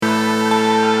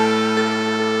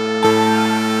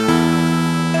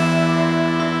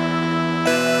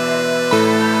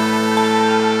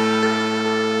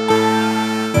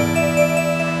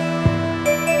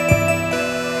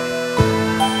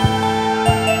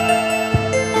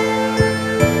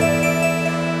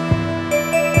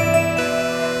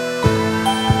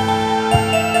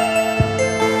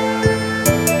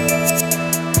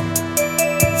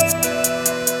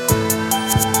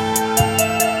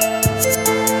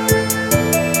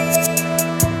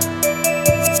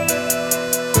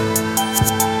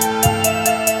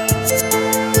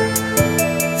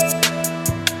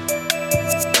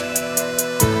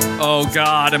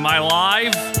God, am I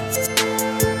live?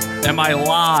 Am I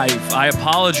live? I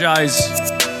apologize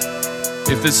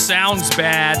if this sounds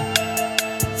bad.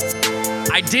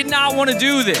 I did not want to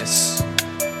do this.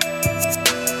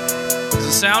 Does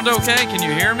it sound okay? Can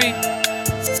you hear me?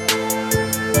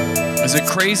 Is it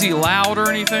crazy loud or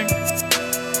anything?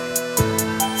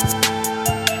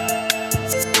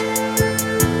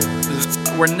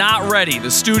 We're not ready.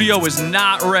 The studio is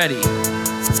not ready.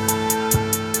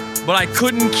 But I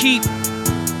couldn't keep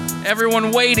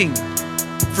everyone waiting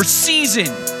for season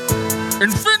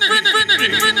infinity.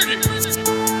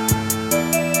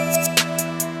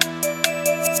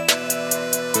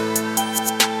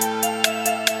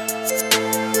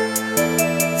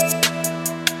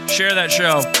 Share that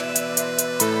show.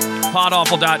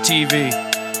 Podawful.tv.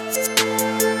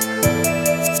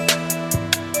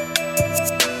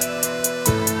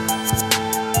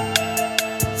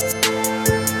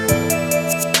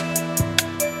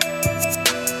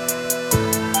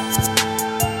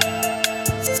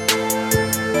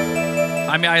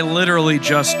 I mean, I literally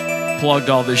just plugged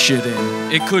all this shit in.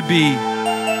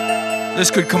 This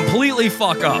could completely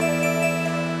fuck up.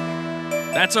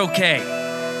 That's okay.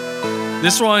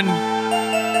 This one,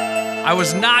 I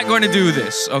was not going to do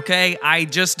this, okay? I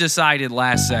just decided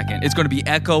last second. It's going to be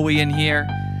echoey in here.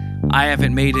 I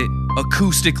haven't made it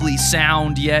acoustically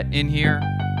sound yet in here.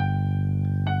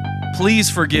 Please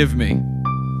forgive me.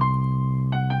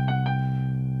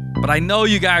 But I know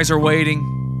you guys are waiting.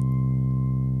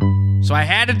 So I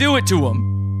had to do it to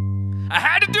him. I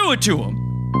had to do it to him.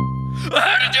 I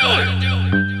had to do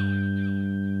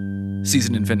it.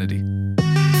 Season Infinity.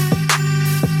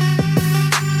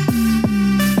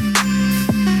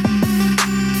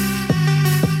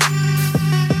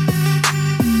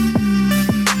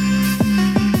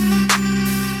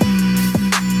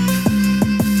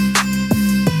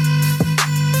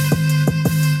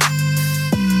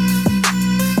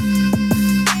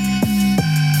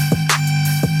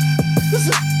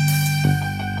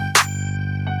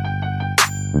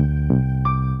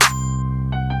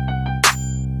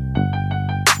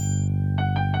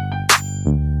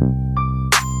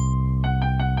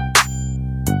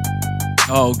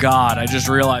 Oh God, I just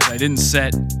realized I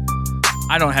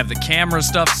don't have the camera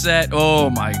stuff set. Oh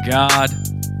my God.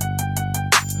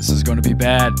 This is going to be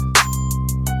bad.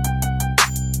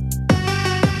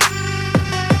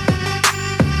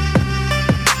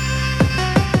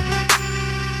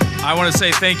 I want to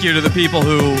say thank you to the people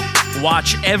who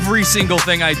watch every single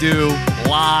thing I do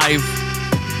live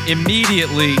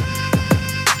immediately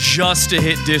just to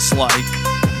hit dislike.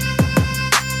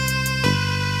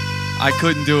 I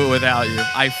couldn't do it without you.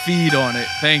 I feed on it.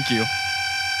 Thank you.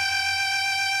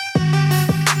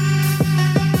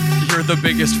 You're the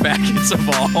biggest faggots of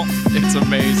all. It's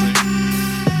amazing.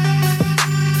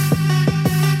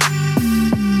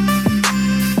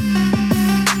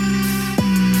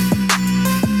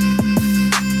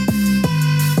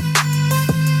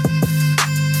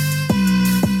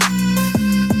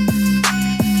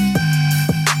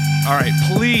 All right,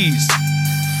 please.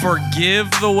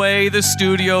 Forgive the way the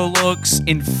studio looks.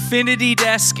 Infinity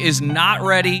Desk is not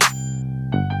ready.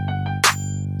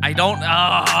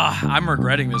 I'm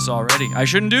regretting this already. I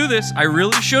shouldn't do this. I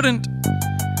really shouldn't.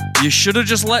 You should have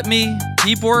just let me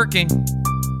keep working.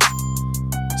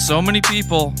 So many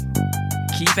people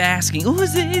keep asking, oh,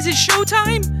 is it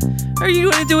showtime? Are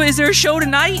you going to do it? Is there a show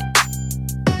tonight?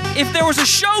 If there was a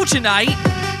show tonight,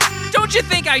 don't you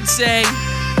think I'd say?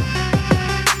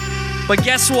 But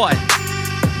guess what?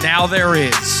 Now there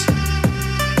is.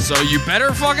 So you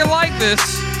better fucking like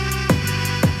this.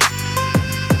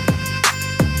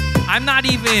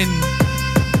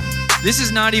 This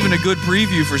is not even a good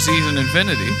preview for Season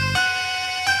Infinity.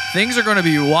 Things are going to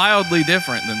be wildly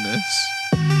different than this.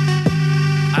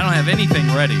 I don't have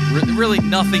anything ready. Really,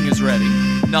 nothing is ready.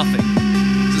 Nothing.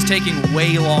 This is taking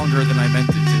way longer than I meant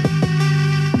it to.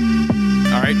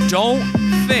 All right, don't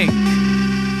think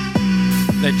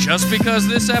that just because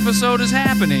this episode is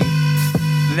happening,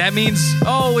 that means,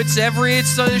 it's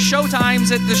the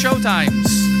showtimes at the showtimes.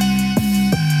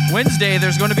 Wednesday,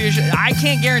 there's going to be a show. I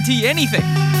can't guarantee anything.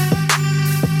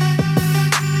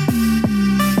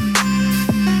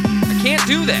 I can't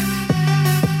do that.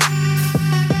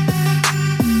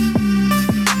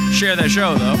 Share that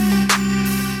show, though.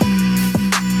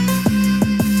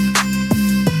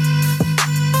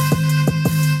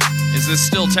 Is this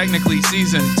still technically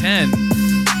season 10?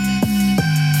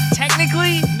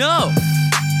 Technically, no.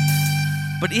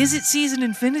 But is it Season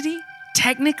Infinity?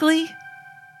 Technically?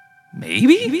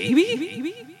 Maybe?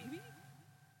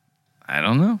 I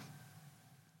don't know.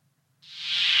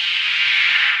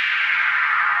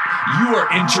 You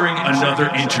are entering another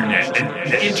internet,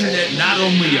 an internet not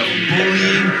only of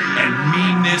bullying and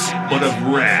meanness, but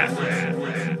of wrath.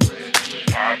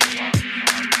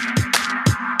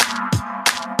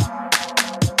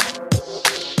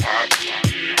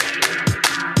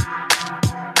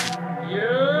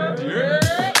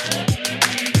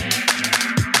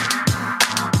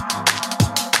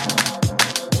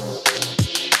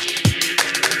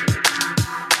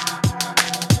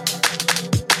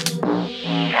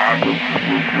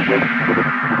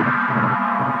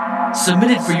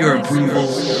 Submitted for your approval,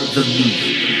 the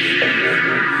movie.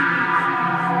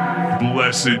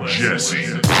 Blessed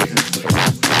Jesse.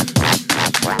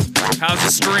 How's the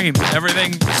stream?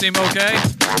 Everything seem okay?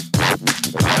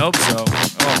 I hope so.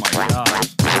 Oh my god.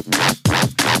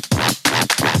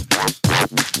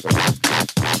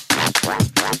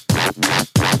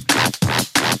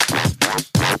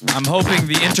 I'm hoping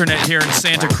the internet here in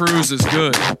Santa Cruz is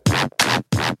good.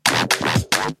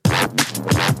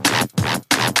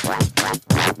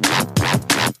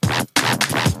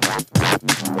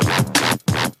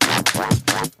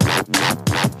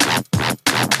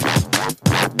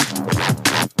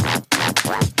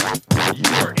 You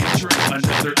are entering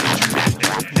another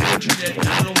internet, an internet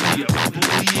not only of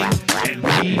bullying and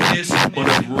meanness, but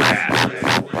of wrath.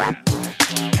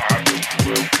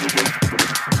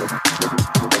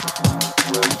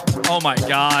 Oh my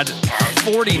god.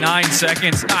 49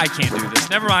 seconds. I can't do this.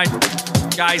 Never mind.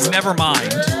 Guys, never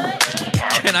mind.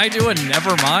 Can I do a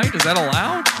never mind? Is that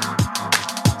allowed?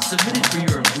 Submitted for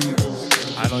your approval.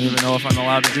 I don't even know if I'm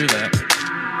allowed to do that.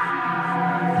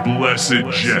 Blessed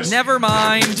Jesse. Never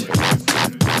mind.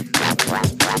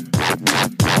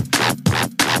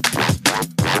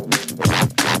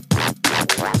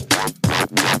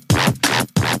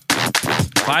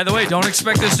 By the way, don't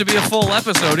expect this to be a full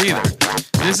episode either.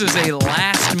 This is a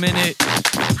last minute,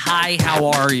 hi, how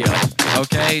are you?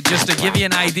 Okay, just to give you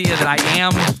an idea that I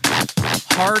am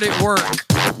hard at work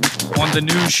on the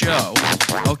new show.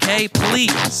 Okay,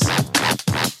 please.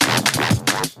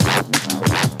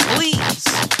 Please.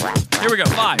 Here we go.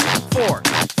 5, 4,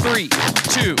 3,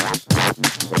 2.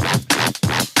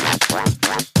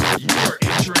 You are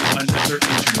entering another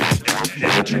internet, an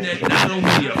internet not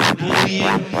only of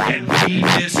bullying and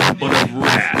meanness, but of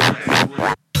wrath.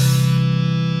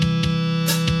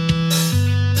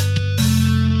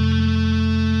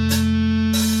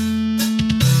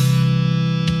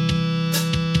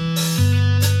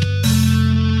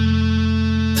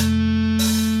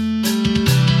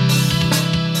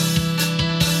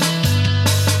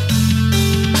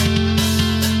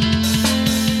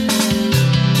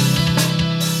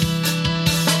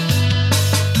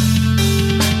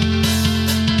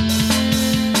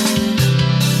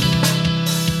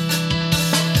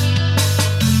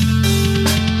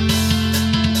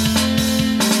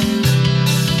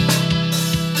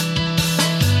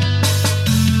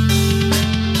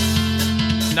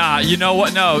 You know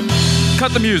what? No.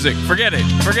 Cut the music. Forget it.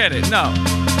 Forget it. No.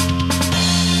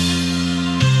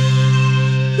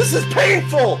 This is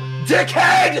painful,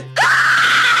 dickhead!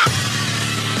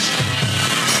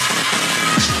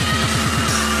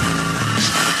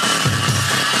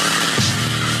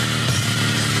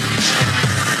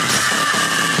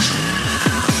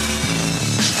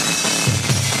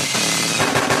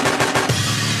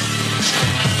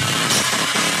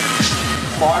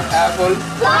 Corn apple.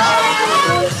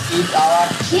 Eat our.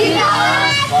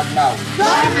 What now?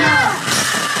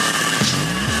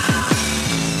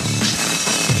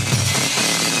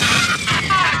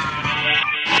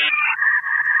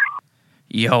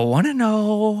 You want to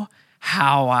know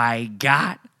how I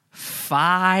got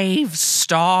 5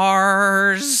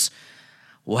 stars?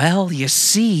 Well, you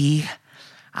see,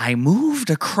 I moved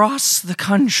across the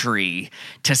country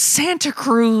to Santa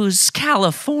Cruz,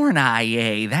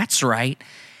 California. That's right.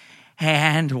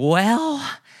 And, well,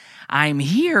 I'm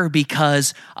here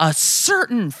because a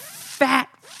certain fat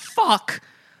fuck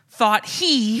thought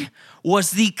he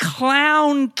was the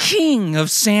clown king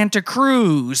of Santa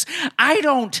Cruz. I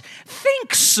don't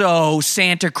think so,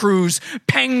 Santa Cruz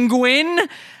penguin.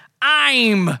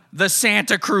 I'm the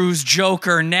Santa Cruz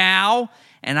Joker now.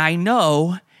 And I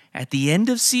know at the end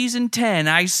of season 10,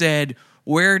 I said,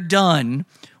 we're done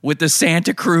with the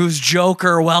Santa Cruz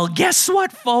Joker. Well, guess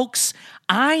what, folks?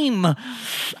 I'm addicted.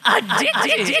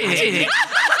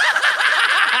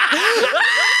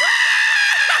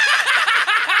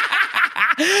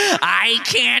 I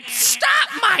can't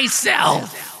stop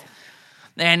myself.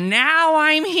 And now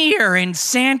I'm here in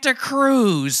Santa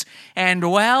Cruz.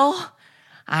 And, well,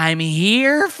 I'm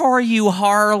here for you,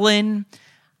 Harlan.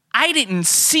 I didn't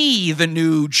see the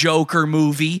new Joker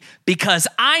movie because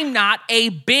I'm not a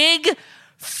big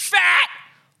fat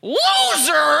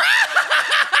loser.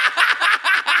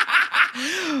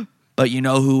 But you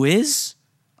know who is?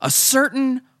 A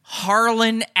certain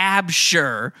Harlan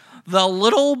Absher, the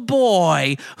little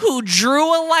boy who drew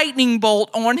a lightning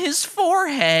bolt on his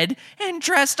forehead and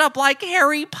dressed up like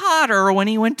Harry Potter when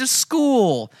he went to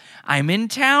school. I'm in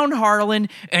town, Harlan,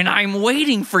 and I'm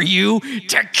waiting for you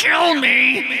to kill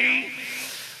me.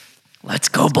 Let's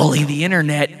go bully the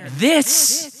internet.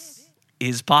 This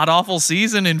is Pod Awful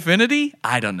Season Infinity?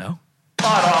 I don't know.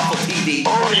 Pod Awful TV.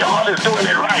 Oh, y'all is doing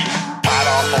it right. Pod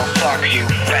Awful sucks, you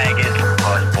faggot.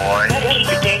 Good boy.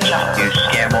 You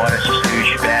scam artist,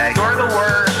 douchebag. You're the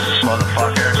worst.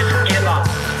 Motherfucker. Just give up.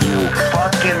 You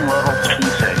fucking little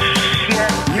piece of shit.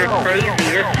 You're crazy.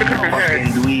 You're sick of your head.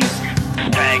 Fucking dweeb.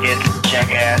 Faggot.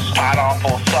 Jackass. Pod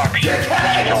Awful sucks. You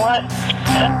know what?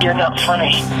 You're not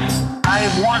funny. I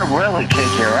want to really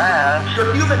kick your ass.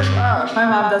 You're human trash. My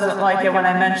mom doesn't like it when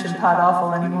I mention Pod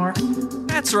Awful anymore.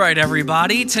 That's right,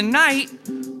 everybody. Tonight,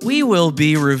 we will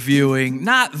be reviewing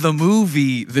not the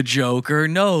movie The Joker.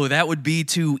 No, that would be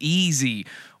too easy.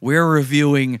 We're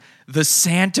reviewing the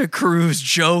Santa Cruz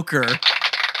Joker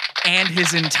and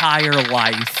his entire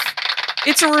life.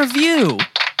 It's a review.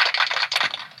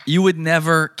 You would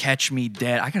never catch me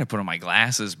dead. I gotta put on my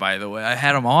glasses, by the way. I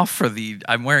had them off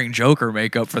I'm wearing Joker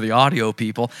makeup for the audio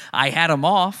people. I had them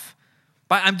off.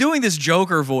 But I'm doing this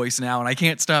Joker voice now, and I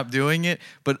can't stop doing it.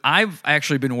 But I've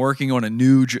actually been working on a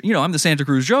new, I'm the Santa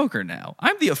Cruz Joker now.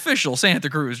 I'm the official Santa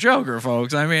Cruz Joker,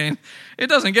 folks. I mean, it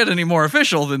doesn't get any more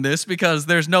official than this because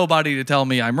there's nobody to tell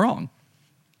me I'm wrong.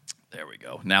 There we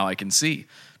go. Now I can see.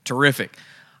 Terrific.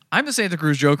 I'm the Santa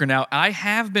Cruz Joker now. I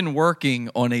have been working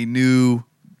on a new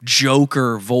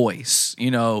Joker voice.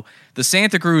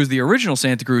 The original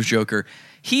Santa Cruz Joker,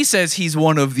 he says he's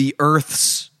one of the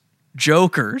Earth's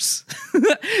Jokers.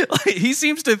 He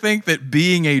seems to think that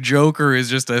being a Joker is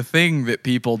just a thing that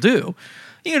people do.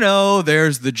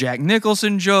 There's the Jack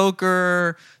Nicholson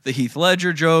Joker, the Heath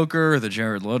Ledger Joker, the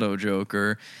Jared Leto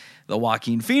Joker, the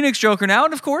Joaquin Phoenix Joker now,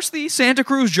 and of course the Santa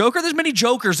Cruz Joker. There's many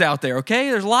Jokers out there, okay?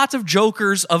 There's lots of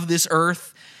Jokers of this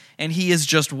earth, and he is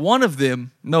just one of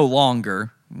them no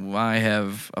longer. I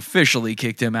have officially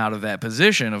kicked him out of that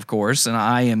position, of course, and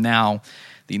I am now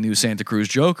the new Santa Cruz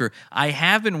Joker. I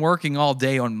have been working all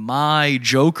day on my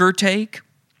Joker take.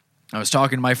 I was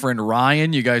talking to my friend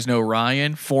Ryan. You guys know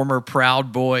Ryan, former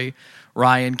Proud Boy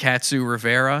Ryan Katsu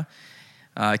Rivera.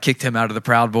 I kicked him out of the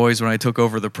Proud Boys when I took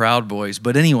over the Proud Boys.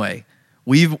 But anyway,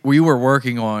 we were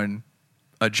working on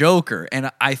a Joker,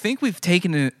 and I think we've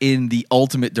taken it in the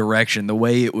ultimate direction, the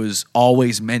way it was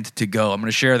always meant to go. I'm going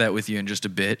to share that with you in just a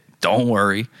bit. Don't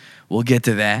worry. We'll get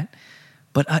to that.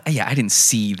 But I didn't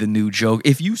see the new Joker.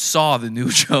 If you saw the new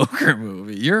Joker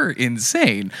movie, you're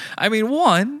insane. I mean,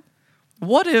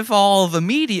 what if all the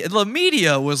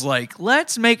media was like,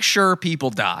 let's make sure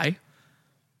people die.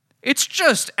 It's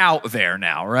just out there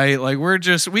now, right? Like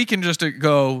we can just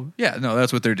go, yeah, no,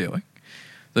 that's what they're doing.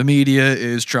 The media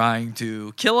is trying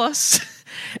to kill us,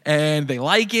 and they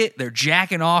like it. They're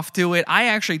jacking off to it. I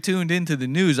actually tuned into the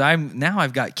news.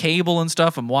 I've got cable and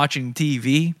stuff. I'm watching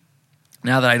TV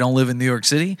now that I don't live in New York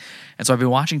City. And so I've been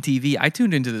watching TV. I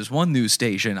tuned into this one news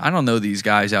station. I don't know these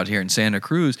guys out here in Santa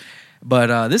Cruz,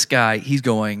 but this guy, he's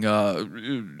going,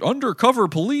 undercover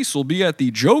police will be at the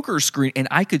Joker screen. And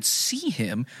I could see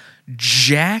him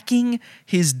jacking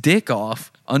his dick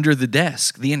off under the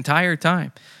desk the entire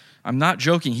time. I'm not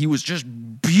joking. He was just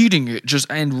beating it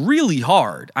and really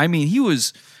hard. I mean,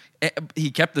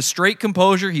 he kept the straight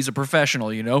composure. He's a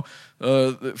professional,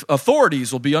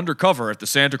 authorities will be undercover at the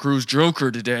Santa Cruz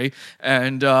Joker today.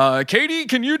 And Katie,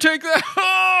 can you take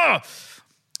that?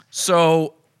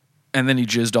 So, and then he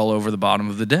jizzed all over the bottom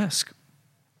of the desk.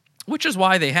 Which is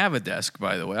why they have a desk,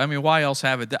 by the way. I mean, why else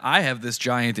have it? I have this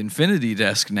giant infinity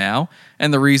desk now,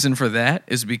 and the reason for that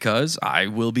is because I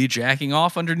will be jacking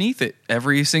off underneath it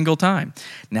every single time.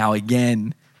 Now,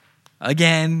 again,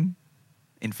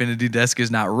 Infinity Desk is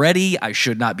not ready. I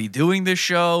should not be doing this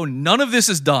show. None of this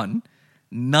is done.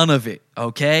 None of it,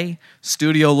 okay?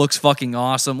 Studio looks fucking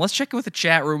awesome. Let's check in with the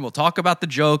chat room. We'll talk about the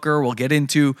Joker. We'll get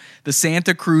into the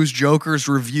Santa Cruz Joker's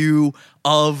review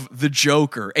of The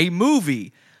Joker, a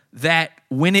movie that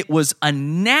when it was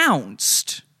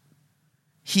announced,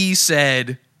 he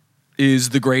said is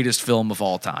the greatest film of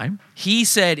all time. He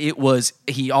said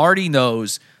he already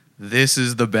knows this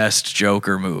is the best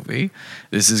Joker movie.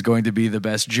 This is going to be the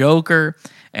best Joker,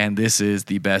 and this is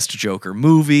the best Joker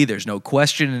movie. There's no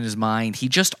question in his mind. He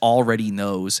just already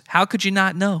knows. How could you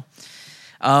not know?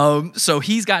 So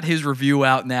he's got his review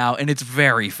out now, and it's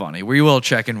very funny. We will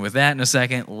check in with that in a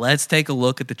second. Let's take a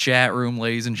look at the chat room,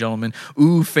 ladies and gentlemen.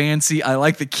 Ooh, fancy. I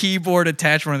like the keyboard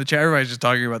attachment on the chat. Everybody's just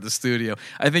talking about the studio.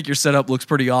 I think your setup looks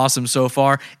pretty awesome so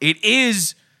far. It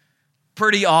is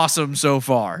pretty awesome so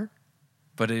far,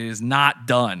 but it is not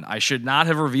done. I should not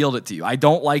have revealed it to you. I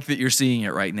don't like that you're seeing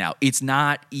it right now. It's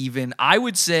not even, I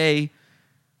would say,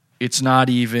 it's not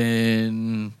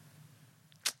even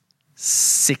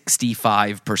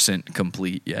 65%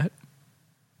 complete yet.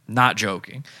 Not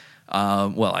joking.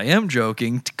 Well, I am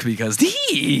joking because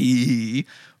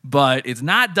but it's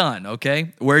not done,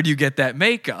 okay? Where do you get that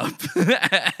makeup?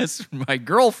 As my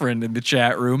girlfriend in the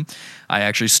chat room, I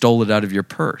actually stole it out of your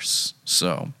purse.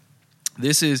 So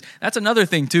that's another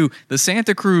thing too. The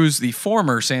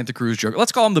former Santa Cruz Joker,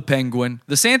 let's call him the Penguin.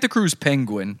 The Santa Cruz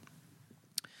Penguin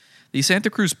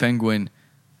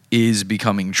is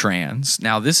becoming trans.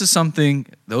 Now, this is something,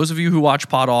 those of you who watch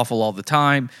Pod Awful all the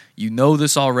time, you know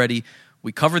this already.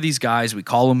 We cover these guys, we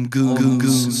call them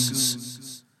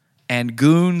goons. And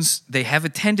goons, they have a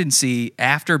tendency,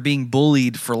 after being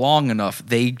bullied for long enough,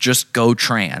 they just go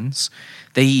trans.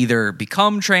 They either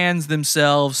become trans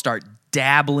themselves, start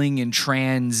dabbling in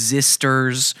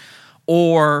transistors,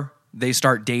 or they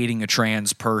start dating a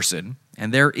trans person.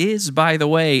 And there is, by the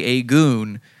way, a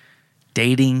goon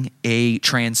dating a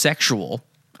transsexual.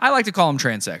 I like to call them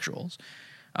transsexuals.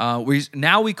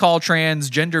 We call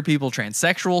transgender people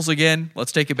transsexuals again.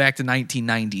 Let's take it back to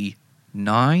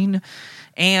 1999.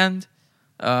 And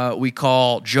we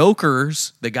call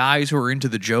jokers, the guys who are into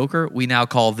the Joker, we now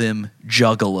call them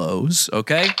juggalos,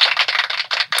 okay?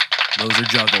 Those are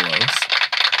juggalos.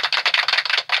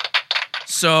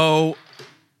 So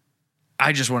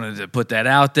I just wanted to put that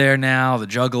out there now, the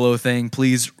juggalo thing.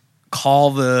 Please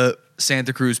call the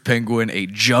Santa Cruz Penguin a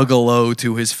juggalo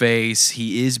to his face.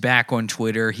 He is back on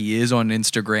Twitter. He is on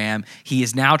Instagram. He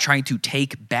is now trying to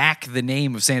take back the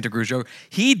name of Santa Cruz Joker.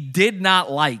 He did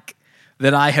not like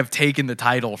that I have taken the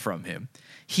title from him.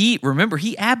 He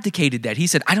abdicated that. He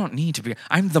said, I don't need to be,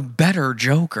 I'm the better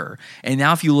Joker. And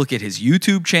now if you look at his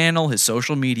YouTube channel, his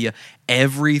social media,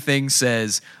 everything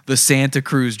says the Santa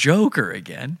Cruz Joker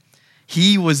again.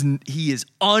 He is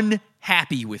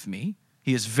unhappy with me.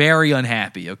 He is very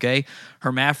unhappy, okay?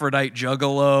 Hermaphrodite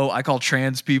juggalo. I call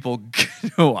trans people,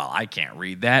 well, I can't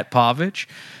read that, Pavich,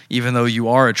 even though you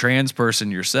are a trans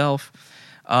person yourself.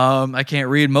 I can't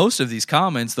read most of these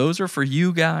comments. Those are for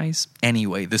you guys.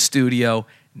 Anyway, the studio,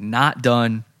 not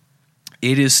done.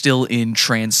 It is still in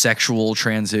transsexual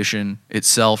transition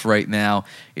itself right now.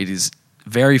 It is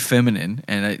very feminine,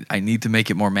 and I need to make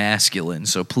it more masculine.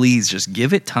 So please just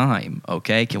give it time,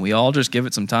 okay? Can we all just give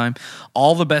it some time?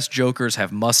 All the best Jokers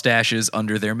have mustaches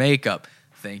under their makeup.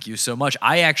 Thank you so much.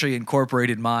 I actually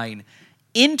incorporated mine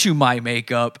into my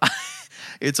makeup.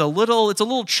 It's a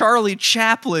little Charlie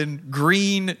Chaplin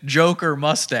green Joker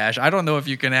mustache. I don't know if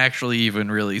you can actually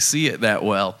even really see it that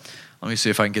well. Let me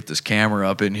see if I can get this camera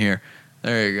up in here.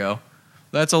 There you go.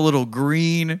 That's a little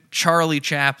green Charlie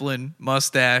Chaplin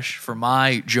mustache for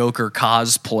my Joker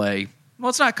cosplay. Well,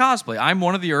 it's not cosplay. I'm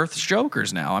one of the Earth's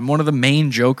Jokers now. I'm one of the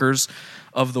main Jokers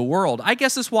of the world. I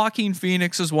guess this Joaquin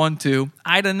Phoenix is one too.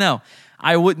 I don't know.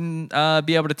 I wouldn't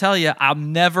be able to tell you.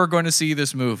 I'm never going to see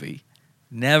this movie.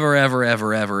 Never, ever,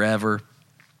 ever, ever, ever.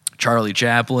 Charlie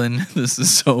Chaplin. This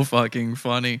is so fucking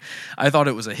funny. I thought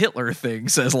it was a Hitler thing,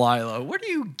 says Lila. Where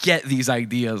do you get these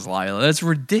ideas, Lila? That's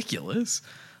ridiculous.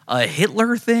 A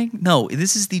Hitler thing? No,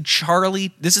 this is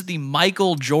the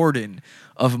Michael Jordan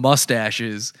of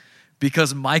mustaches,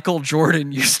 because Michael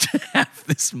Jordan used to have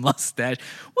this mustache,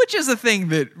 which is a thing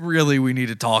that really we need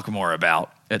to talk more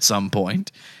about at some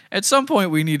point. At some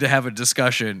point, we need to have a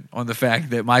discussion on the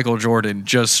fact that Michael Jordan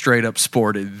just straight up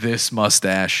sported this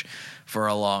mustache for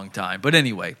a long time. But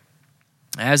anyway,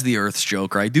 as the Earth's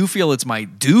Joker, I do feel it's my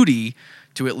duty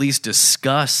to at least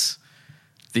discuss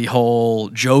the whole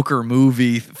Joker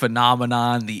movie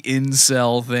phenomenon, the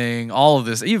incel thing, all of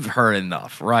this. You've heard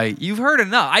enough, right? You've heard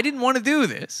enough. I didn't want to do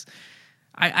this.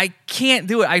 I can't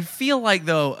do it. I feel like,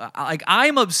 though, like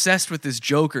I'm obsessed with this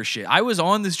Joker shit. I was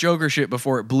on this Joker shit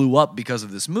before it blew up because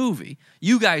of this movie.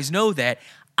 You guys know that.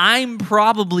 I'm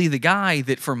probably the guy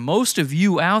that, for most of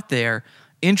you out there,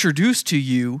 introduced to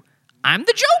you, I'm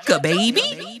the Joker,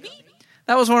 baby.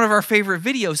 That was one of our favorite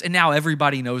videos, and now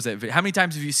everybody knows that video. How many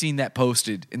times have you seen that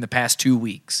posted in the past 2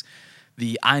 weeks?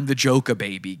 The I'm the Joker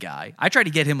baby guy. I tried to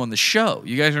get him on the show.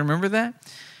 You guys remember that?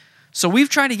 So we've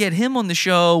tried to get him on the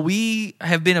show. We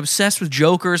have been obsessed with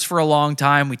Jokers for a long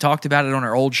time. We talked about it on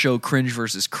our old show, Cringe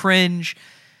versus Cringe.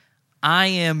 I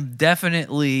am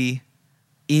definitely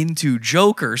into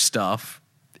Joker stuff.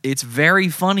 it's very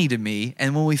funny to me.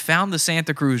 And when we found the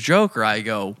Santa Cruz Joker, I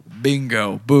go,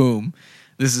 bingo, boom.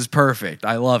 This is perfect.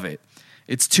 I love it.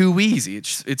 It's too easy.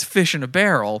 It's fish in a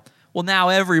barrel. Well, now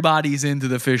everybody's into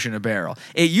the fish in a barrel.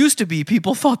 It used to be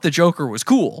people thought the Joker was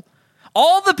cool.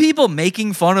 All the people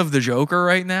making fun of the Joker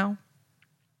right now,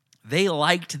 they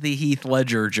liked the Heath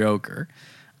Ledger Joker,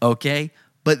 okay?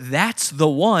 But that's the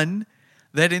one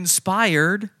that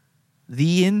inspired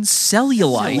the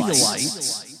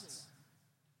INCELulites.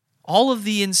 All of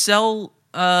the incel...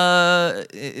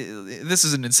 this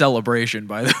is an INCELebration,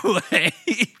 by the way.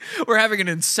 We're having an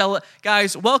incel...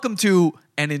 Guys, welcome to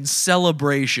an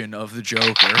INCELebration of the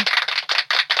Joker.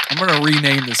 I'm going to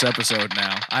rename this episode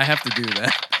now. I have to do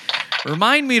that.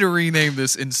 Remind me to rename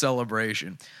this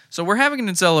INCELebration. So we're having an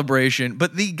INCELebration,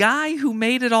 but the guy who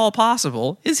made it all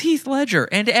possible is Heath Ledger,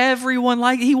 and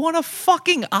everyone he won a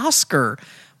fucking Oscar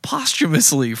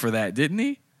posthumously for that, didn't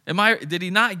he? Did he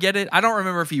not get it? I don't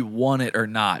remember if he won it or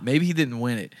not. Maybe he didn't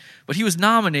win it, but he was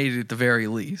nominated at the very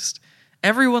least.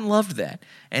 Everyone loved that.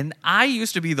 And I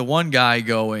used to be the one guy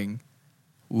going,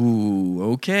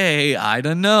 ooh, okay, I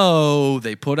don't know.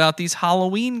 They put out these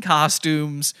Halloween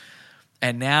costumes,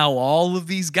 and now all of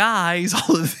these guys,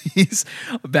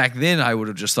 back then I would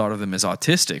have just thought of them as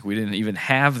autistic. We didn't even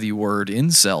have the word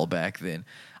incel back then.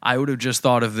 I would have just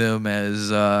thought of them as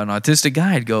an autistic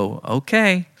guy. I'd go,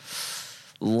 okay,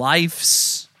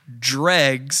 life's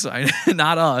dregs,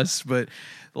 not us, but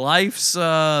life's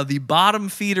the bottom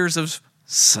feeders of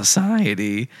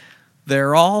society.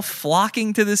 They're all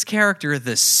flocking to this character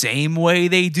the same way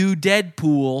they do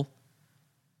Deadpool.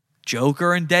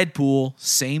 Joker and Deadpool,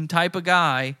 same type of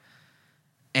guy.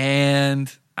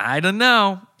 And I don't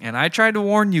know. And I tried to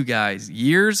warn you guys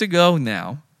years ago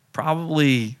now,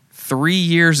 probably 3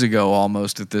 years ago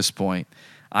almost at this point.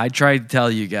 I tried to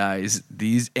tell you guys,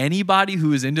 anybody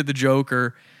who is into the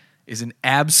Joker is an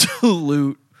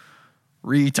absolute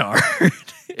retard.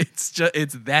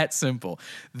 It's that simple.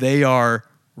 They are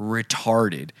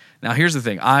retarded. Now here's the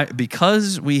thing.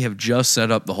 Because we have just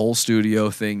set up the whole studio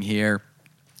thing here,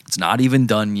 it's not even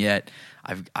done yet.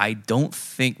 I don't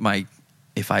think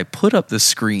if I put up the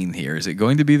screen here, is it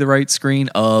going to be the right screen?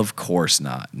 Of course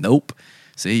not. Nope.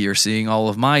 See, you're seeing all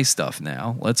of my stuff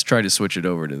now. Let's try to switch it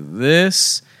over to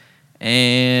this.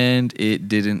 And it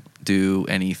didn't do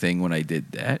anything when I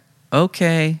did that.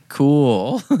 Okay,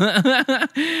 cool.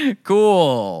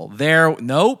 Cool. There,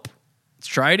 nope. Let's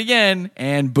try it again,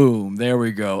 and boom, there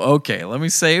we go. Okay, let me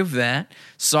save that.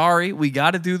 Sorry, we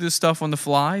got to do this stuff on the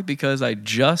fly because I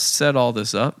just set all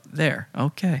this up. There,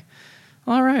 okay.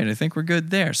 All right, I think we're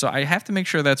good there. So I have to make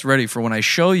sure that's ready for when I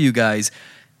show you guys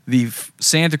the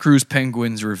Santa Cruz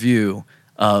Penguins review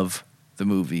of the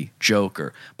movie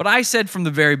Joker. But I said from the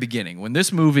very beginning, when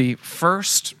this movie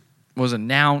first was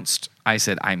announced, I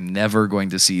said, I'm never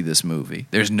going to see this movie.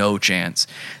 There's no chance.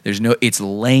 It's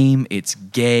lame, it's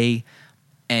gay.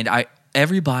 And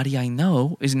everybody I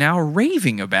know is now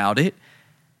raving about it.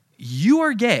 You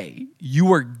are gay.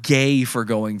 You are gay for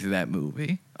going to that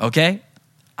movie, okay?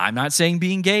 I'm not saying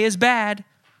being gay is bad.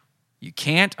 You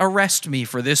can't arrest me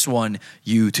for this one,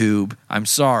 YouTube. I'm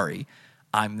sorry.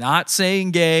 I'm not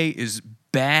saying gay is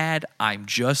bad. I'm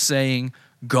just saying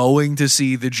going to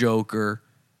see the Joker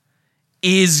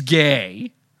is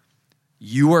gay.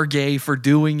 You are gay for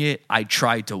doing it. I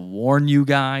tried to warn you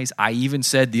guys. I even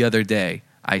said the other day,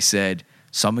 I said,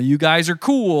 some of you guys are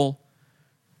cool.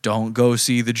 Don't go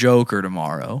see the Joker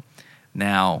tomorrow.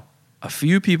 Now, a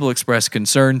few people expressed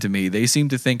concern to me. They seemed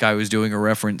to think I was doing a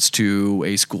reference to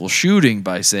a school shooting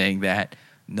by saying that.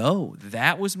 No,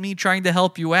 that was me trying to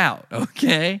help you out,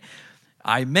 okay?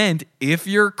 I meant if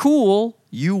you're cool,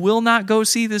 you will not go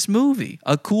see this movie.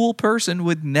 A cool person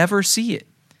would never see it.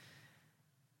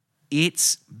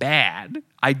 It's bad.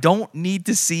 I don't need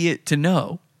to see it to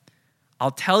know. I'll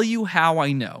tell you how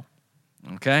I know,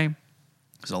 okay?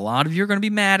 Because a lot of you are going to be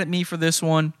mad at me for this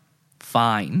one.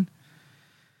 Fine.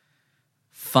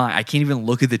 I can't even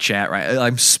look at the chat right.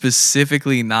 I'm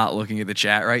specifically not looking at the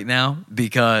chat right now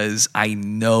because I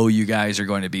know you guys are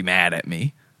going to be mad at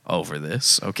me over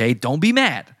this, okay? Don't be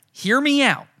mad. Hear me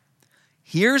out.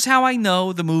 Here's how I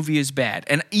know the movie is bad.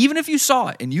 And even if you saw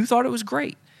it and you thought it was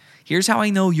great, here's how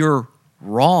I know you're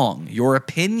wrong. Your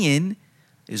opinion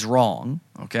is wrong,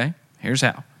 okay? Here's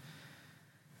how.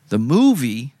 The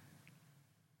movie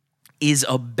is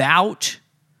about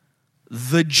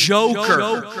the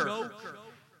Joker.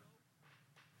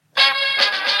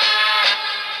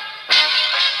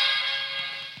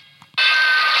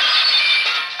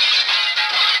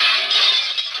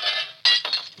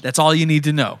 That's all you need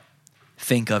to know.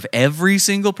 Think of every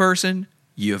single person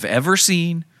you have ever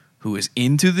seen who is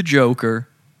into the Joker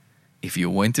if you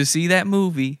went to see that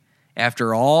movie,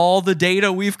 after all the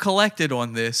data we've collected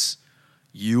on this,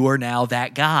 you are now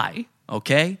that guy,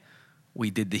 okay? We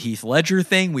did the Heath Ledger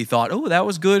thing. We thought, oh, that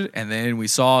was good. And then we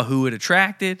saw who it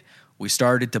attracted. We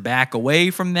started to back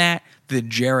away from that. Then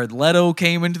Jared Leto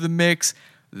came into the mix.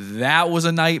 That was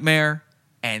a nightmare.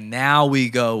 And now we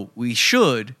go, we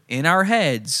should, in our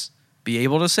heads, be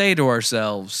able to say to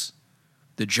ourselves,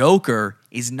 the Joker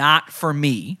is not for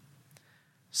me.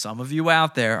 Some of you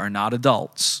out there are not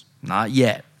adults. Not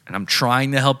yet. And I'm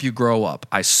trying to help you grow up.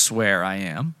 I swear I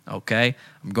am, okay?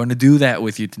 I'm going to do that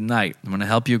with you tonight. I'm going to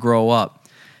help you grow up.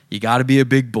 You got to be a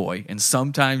big boy. And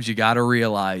sometimes you got to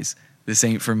realize this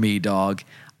ain't for me, dog.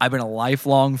 I've been a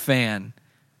lifelong fan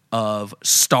of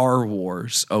Star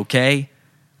Wars, okay?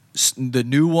 The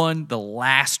new one, the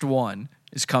last one,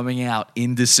 is coming out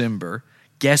in December.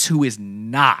 Guess who is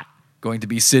not going to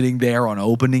be sitting there on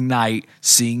opening night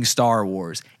seeing Star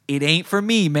Wars? It ain't for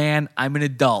me, man. I'm an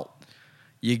adult.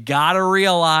 You got to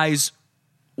realize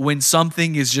when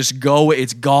something is just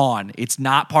it's gone. It's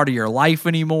not part of your life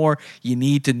anymore. You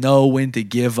need to know when to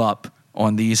give up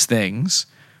on these things,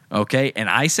 okay? And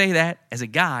I say that as a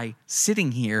guy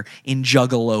sitting here in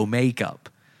Juggalo makeup.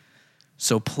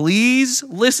 So please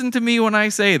listen to me when I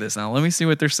say this. Now, let me see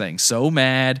what they're saying. So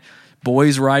mad.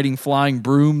 Boys riding flying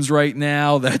brooms right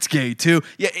now. That's gay, too.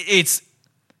 Yeah, it's...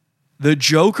 The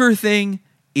Joker thing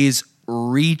is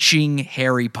reaching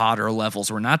Harry Potter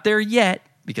levels. We're not there yet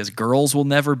because girls will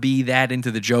never be that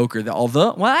into the Joker.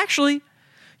 Although, well, actually,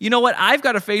 you know what? I've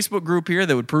got a Facebook group here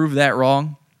that would prove that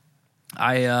wrong.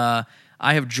 I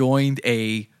have joined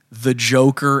the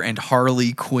Joker and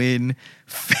Harley Quinn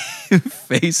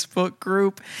Facebook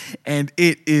group, and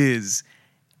it is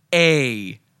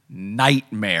a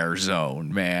nightmare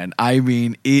zone, man. I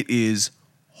mean, it is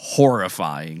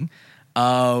horrifying.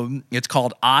 It's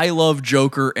called I Love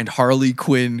Joker and Harley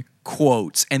Quinn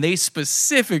quotes, and they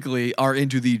specifically are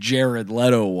into the Jared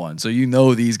Leto one, so you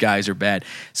know these guys are bad.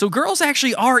 So girls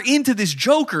actually are into this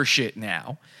Joker shit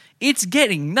now. It's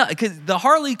getting nuts, because the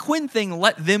Harley Quinn thing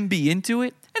let them be into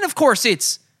it, and of course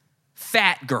it's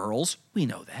fat girls. We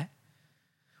know that.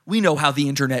 We know how the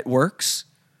internet works.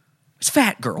 It's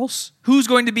fat girls. Who's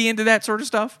going to be into that sort of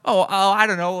stuff? Oh, I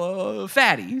don't know,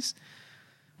 fatties.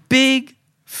 Big,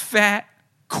 fat,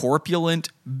 corpulent,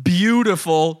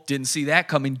 beautiful. Didn't see that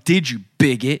coming, did you,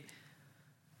 bigot?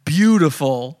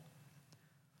 Beautiful,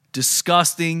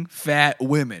 disgusting, fat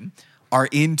women are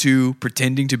into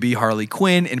pretending to be Harley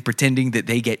Quinn and pretending that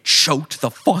they get choked the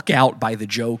fuck out by the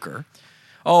Joker.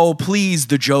 Oh, please,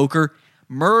 the Joker,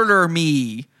 murder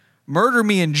me. Murder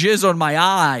me and jizz on my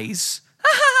eyes.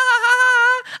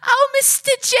 Oh, Mr.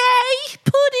 J,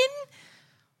 pudding.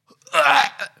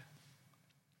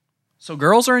 So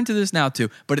girls are into this now too,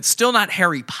 but it's still not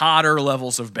Harry Potter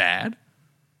levels of bad.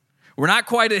 We're not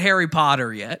quite at Harry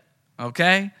Potter yet,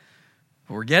 okay?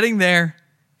 But we're getting there.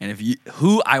 And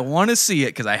I want to see it,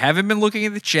 because I haven't been looking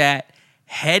at the chat,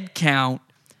 head count.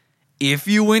 If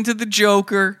you went to the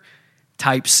Joker,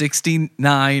 type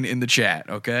 69 in the chat,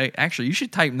 okay? Actually, you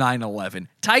should type 911.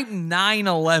 Type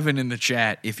 911 in the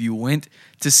chat if you went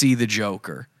to see the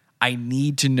Joker. I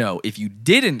need to know. If you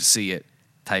didn't see it,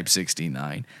 type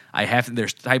 69.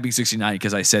 There's typing 69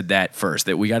 because I said that first,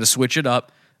 that we got to switch it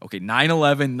up. Okay,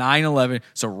 911.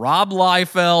 So Rob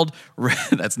Liefeld,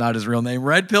 that's not his real name,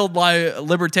 red-pilled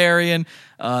libertarian.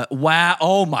 Wow,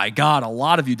 oh my God, a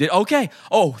lot of you did. Okay,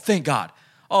 oh, thank God.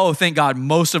 Oh, thank God,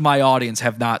 most of my audience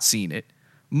have not seen it.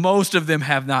 Most of them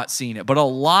have not seen it, but a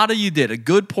lot of you did. A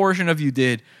good portion of you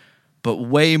did, but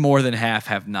way more than half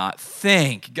have not.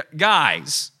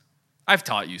 Guys, I've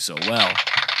taught you so well.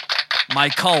 My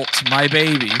cult, my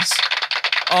babies.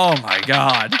 Oh my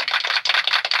God.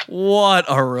 What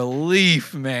a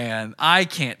relief, man. I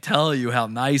can't tell you how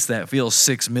nice that feels.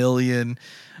 6 million.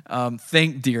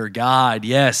 Thank dear God.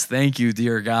 Yes, thank you,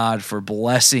 dear God, for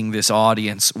blessing this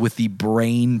audience with the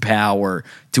brain power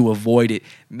to avoid it.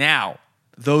 Now,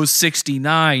 those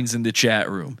 69s in the chat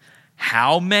room,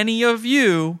 how many of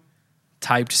you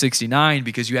typed 69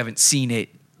 because you haven't seen it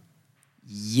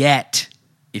yet?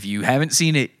 If you haven't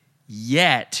seen it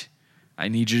yet, I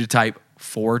need you to type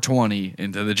 420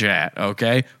 into the chat,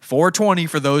 okay? 420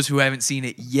 for those who haven't seen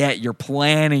it yet. You're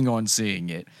planning on seeing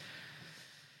it.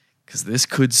 Because this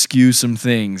could skew some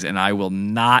things, and I will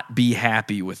not be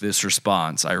happy with this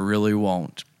response. I really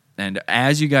won't. And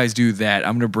as you guys do that,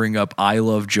 I'm going to bring up I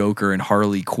Love Joker and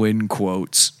Harley Quinn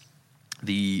quotes,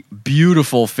 the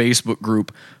beautiful Facebook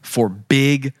group for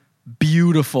big,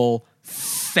 beautiful,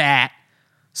 fat,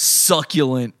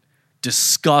 succulent,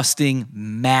 disgusting,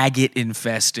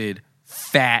 maggot-infested,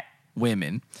 fat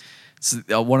women. It's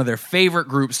one of their favorite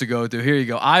groups to go to. Here you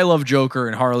go. I love Joker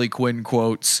and Harley Quinn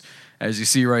quotes, as you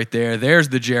see right there. There's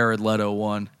the Jared Leto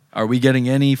one. Are we getting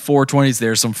any 420s?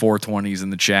 There's some 420s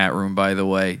in the chat room, by the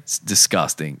way. It's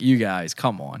disgusting. You guys,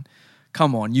 come on.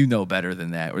 Come on, you know better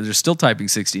than that. Or they're still typing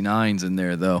 69s in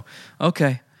there, though.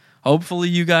 Okay. Hopefully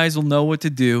you guys will know what to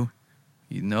do.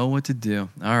 You know what to do.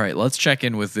 All right, let's check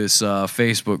in with this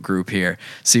Facebook group here,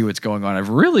 see what's going on. I've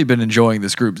really been enjoying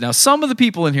this group. Now, some of the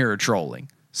people in here are trolling.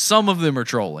 Some of them are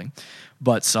trolling.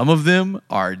 But some of them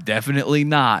are definitely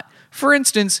not. For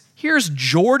instance, here's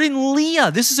Jordan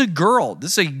Leah. This is a girl.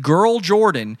 This is a girl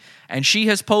Jordan, and she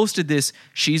has posted this.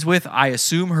 She's with, I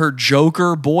assume, her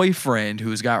Joker boyfriend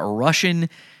who's got Russian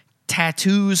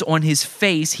tattoos on his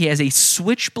face. He has a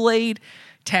switchblade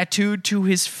tattooed to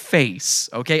his face.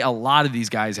 Okay, a lot of these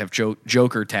guys have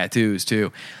Joker tattoos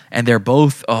too, and they're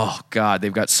both, oh God,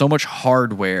 they've got so much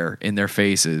hardware in their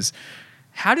faces.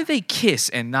 How do they kiss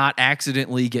and not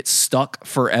accidentally get stuck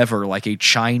forever like a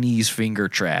Chinese finger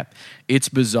trap? It's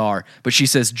bizarre. But she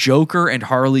says Joker and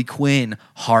Harley Quinn,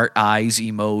 heart eyes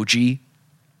emoji.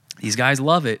 These guys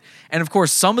love it. And of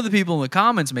course, some of the people in the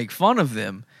comments make fun of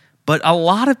them, but a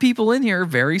lot of people in here are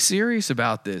very serious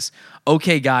about this.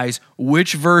 Okay, guys,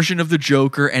 which version of the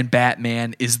Joker and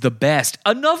Batman is the best?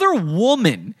 Another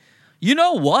woman. You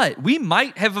know what? We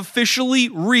might have officially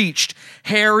reached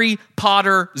Harry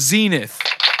Potter Zenith.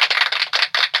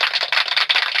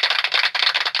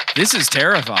 This is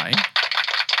terrifying.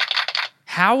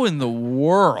 How in the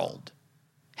world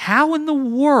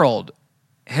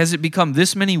has it become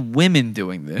this many women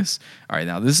doing this? All right,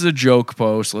 now this is a joke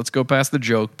post. Let's go past the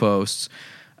joke posts.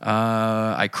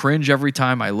 I cringe every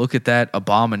time I look at that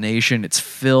abomination. It's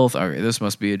filth. Okay, this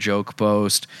must be a joke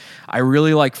post. I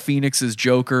really like Phoenix's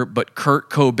Joker, but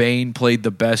Kurt Cobain played the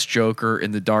best Joker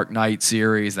in the Dark Knight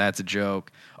series. That's a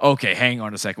joke. Okay, hang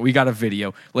on a second. We got a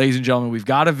video. Ladies and gentlemen, we've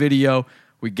got a video.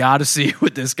 We got to see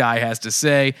what this guy has to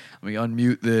say. Let me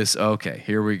unmute this. Okay,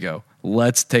 here we go.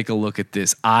 Let's take a look at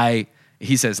this.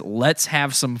 He says, let's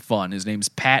have some fun. His name's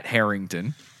Pat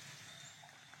Harrington.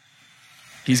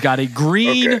 He's got a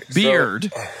green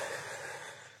beard. So,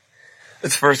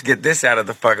 let's first get this out of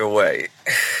the fucking way.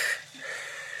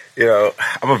 You know,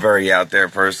 I'm a very out there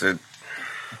person.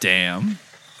 Damn. I'm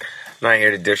not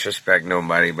here to disrespect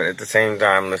nobody, but at the same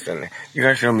time, listen, you're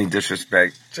going to show me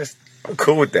disrespect. I'm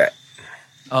cool with that.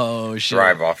 Oh, shit.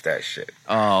 Drive off that shit.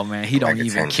 Oh, man, he don't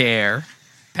even care.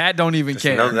 Pat don't even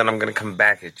care. Know that I'm going to come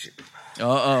back at you.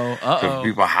 Uh-oh.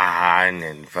 People ha-ha and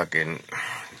then fucking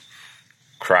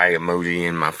cry emoji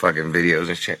in my fucking videos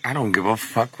and shit. I don't give a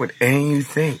fuck what any of you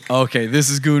think. Okay, this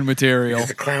is goon material. Because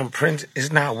the Clown Prince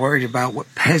is not worried about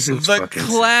what peasants the fucking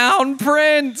Clown say.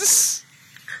 Prince!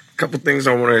 A couple things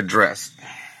I want to address.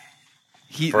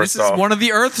 This is one of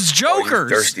the Earth's Jokers. All you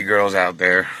thirsty girls out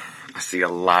there, I see a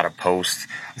lot of posts.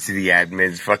 I see the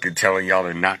admins fucking telling y'all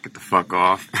to knock it the fuck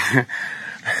off.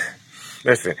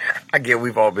 Listen, I get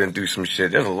we've all been through some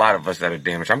shit. There's a lot of us that are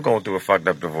damaged. I'm going through a fucked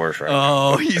up divorce right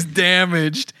now. Oh, he's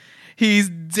damaged. He's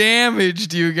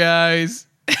damaged, you guys.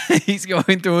 He's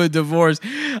going through a divorce.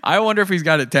 I wonder if he's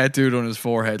got it tattooed on his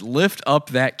forehead. Lift up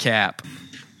that cap.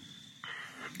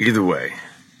 Either way,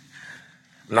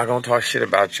 I'm not going to talk shit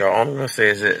about y'all. All I'm going to say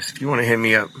is this. If you want to hit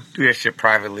me up, do that shit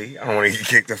privately. I don't want to get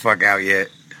kicked the fuck out yet.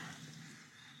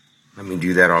 Let me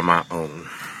do that on my own.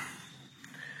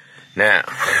 Now,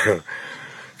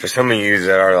 for some of you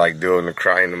that are like doing the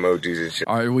crying emojis and shit.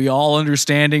 Are we all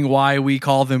understanding why we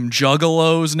call them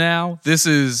juggalos now? This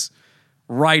is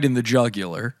right in the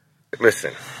jugular.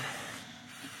 Listen,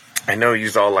 I know you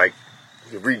all like,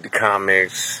 you read the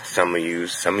comics, some of you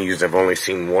have only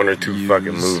seen one or two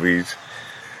fucking movies.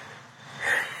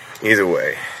 Either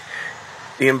way,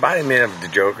 the embodiment of the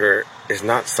Joker is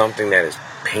not something that is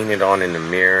painted on in the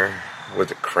mirror with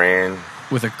a crayon.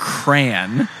 With a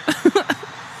crayon?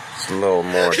 It's a little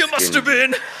more You must have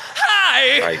been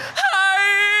high! Like,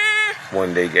 high!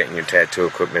 One day getting your tattoo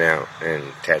equipment out and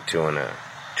tattooing a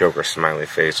Joker smiley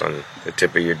face on the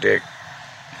tip of your dick.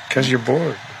 Because you're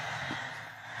bored.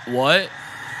 What?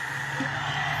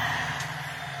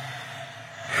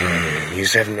 You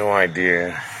just have no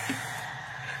idea.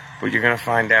 But you're going to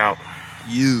find out.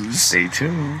 Use. Stay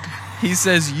tuned. He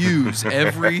says use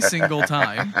every single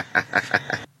time.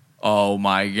 Oh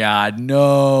my God,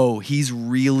 no. He's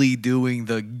really doing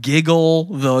the giggle,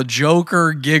 the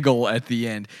Joker giggle at the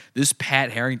end. This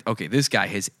Pat Harrington, okay, this guy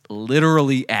has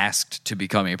literally asked to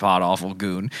become a Pod Awful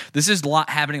goon. This is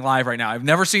happening live right now. I've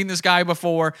never seen this guy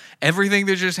before. Everything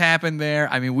that just happened there.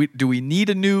 I mean, do we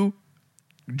need a new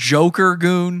Joker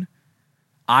goon?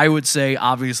 I would say,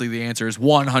 obviously, the answer is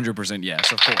 100%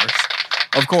 yes, of course.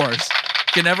 Of course.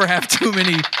 Can never have too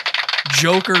many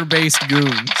Joker-based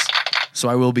goons. So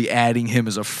I will be adding him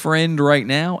as a friend right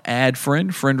now. Add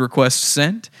friend request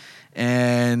sent.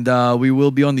 And we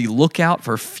will be on the lookout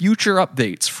for future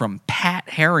updates from Pat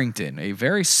Harrington, a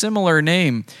very similar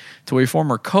name to a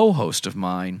former co-host of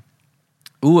mine.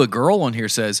 Ooh, a girl on here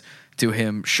says to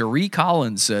him, Cherie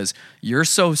Collins says, "You're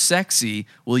so sexy.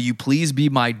 Will you please be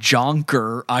my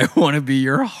jonker? I want to be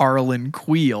your Harlan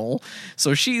Queel."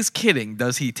 So she's kidding.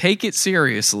 Does he take it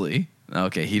seriously?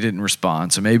 Okay, he didn't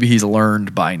respond, so maybe he's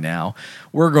learned by now.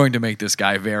 We're going to make this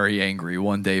guy very angry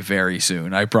one day very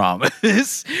soon, I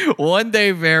promise. One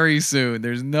day very soon.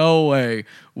 There's no way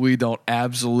we don't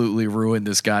absolutely ruin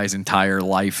this guy's entire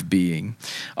life being.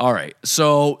 All right,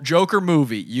 so Joker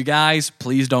movie. You guys,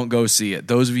 please don't go see it.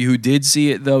 Those of you who did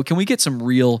see it, though, can we get some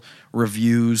real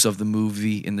reviews of the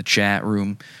movie in the chat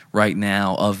room right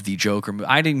now of the Joker movie?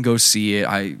 I didn't go see it.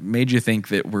 I made you think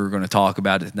that we were going to talk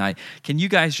about it tonight. Can you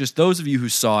guys just, those of you who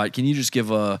saw it, can you just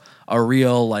give a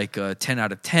real like a 10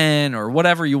 out of 10 or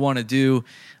whatever you want to do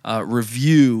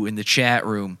review in the chat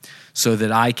room so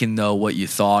that I can know what you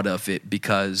thought of it,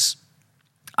 because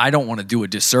I don't want to do a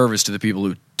disservice to the people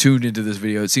who tuned into this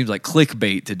video. It seems like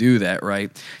clickbait to do that,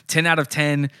 right? 10 out of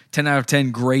 10, 10 out of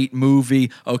 10, great movie.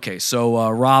 Okay,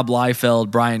 so Rob Liefeld,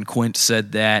 Brian Quint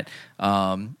said that.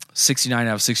 69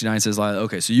 out of 69 says,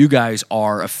 okay, so you guys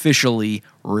are officially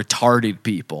retarded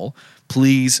people.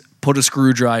 Please put a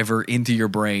screwdriver into your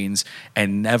brains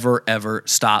and never, ever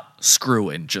stop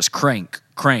screwing. Just crank,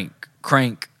 crank,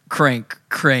 crank, crank,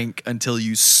 crank until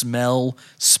you smell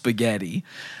spaghetti.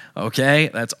 Okay,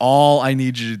 that's all I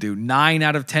need you to do. 9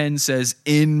 out of 10 says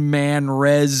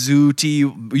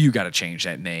Inmanrezuti. You got to change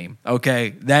that name. Okay,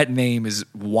 that name is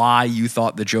why you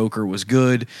thought the Joker was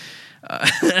good.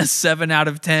 7 out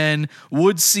of 10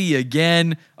 would see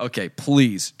again. Okay,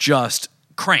 please just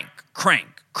crank,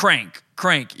 crank, crank,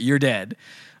 crank. You're dead.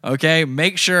 Okay,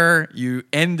 make sure you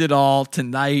end it all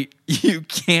tonight. You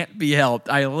can't be helped.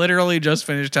 I literally just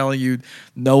finished telling you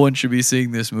no one should be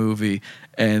seeing this movie,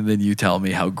 and then you tell me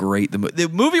how great the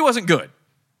movie wasn't good.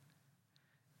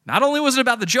 Not only was it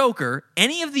about the Joker,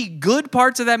 any of the good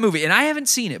parts of that movie, and I haven't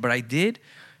seen it, but I did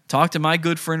talk to my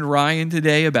good friend Ryan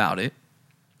today about it,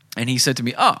 and he said to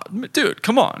me, "Oh, dude,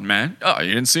 come on, man. Oh,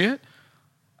 you didn't see it?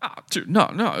 Oh, dude, no,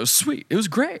 it was sweet. It was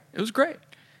great. It was great."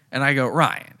 And I go,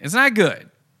 "Ryan, it's not good."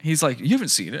 He's like, "You haven't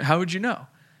seen it. How would you know?"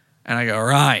 And I go,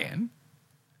 "Ryan,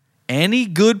 any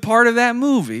good part of that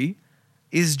movie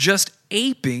is just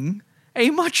aping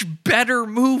a much better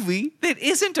movie that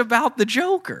isn't about the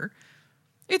Joker.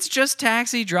 It's just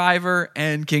Taxi Driver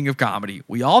and King of Comedy.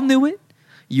 We all knew it.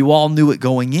 You all knew it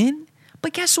going in.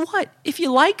 But guess what? If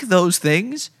you like those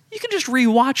things, you can just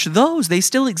rewatch those. They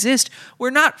still exist. We're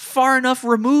not far enough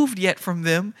removed yet from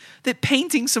them that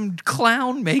painting some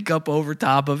clown makeup over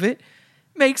top of it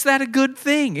makes that a good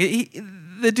thing.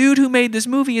 The dude who made this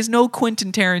movie is no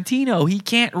Quentin Tarantino. He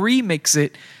can't remix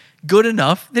it good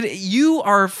enough that you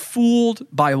are fooled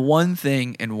by one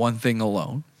thing and one thing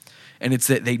alone. And it's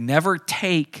that they never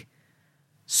take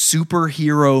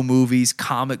superhero movies,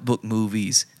 comic book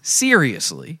movies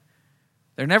seriously.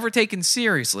 They're never taken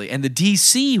seriously. And the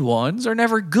DC ones are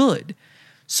never good.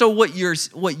 So what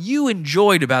you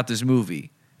enjoyed about this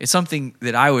movie is something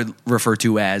that I would refer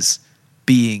to as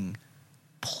being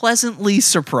pleasantly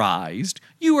surprised.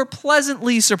 You were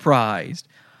pleasantly surprised.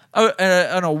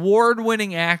 An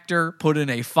award-winning actor put in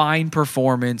a fine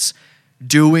performance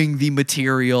doing the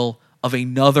material of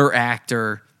another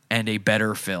actor and a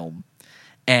better film.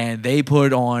 And they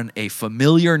put on a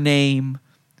familiar name,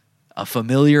 a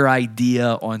familiar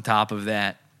idea on top of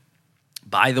that.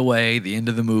 By the way, the end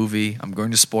of the movie, I'm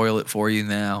going to spoil it for you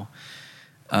now.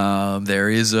 There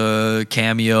is a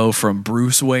cameo from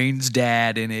Bruce Wayne's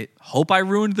dad in it. Hope I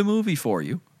ruined the movie for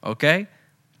you, okay?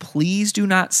 Please do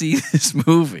not see this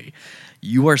movie.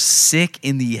 You are sick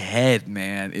in the head,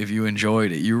 man, if you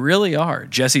enjoyed it. You really are.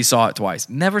 Jesse saw it twice.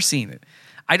 Never seen it.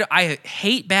 I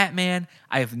hate Batman.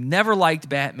 I have never liked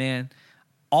Batman.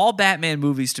 All Batman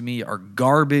movies to me are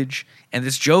garbage, and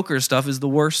this Joker stuff is the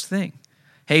worst thing.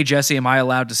 Hey, Jesse, am I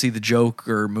allowed to see the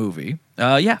Joker movie?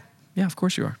 Yeah, of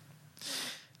course you are.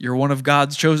 You're one of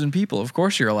God's chosen people. Of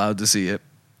course you're allowed to see it.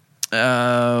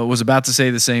 Was about to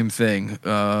say the same thing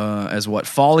as what?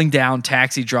 Falling Down,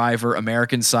 Taxi Driver,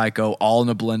 American Psycho, all in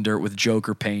a blender with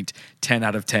Joker paint. 10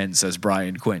 out of 10, says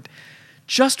Brian Quint.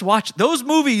 Just watch. Those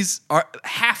movies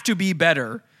have to be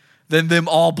better than them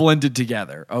all blended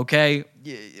together, okay?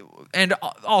 And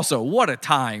also, what a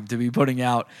time to be putting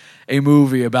out a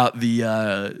movie about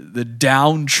the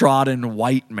downtrodden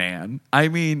white man. I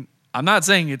mean, I'm not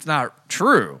saying it's not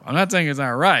true. I'm not saying it's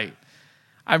not right.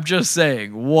 I'm just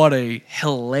saying, what a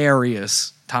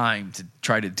hilarious time to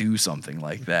try to do something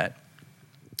like that.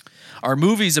 Are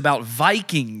movies about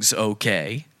Vikings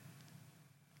okay?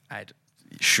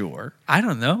 Sure. I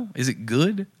don't know. Is it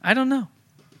good? I don't know.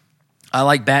 I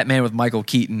like Batman with Michael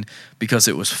Keaton because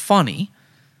it was funny.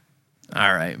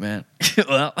 All right, man.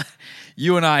 Well,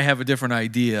 you and I have a different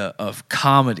idea of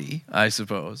comedy, I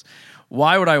suppose.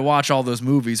 Why would I watch all those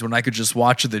movies when I could just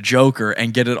watch The Joker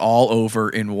and get it all over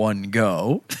in one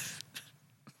go?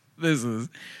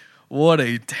 What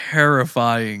a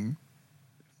terrifying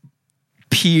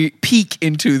peek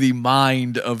into the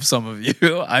mind of some of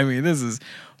you. I mean, this is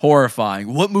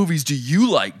horrifying. What movies do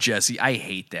you like, Jesse? I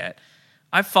hate that.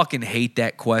 I fucking hate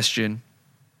that question.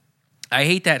 I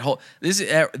hate that whole.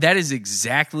 That is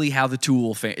exactly how the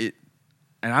Tool fan.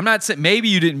 And I'm not saying, maybe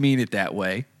you didn't mean it that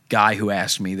way, guy who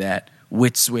asked me that.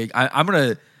 Witzwig. I'm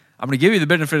gonna give you the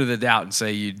benefit of the doubt and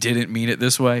say you didn't mean it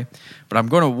this way, but I'm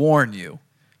going to warn you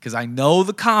because I know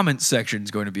the comment section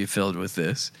is going to be filled with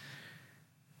this.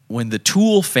 When the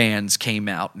Tool fans came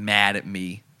out mad at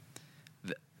me,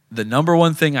 the number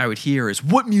one thing I would hear is,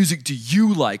 "What music do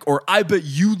you like?" Or "I bet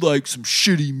you like some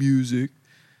shitty music."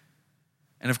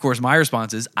 And of course, my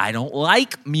response is, I don't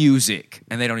like music.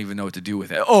 And they don't even know what to do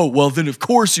with it. Oh, well, then of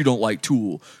course you don't like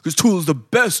Tool, because Tool is the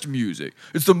best music.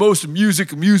 It's the most music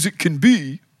can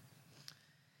be.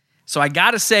 So I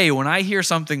got to say, when I hear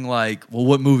something like, well,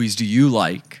 what movies do you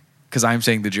like? Because I'm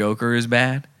saying The Joker is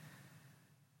bad.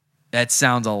 That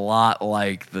sounds a lot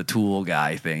like the Tool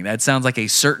guy thing. That sounds like a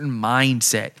certain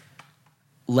mindset.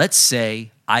 Let's say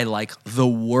I like the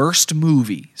worst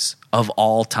movies of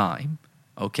all time,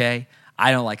 okay?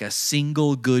 I don't like a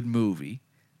single good movie.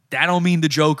 That don't mean The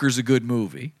Joker's a good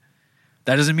movie.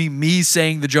 That doesn't mean me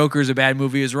saying The Joker is a bad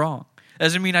movie is wrong. That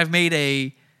doesn't mean I've made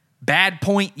a bad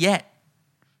point yet.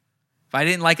 If I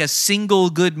didn't like a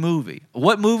single good movie.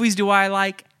 What movies do I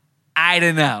like? I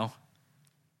don't know.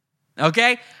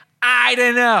 Okay? I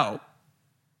don't know.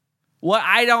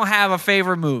 I don't have a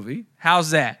favorite movie.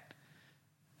 How's that?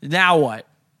 Now what?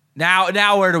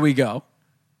 Now where do we go?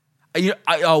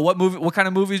 What kind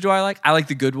of movies do I like? I like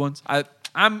the good ones.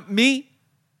 I'm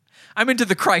into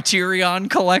the Criterion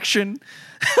collection.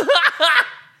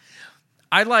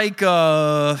 I like.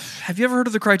 Have you ever heard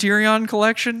of the Criterion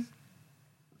collection?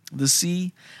 The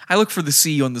C. I look for the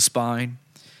C on the spine,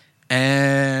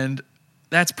 and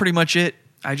that's pretty much it.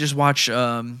 I just watch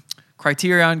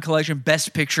Criterion collection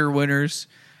Best Picture winners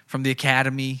from the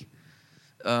Academy.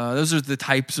 Those are the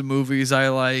types of movies I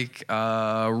like.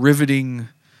 Riveting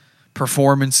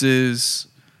performances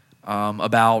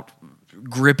about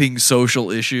gripping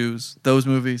social issues. Those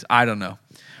movies, I don't know.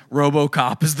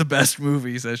 RoboCop is the best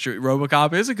movie. That's true.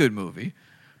 RoboCop is a good movie.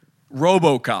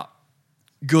 RoboCop,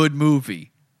 good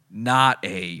movie. Not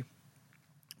a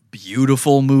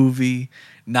beautiful movie.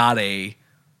 Not a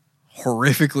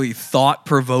horrifically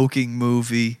thought-provoking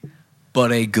movie,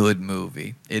 but a good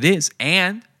movie. It is.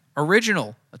 And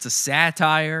original. It's a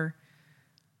satire.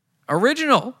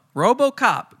 Original.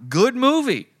 RoboCop, good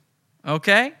movie,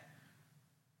 okay?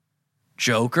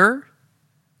 Joker,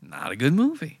 not a good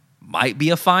movie. Might be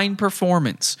a fine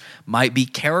performance. Might be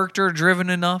character-driven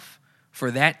enough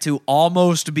for that to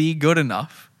almost be good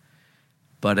enough.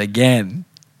 But again,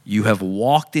 you have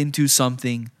walked into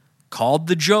something called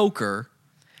The Joker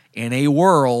in a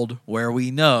world where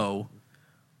we know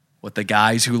what the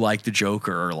guys who like The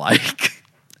Joker are like.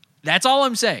 That's all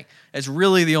I'm saying. That's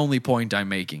really the only point I'm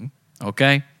making,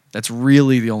 okay? That's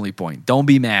really the only point. Don't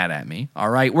be mad at me, all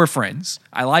right? We're friends.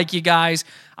 I like you guys.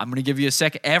 I'm going to give you a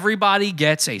second. Everybody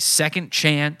gets a second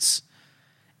chance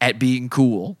at being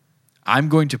cool. I'm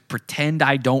going to pretend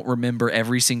I don't remember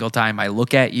every single time I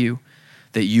look at you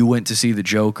that you went to see The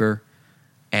Joker,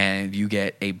 and you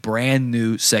get a brand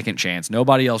new second chance.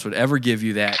 Nobody else would ever give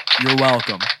you that. You're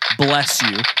welcome. Bless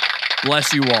you.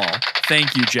 Bless you all.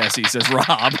 Thank you, Jesse, says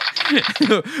Rob.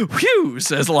 Whew,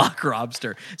 says Lock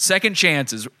Robster. Second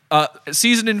chances.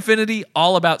 Season Infinity,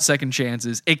 all about second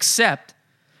chances, except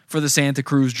for the Santa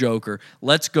Cruz Joker.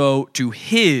 Let's go to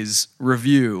his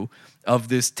review of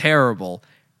this terrible,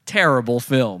 terrible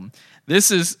film.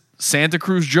 This is Santa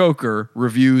Cruz Joker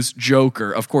reviews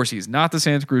Joker. Of course, he's not the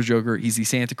Santa Cruz Joker. He's the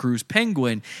Santa Cruz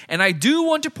Penguin. And I do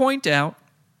want to point out,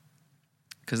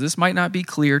 because this might not be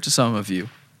clear to some of you,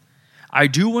 I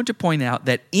do want to point out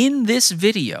that in this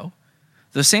video,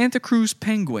 the Santa Cruz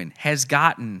Penguin has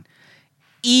gotten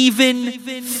even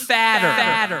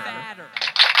fatter.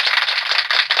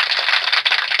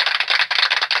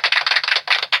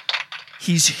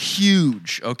 He's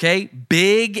huge, okay?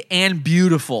 Big and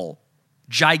beautiful.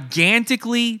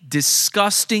 Gigantically,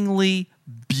 disgustingly,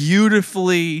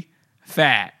 beautifully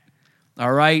fat.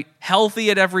 All right?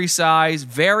 Healthy at every size,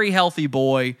 very healthy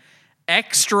boy,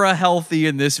 extra healthy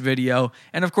in this video.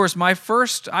 And of course,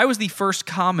 I was the first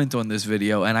comment on this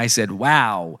video, and I said,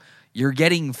 wow, you're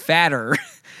getting fatter.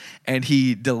 And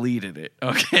he deleted it,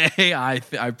 okay? I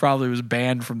probably was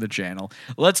banned from the channel.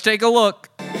 Let's take a look.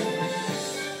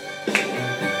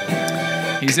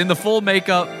 He's in the full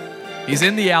makeup. He's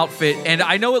in the outfit. And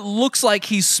I know it looks like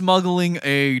he's smuggling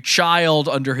a child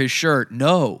under his shirt.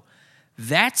 No,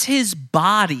 that's his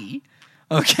body,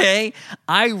 okay?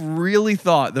 I really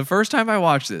thought, the first time I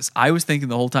watched this, I was thinking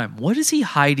the whole time, what is he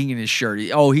hiding in his shirt?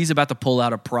 Oh, he's about to pull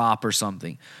out a prop or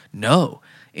something. No,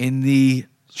 in the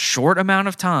short amount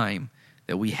of time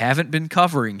that we haven't been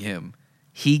covering him,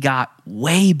 he got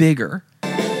way bigger.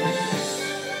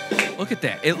 Look at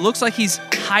that. It looks like he's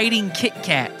hiding Kit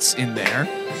Kats in there.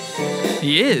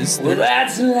 He is. Well,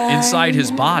 that's life. Inside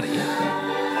his body.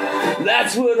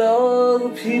 That's what all the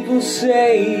people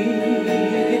say.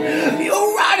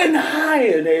 You're riding high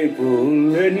in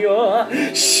April and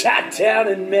you're shot down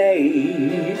in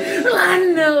May. Well, I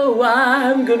know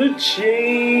I'm gonna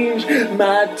change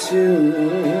my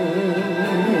tune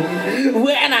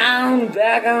when I'm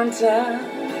back on top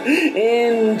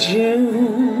in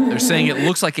June. They're saying it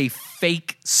looks like a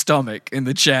fake stomach in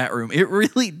the chat room. It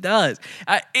really does.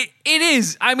 It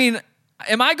is. I mean,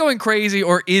 am I going crazy,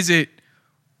 or is it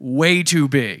way too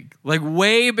big? Like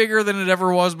way bigger than it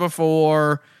ever was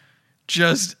before.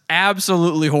 Just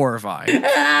absolutely horrifying.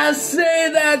 I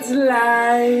say that's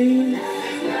life.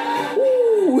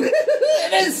 Ooh,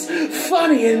 it is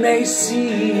funny it may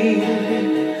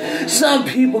seem. Some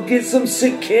people get some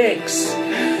sick kicks.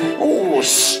 Ooh,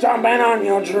 stomping on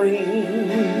your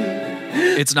dream.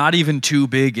 It's not even too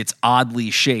big. It's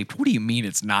oddly shaped. What do you mean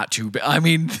it's not too big? I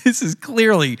mean, this is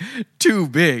clearly too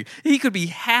big. He could be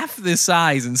half this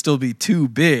size and still be too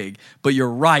big, but you're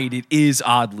right, it is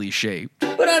oddly shaped.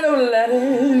 But I don't let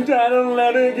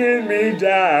it get me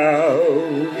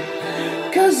down.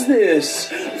 'Cause this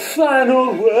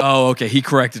final word. Oh, okay, he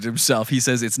corrected himself. He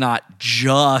says it's not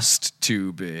just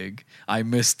too big. I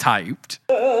mistyped.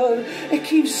 It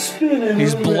keeps spinning.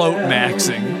 He's bloat around.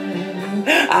 maxing.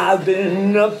 I've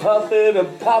been a puppet, a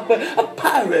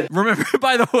pirate. Remember,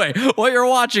 by the way, what you're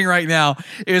watching right now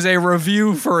is a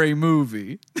review for a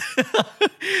movie.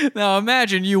 Now,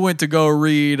 imagine you went to go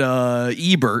read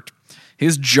Ebert.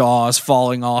 His jaw's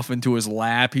falling off into his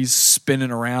lap. He's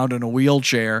spinning around in a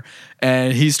wheelchair,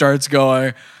 and he starts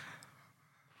going,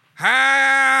 I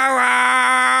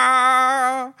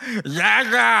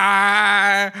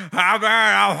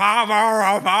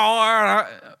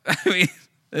mean,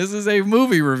 this is a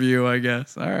movie review, I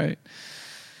guess. All right.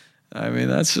 I mean,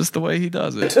 that's just the way he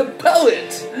does it. A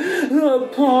poet, a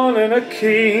pawn and a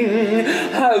king.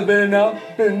 I've been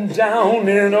up and down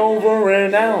and over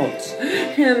and out.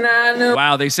 And I know.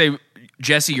 Wow, they say,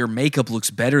 Jesse, your makeup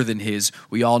looks better than his.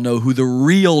 We all know who the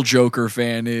real Joker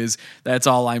fan is. That's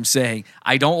all I'm saying.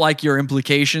 I don't like your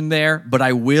implication there, but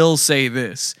I will say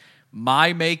this.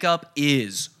 My makeup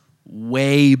is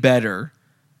way better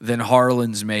than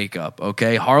Harlan's makeup,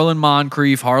 okay? Harlan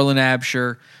Moncrief, Harlan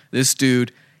Absher, this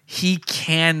dude, he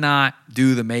cannot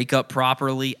do the makeup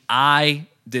properly. I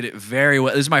did it very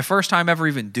well. This is my first time ever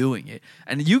even doing it.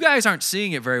 And you guys aren't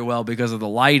seeing it very well because of the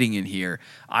lighting in here.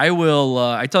 I will,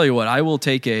 I tell you what, I will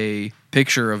take a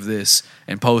picture of this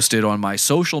and post it on my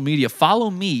social media.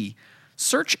 Follow me.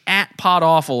 Search at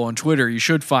PodAwful on Twitter. You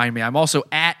should find me. I'm also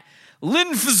at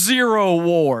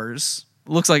LinfZeroWars.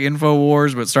 Looks like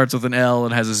InfoWars, but starts with an L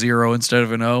and has a 0 instead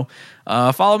of an O.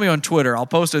 Follow me on Twitter. I'll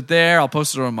post it there. I'll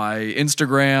post it on my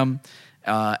Instagram,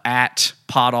 at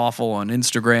PodAwful on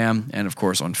Instagram, and of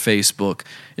course on Facebook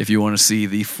if you want to see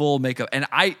the full makeup. And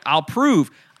I'll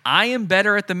prove I am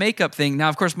better at the makeup thing. Now,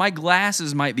 of course, my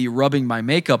glasses might be rubbing my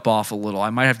makeup off a little. I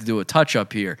might have to do a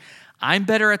touch-up here. I'm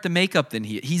better at the makeup than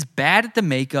he is. He's bad at the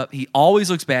makeup. He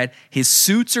always looks bad. His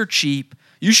suits are cheap.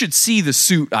 You should see the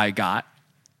suit I got.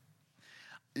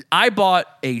 I bought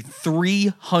a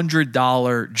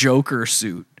 $300 Joker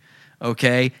suit,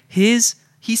 okay? He says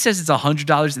it's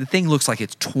 $100. The thing looks like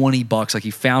it's $20, like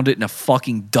he found it in a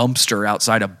fucking dumpster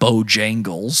outside of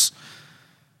Bojangles.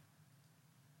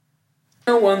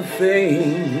 One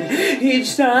thing,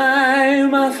 each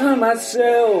time I find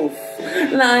myself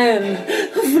lying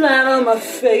flat on my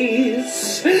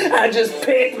face, I just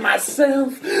pick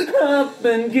myself up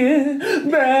and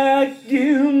get back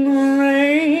in the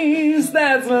race.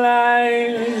 That's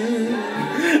life.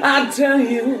 I tell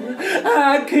you,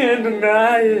 I can't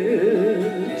deny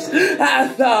it. I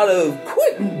thought of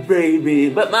quitting, baby,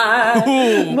 but my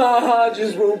heart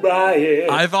just won't buy it.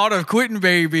 I thought of quitting,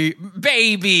 baby.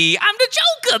 Baby, I'm the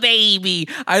Joker. a baby.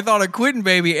 I thought of quitting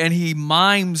baby, and he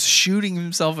mimes shooting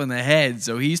himself in the head.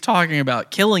 So he's talking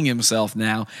about killing himself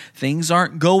now. Things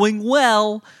aren't going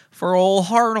well for old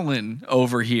Harlan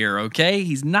over here, okay?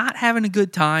 He's not having a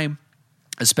good time,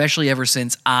 especially ever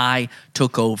since I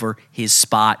took over his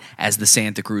spot as the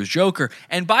Santa Cruz Joker.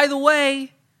 And by the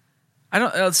way,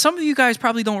 some of you guys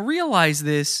probably don't realize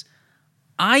this.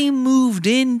 I moved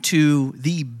into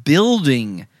the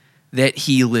building that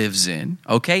he lives in,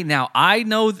 okay? Now, I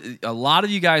know a lot of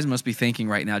you guys must be thinking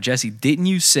right now, Jesse, didn't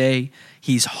you say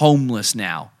he's homeless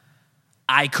now?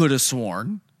 I could have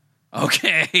sworn,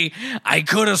 okay? I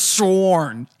could have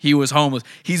sworn he was homeless.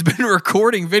 He's been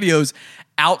recording videos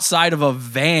outside of a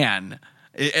van.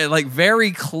 Like,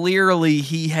 very clearly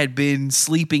he had been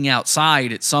sleeping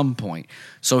outside at some point.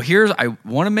 So I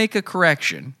want to make a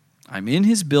correction. I'm in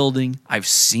his building. I've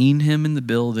seen him in the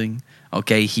building.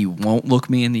 Okay, he won't look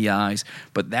me in the eyes,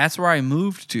 but that's where I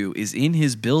moved to, is in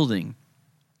his building.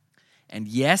 And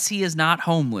yes, he is not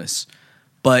homeless,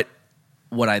 but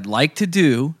what I'd like to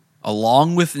do,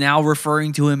 along with now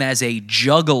referring to him as a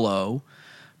juggalo,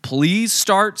 please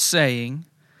start saying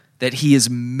that he is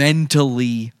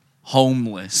mentally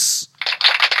homeless.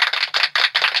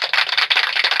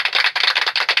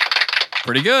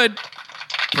 Pretty good.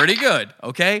 Pretty good,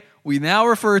 okay? We now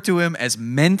refer to him as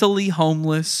mentally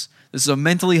homeless. This is a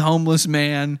mentally homeless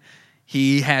man.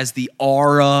 He has the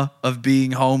aura of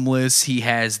being homeless. He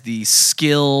has the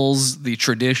skills, the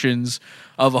traditions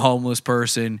of a homeless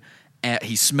person.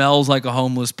 He smells like a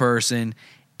homeless person.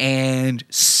 And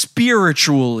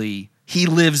spiritually, he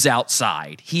lives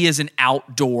outside. He is an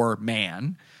outdoor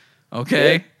man,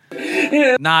 okay?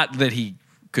 Not that he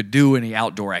could do any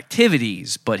outdoor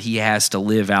activities, but he has to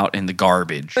live out in the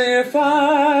garbage. If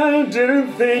I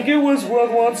didn't think it was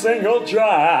worth one single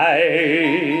try,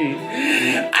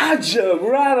 I'd jump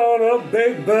right on a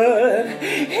big bird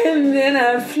and then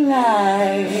I'd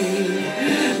fly.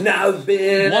 Now I've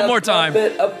been one more time.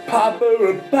 A pauper,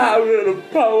 a pirate, a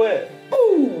poet.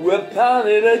 Ooh, a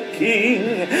pilot, a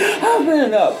king. I've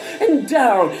been up and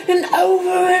down and over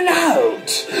and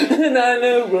out, and I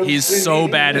know he's so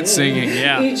bad at singing.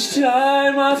 Yeah. Each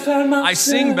time I find myself, I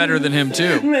sing better than him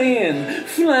too. Laying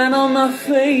flat on my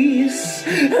face,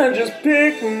 I just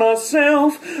pick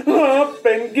myself up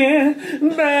and get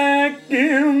back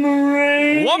in the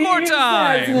rain. One more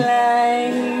time.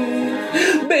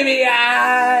 Baby,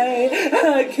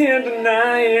 I can't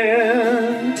deny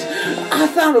it. I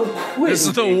thought of quitting. This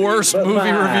is the worst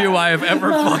movie review I have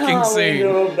ever fucking seen.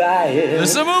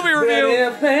 This is a movie review.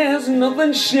 If there's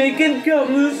nothing shaking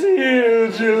come this here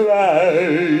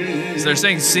July. So they're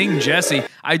saying sing Jesse.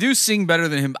 I do sing better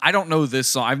than him. I don't know this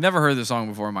song. I've never heard this song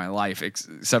before in my life,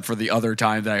 except for the other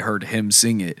time that I heard him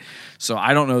sing it. So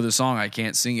I don't know the song. I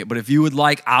can't sing it. But if you would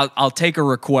like, I'll take a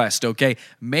request, okay?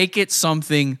 Make it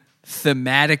something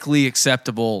thematically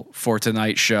acceptable for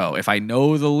tonight's show. If I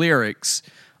know the lyrics,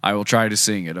 I will try to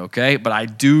sing it, okay? But I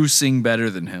do sing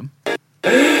better than him.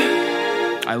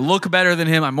 I look better than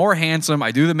him. I'm more handsome.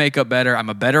 I do the makeup better. I'm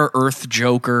a better Earth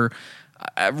Joker.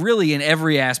 Really in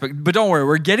every aspect. But don't worry,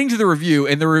 we're getting to the review,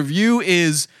 and the review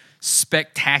is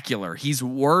spectacular. He's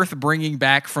worth bringing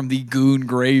back from the goon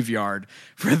graveyard.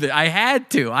 I had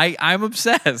to. I'm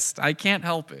obsessed. I can't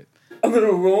help it. I'm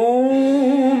gonna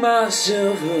roll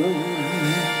myself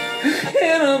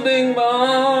in a big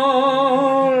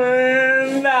ball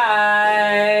and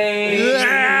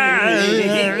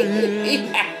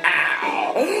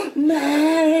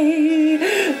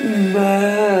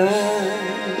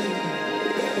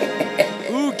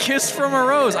Ooh, Kiss from a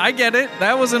Rose. I get it.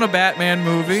 That was in a Batman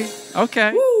movie.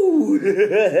 Okay.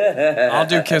 I'll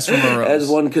do Kiss from a Rose. As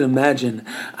one can imagine,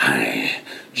 I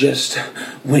just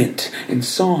went and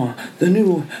saw the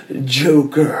new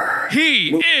Joker.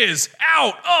 He is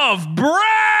out of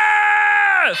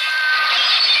breath!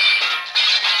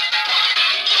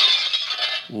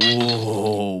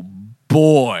 Oh,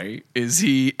 boy, is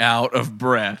he out of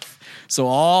breath. So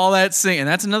all that singing, and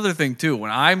that's another thing too.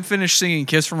 When I'm finished singing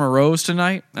Kiss from a Rose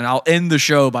tonight, and I'll end the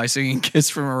show by singing Kiss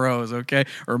from a Rose, okay?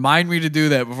 Remind me to do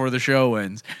that before the show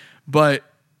ends. But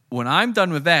when I'm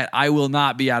done with that, I will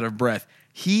not be out of breath.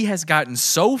 He has gotten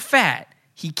so fat,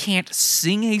 he can't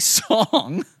sing a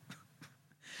song,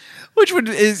 which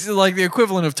is like the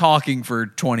equivalent of talking for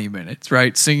 20 minutes,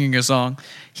 right? Singing a song.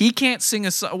 He can't sing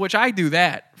a song, which I do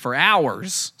that for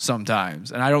hours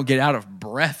sometimes, and I don't get out of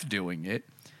breath doing it.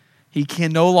 He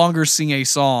can no longer sing a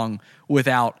song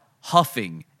without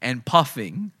huffing and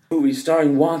puffing. Movie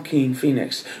starring Joaquin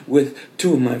Phoenix with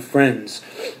two of my friends.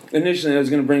 Initially, I was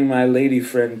going to bring my lady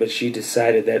friend, but she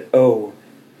decided that,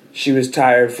 she was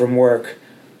tired from work.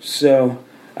 So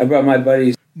I brought my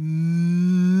buddies.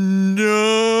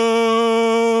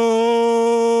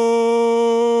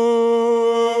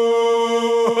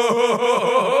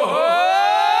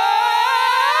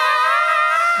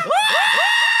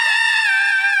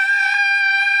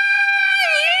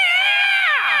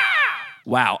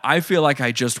 Wow, I feel like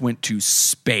I just went to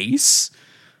space.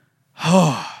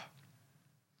 I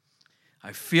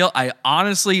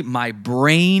honestly, my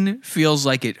brain feels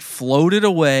like it floated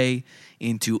away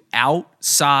into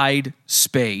outside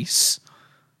space.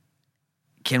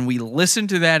 Can we listen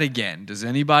to that again? Does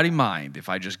anybody mind if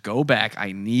I just go back?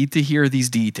 I need to hear these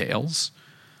details.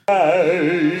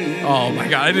 Oh my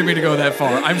God, I didn't mean to go that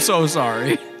far. I'm so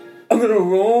sorry. I'm gonna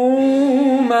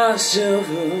roll myself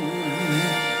up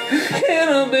in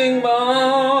a big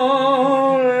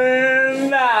ball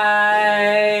and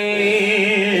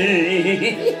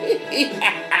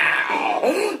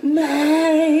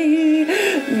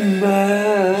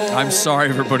I'm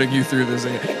sorry for putting you through this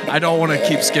again. I don't want to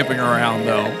keep skipping around,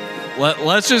 though.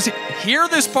 Let's just hear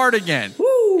this part again.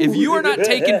 If you are not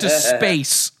taken to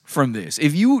space from this,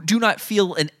 if you do not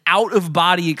feel an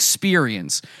out-of-body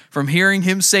experience from hearing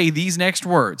him say these next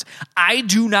words, I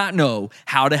do not know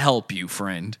how to help you,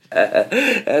 friend.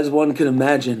 As one can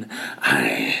imagine,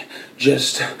 I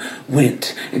just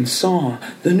went and saw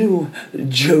the new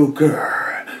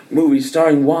Joker movie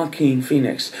starring Joaquin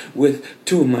Phoenix with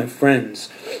two of my friends.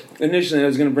 Initially, I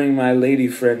was going to bring my lady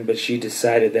friend, but she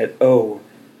decided that,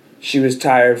 she was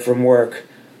tired from work.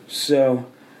 So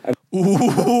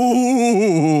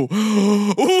Ooh.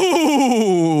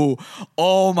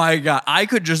 Oh my God. I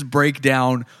could just break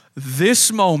down this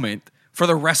moment for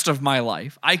the rest of my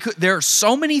life. There are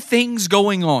so many things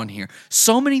going on here.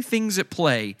 So many things at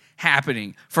play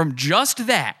happening from just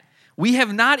that. We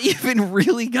have not even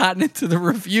really gotten into the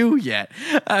review yet.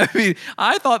 I mean,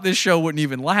 I thought this show wouldn't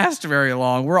even last very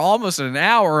long. We're almost at an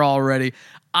hour already.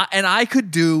 And I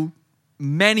could do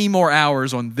many more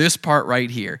hours on this part right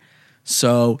here.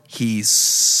 So he's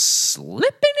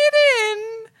slipping it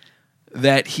in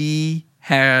that he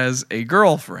has a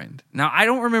girlfriend. Now, I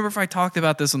don't remember if I talked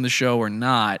about this on the show or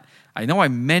not. I know I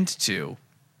meant to.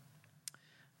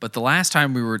 But the last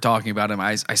time we were talking about him,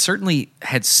 I certainly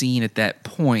had seen at that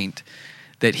point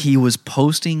that he was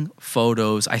posting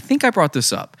photos. I think I brought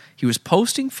this up. He was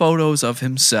posting photos of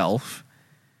himself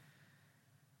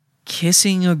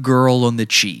kissing a girl on the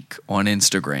cheek on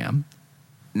Instagram.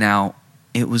 Now,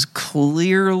 it was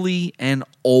clearly an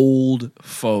old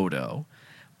photo,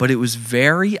 but it was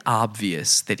very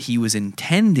obvious that he was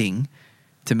intending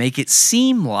to make it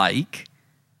seem like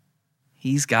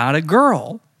he's got a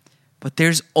girl, but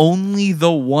there's only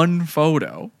the one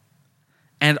photo.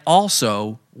 And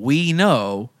also, we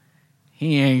know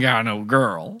he ain't got no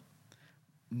girl.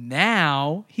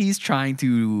 Now he's trying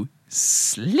to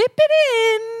slip it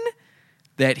in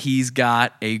that he's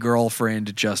got a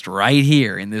girlfriend just right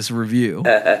here in this review.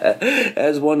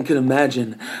 As one can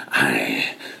imagine,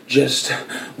 I just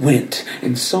went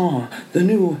and saw the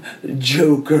new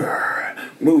Joker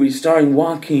movie starring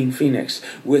Joaquin Phoenix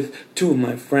with two of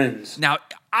my friends. Now,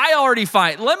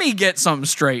 let me get something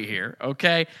straight here,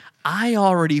 okay? I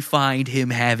already find him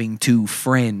having two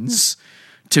friends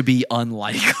to be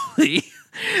unlikely.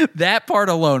 That part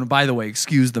alone, by the way,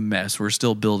 excuse the mess, we're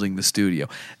still building the studio.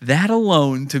 That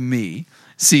alone, to me,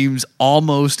 seems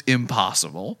almost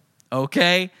impossible,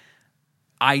 okay?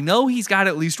 I know he's got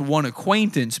at least one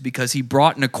acquaintance because he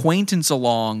brought an acquaintance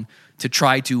along to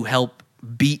try to help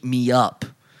beat me up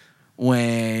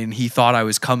when he thought I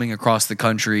was coming across the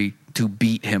country to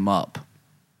beat him up.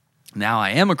 Now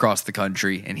I am across the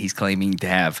country, and he's claiming to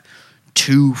have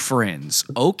two friends.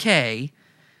 Okay,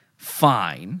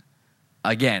 fine.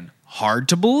 Again, hard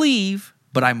to believe,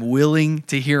 but I'm willing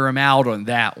to hear him out on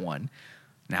that one.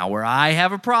 Now, where I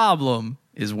have a problem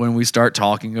is when we start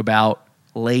talking about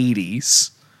ladies.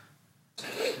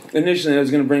 Initially, I was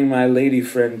going to bring my lady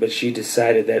friend, but she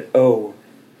decided that,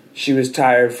 she was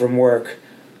tired from work.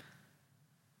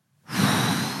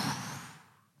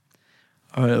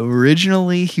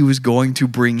 Originally, he was going to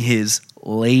bring his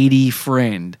lady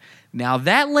friend. Now,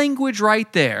 that language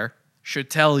right there should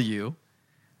tell you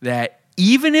that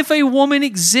even if a woman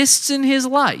exists in his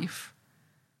life,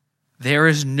 there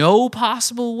is no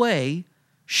possible way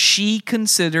she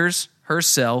considers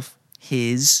herself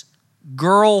his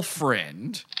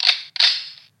girlfriend.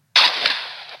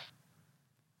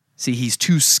 See, he's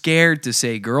too scared to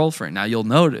say girlfriend. Now, you'll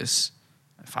notice,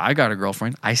 if I got a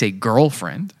girlfriend, I say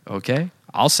girlfriend, okay?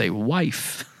 I'll say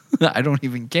wife. I don't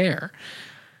even care.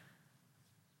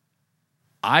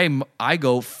 I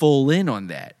go full in on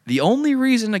that. The only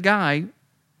reason a guy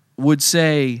would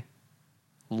say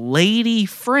lady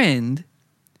friend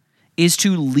is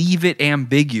to leave it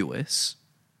ambiguous.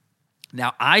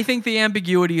 Now, I think the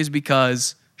ambiguity is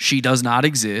because she does not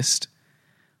exist,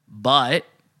 but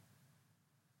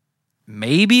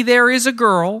maybe there is a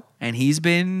girl and he's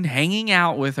been hanging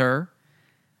out with her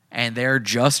and they're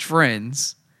just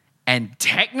friends, And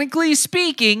technically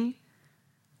speaking,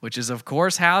 which is, of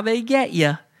course, how they get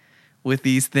you with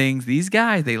these things. These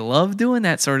guys, they love doing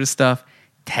that sort of stuff.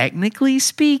 Technically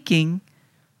speaking,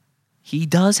 he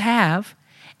does have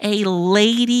a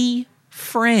lady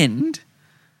friend.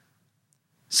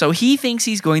 So he thinks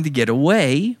he's going to get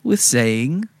away with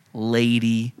saying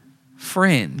lady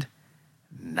friend.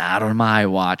 Not on my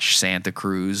watch, Santa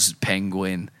Cruz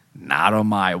Penguin. Not on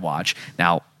my watch.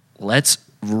 Now, let's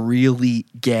really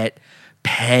get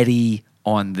petty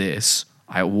on this.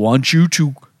 I want you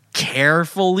to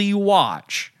carefully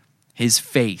watch his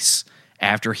face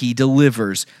after he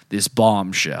delivers this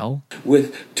bombshell.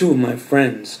 With two of my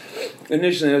friends.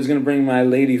 Initially, I was going to bring my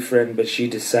lady friend, but she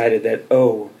decided that,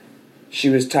 she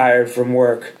was tired from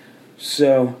work.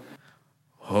 So...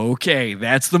 Okay,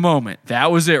 that's the moment.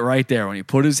 That was it right there when he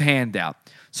put his hand out.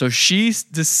 So she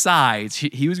decides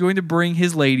he was going to bring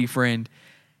his lady friend.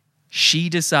 She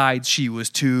decides she was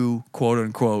too, quote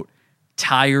unquote,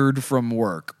 tired from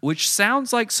work, which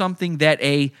sounds like something that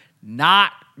a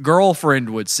not girlfriend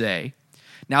would say.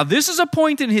 Now, this is a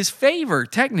point in his favor,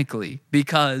 technically,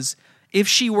 because if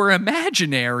she were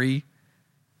imaginary,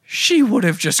 she would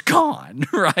have just gone,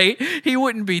 right? He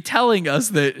wouldn't be telling us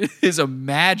that his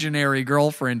imaginary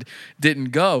girlfriend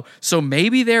didn't go. So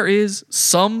maybe there is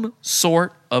some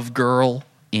sort of girl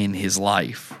in his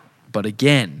life. But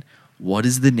again, what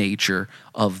is the nature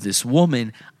of this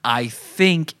woman? I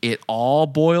think it all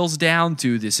boils down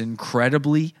to this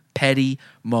incredibly petty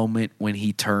moment when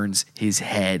he turns his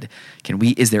head.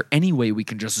 Is there any way we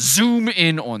can just zoom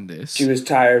in on this? She was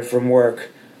tired from work,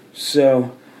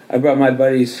 so I brought my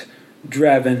buddies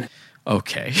Drevin.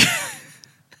 Okay.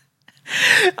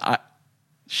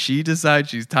 She decides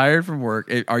she's tired from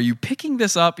work. Are you picking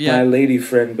this up yet? My lady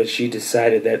friend, but she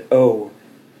decided that,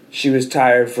 she was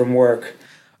tired from work.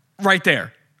 Right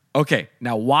there. Okay,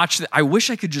 now watch. I wish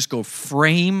I could just go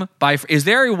frame by frame. Is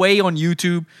there a way on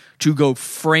YouTube to go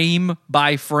frame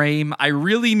by frame? I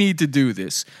really need to do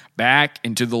this. Back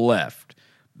and to the left.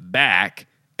 Back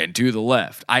and to the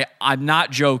left. I'm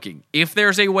not joking. If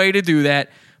there's a way to do that,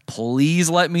 please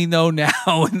let me know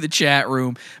now in the chat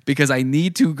room, because I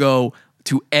need to go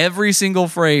to every single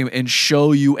frame and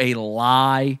show you a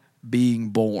lie being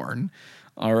born.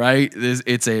 All right?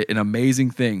 It's an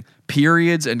amazing thing.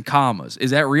 Periods and commas.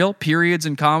 Is that real? Periods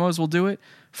and commas will do it?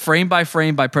 Frame by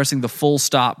frame by pressing the full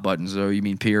stop button. So you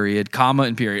mean period, comma,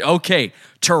 and period. Okay,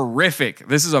 terrific.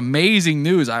 This is amazing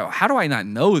news. How do I not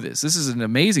know this? This is an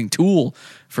amazing tool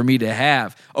for me to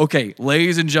have. Okay,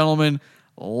 ladies and gentlemen,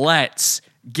 let's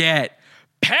get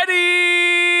petty.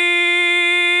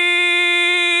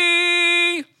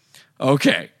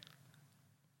 Okay.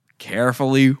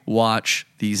 Carefully watch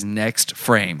these next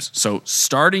frames. So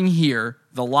starting here,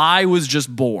 the lie was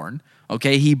just born.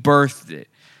 Okay, he birthed it.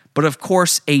 But of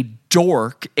course, a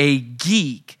dork, a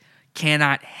geek,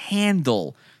 cannot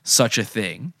handle such a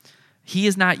thing. He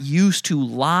is not used to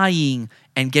lying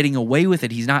and getting away with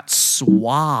it. He's not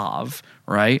suave,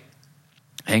 right?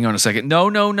 Hang on a second.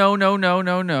 No.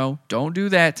 Don't do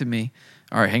that to me.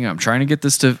 All right, hang on. I'm trying to get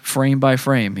this to frame by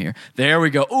frame here. There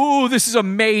we go. Ooh, this is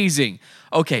amazing.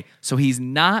 Okay, so he's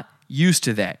not used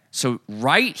to that. So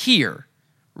right here,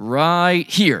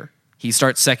 he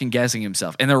starts second-guessing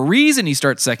himself. And the reason he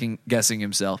starts second-guessing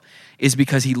himself is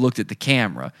because he looked at the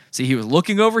camera. See, he was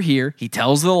looking over here. He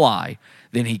tells the lie.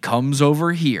 Then he comes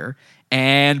over here,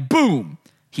 and boom,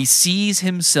 he sees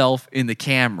himself in the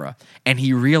camera, and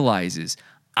he realizes,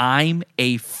 I'm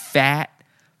a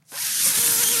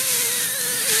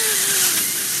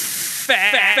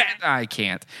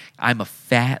I'm a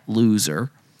fat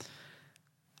loser.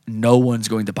 No one's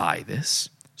going to buy this.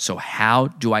 So how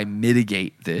do I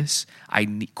mitigate this? I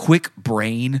need quick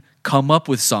brain, come up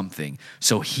with something.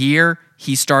 So here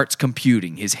he starts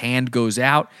computing. His hand goes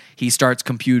out. He starts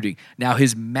computing. Now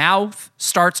his mouth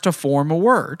starts to form a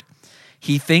word.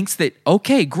 He thinks that,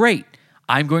 okay, great.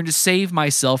 I'm going to save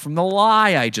myself from the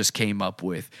lie I just came up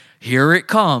with. Here it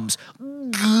comes.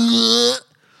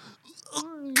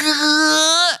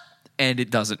 And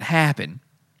it doesn't happen.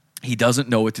 He doesn't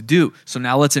know what to do. So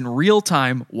now let's in real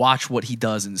time watch what he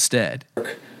does instead.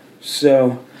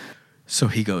 So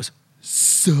he goes,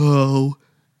 so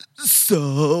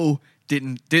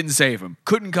didn't save him.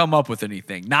 Couldn't come up with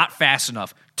anything. Not fast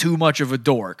enough. Too much of a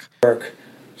dork.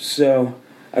 So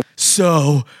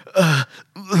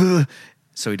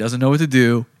he doesn't know what to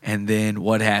do. And then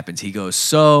what happens? He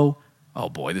goes, oh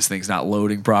boy, this thing's not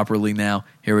loading properly now.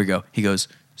 Here we go. He goes,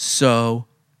 so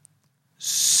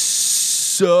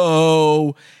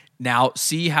Now,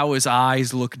 see how his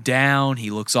eyes look down. He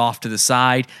looks off to the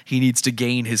side. He needs to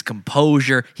gain his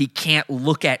composure. He can't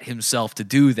look at himself to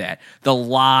do that. The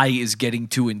lie is getting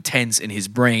too intense in his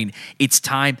brain. It's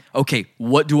time. Okay,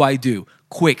 what do I do?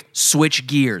 Quick, switch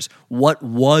gears. What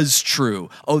was true?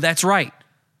 Oh, that's right.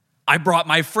 I brought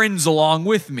my friends along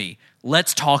with me.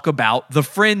 Let's talk about the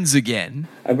friends again.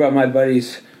 I brought my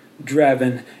buddies,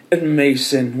 Draven and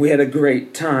Mason. We had a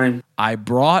great time. I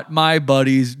brought my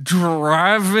buddies,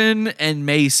 Draven and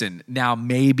Mason. Now,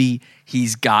 maybe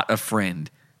he's got a friend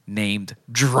named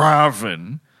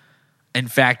Draven. In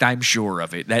fact, I'm sure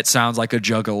of it. That sounds like a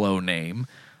juggalo name.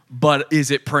 But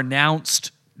is it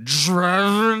pronounced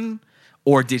Draven?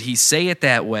 Or did he say it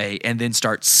that way and then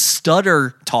start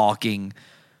stutter talking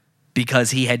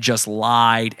because he had just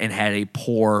lied and had a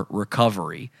poor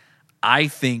recovery? I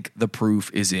think the proof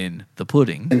is in the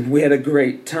pudding. And we had a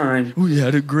great time. We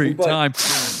had a great time.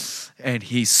 And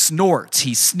he snorts,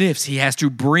 he sniffs, he has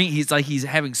to bring, he's like he's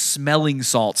having smelling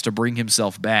salts to bring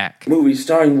himself back. Movie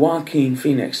starring Joaquin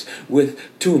Phoenix with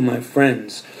two of my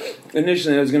friends.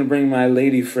 Initially, I was going to bring my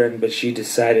lady friend, but she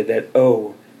decided that,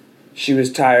 she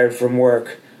was tired from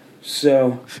work.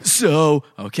 So,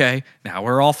 okay, now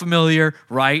we're all familiar,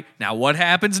 right? Now what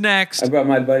happens next? I brought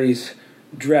my buddies,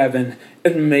 Draven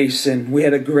and Mason. We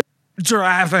had a great...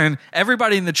 Draven.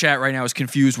 Everybody in the chat right now is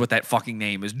confused what that fucking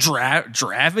name is.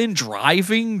 Draven?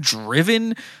 Driving?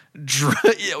 Driven?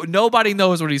 Nobody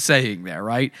knows what he's saying there,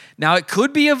 right? Now, it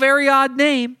could be a very odd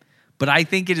name, but I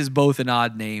think it is both an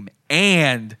odd name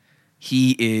and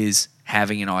he is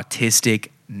having an autistic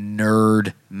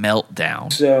nerd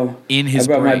meltdown. So, in his I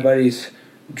brought brain. my buddies,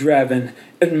 Draven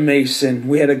and Mason.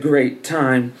 We had a great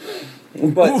time.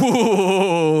 But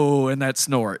ooh, and that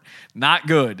snort. Not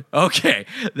good. Okay.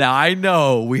 Now, I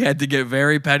know we had to get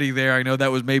very petty there. I know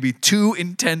that was maybe too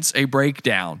intense a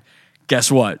breakdown. Guess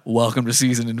what? Welcome to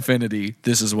Season Infinity.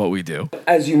 This is what we do.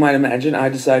 As you might imagine, I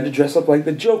decided to dress up like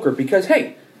the Joker because,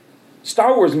 hey,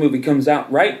 Star Wars movie comes out,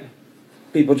 right?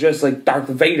 People dress like Darth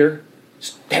Vader.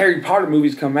 Harry Potter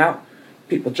movies come out.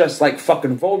 People dress like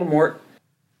fucking Voldemort.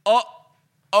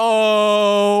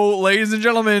 Oh, ladies and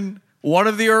gentlemen, one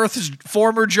of the Earth's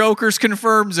former Jokers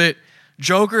confirms it.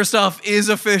 Joker stuff is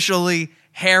officially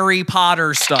Harry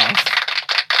Potter stuff.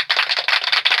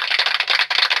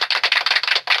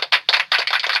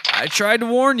 I tried to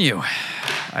warn you.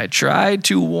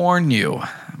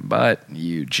 But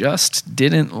you just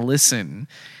didn't listen.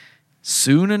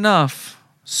 Soon enough,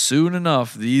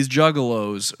 these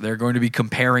juggalos, they're going to be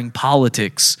comparing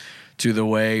politics to the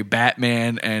way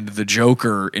Batman and the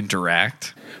Joker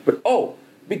interact. But,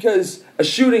 because a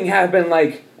shooting happened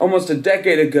like almost a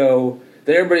decade ago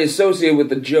that everybody associated with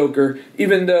the Joker,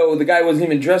 even though the guy wasn't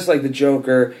even dressed like the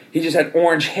Joker, he just had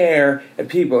orange hair, and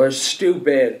people are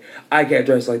stupid. I can't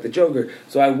dress like the Joker.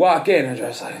 So I walk in and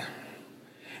dress like...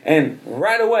 And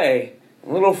right away,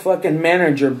 little fucking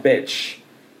manager bitch,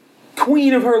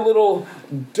 queen of her little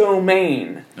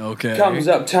domain, comes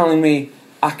up telling me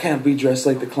I can't be dressed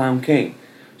like the Clown King.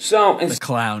 So the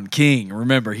Clown King.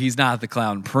 Remember, he's not the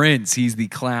Clown Prince. He's the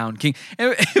Clown King.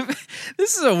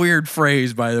 This is a weird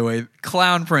phrase, by the way.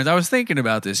 Clown Prince. I was thinking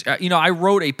about this. I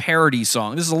wrote a parody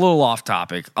song. This is a little off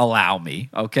topic. Allow me,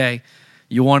 okay?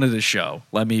 You wanted a show.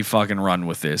 Let me fucking run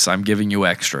with this. I'm giving you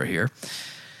extra here.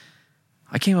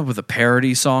 I came up with a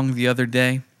parody song the other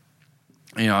day.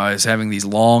 I was having these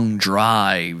long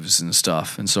drives and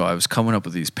stuff, and so I was coming up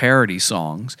with these parody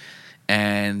songs,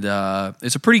 and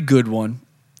it's a pretty good one.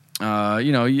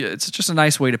 It's just a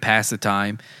nice way to pass the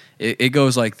time. It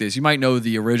goes like this. You might know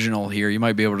the original here. You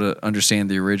might be able to understand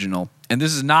the original. And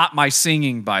this is not my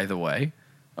singing, by the way.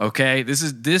 Okay?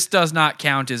 This does not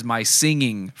count as my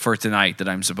singing for tonight that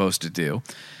I'm supposed to do,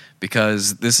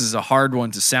 because this is a hard one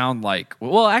to sound like.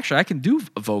 Well, actually, I can do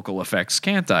vocal effects,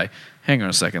 can't I? Hang on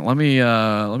a second. Let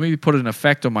me put an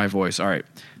effect on my voice. All right.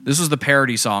 This was the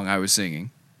parody song I was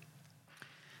singing.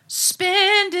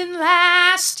 Spending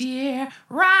last year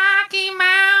Rocky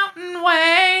Mountain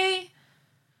Way.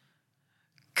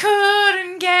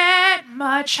 Couldn't get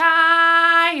much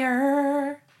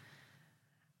higher.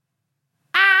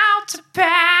 Out to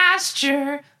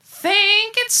pasture,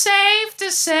 think it's safe to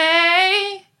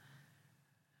say.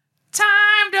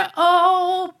 Time to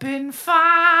open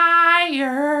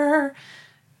fire.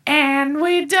 And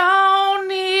we don't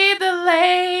need the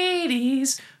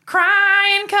ladies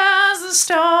crying 'cause the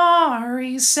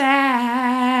story's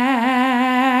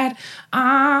sad.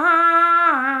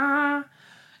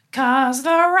 'Cause the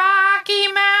Rocky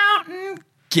Mountain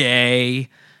gay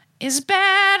is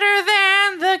better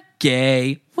than the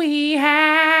gay we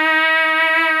had.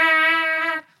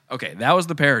 Okay, that was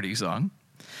the parody song.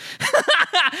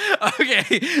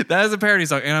 Okay, that is a parody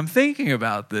song, and I'm thinking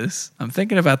about this. I'm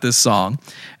thinking about this song,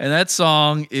 and that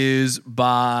song is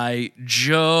by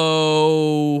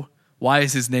Joe. Why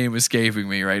is his name escaping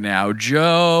me right now?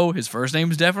 Joe. His first name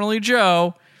is definitely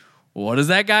Joe. What is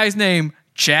that guy's name?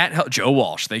 Joe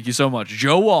Walsh. Thank you so much,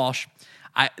 Joe Walsh.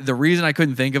 The reason I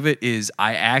couldn't think of it is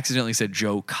I accidentally said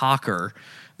Joe Cocker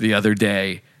the other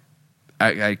day.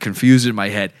 I confused it in my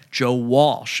head. Joe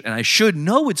Walsh, and I should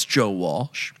know it's Joe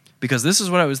Walsh because this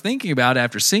is what I was thinking about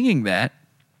after singing that.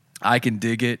 I can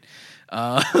dig it.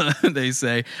 They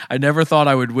say, I never thought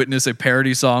I would witness a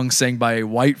parody song sang by a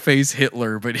white-faced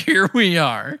Hitler, but here we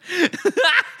are.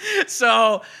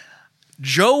 So,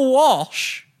 Joe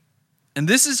Walsh, and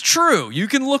this is true, you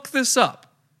can look this up.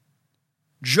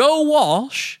 Joe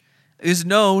Walsh is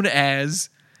known as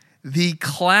the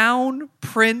Clown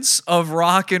Prince of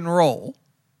Rock and Roll.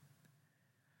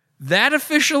 That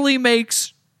officially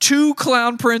makes 2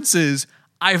 clown princes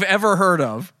I've ever heard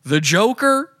of. The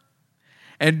Joker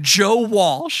and Joe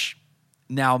Walsh.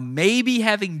 Now, maybe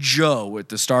having Joe at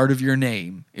the start of your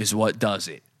name is what does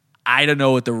it. I don't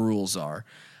know what the rules are.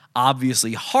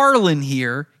 Obviously, Harlan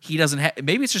here, he doesn't have,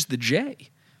 maybe it's just the J.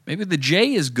 Maybe the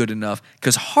J is good enough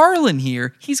because Harlan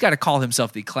here, he's got to call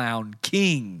himself the Clown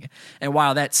King. And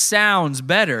while that sounds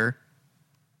better,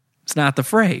 it's not the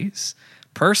phrase.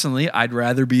 Personally, I'd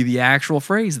rather be the actual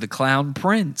phrase, the Clown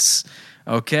Prince.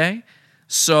 Okay?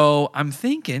 So I'm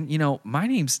thinking, my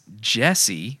name's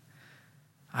Jesse.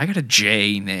 I got a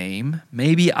J name.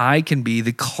 Maybe I can be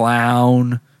the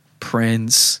Clown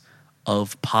Prince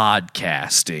of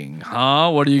podcasting.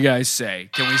 Huh? What do you guys say?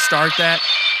 Can we start that?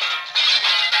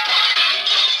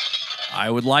 I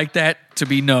would like that to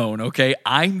be known, okay?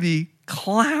 I'm the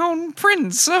Clown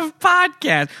Prince of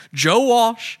podcast. Joe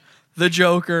Walsh, the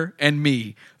Joker, and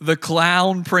me, the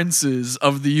Clown Princes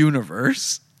of the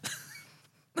universe.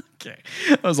 Okay,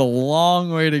 that was a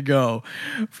long way to go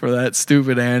for that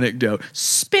stupid anecdote.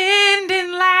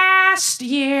 Spending last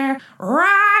year,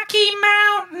 Rocky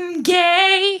Mountain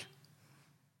gay.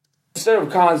 Instead of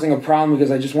causing a problem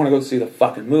because I just want to go see the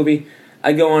fucking movie,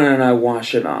 I go in and I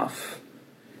wash it off.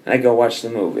 And I go watch the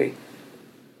movie.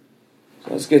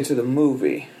 So let's get to the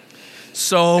movie.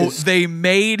 So they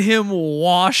made him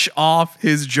wash off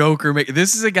his Joker.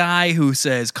 This is a guy who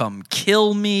says, come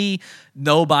kill me.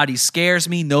 Nobody scares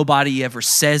me. Nobody ever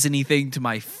says anything to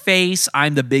my face.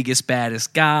 I'm the biggest,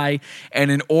 baddest guy. And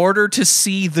in order to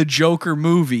see the Joker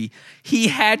movie, he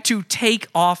had to take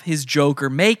off his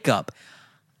Joker makeup.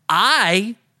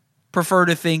 I prefer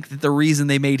to think that the reason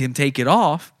they made him take it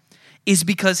off is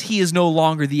because he is no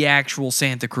longer the actual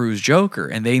Santa Cruz Joker,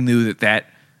 and they knew that that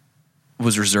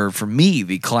was reserved for me,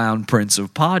 the Clown Prince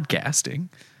of podcasting.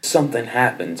 Something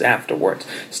happens afterwards.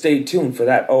 Stay tuned for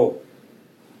that. Oh,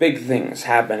 big things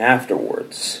happen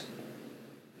afterwards.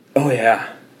 Oh,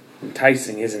 yeah.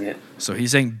 Enticing, isn't it? So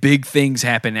he's saying big things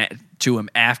happen to him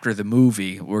after the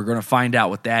movie. We're going to find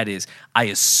out what that is. I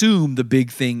assume the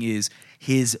big thing is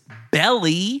his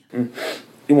belly.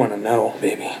 You want to know,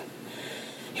 baby.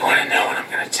 You want to know what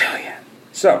I'm going to tell you.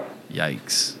 So.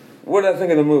 Yikes. What did I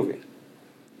think of the movie?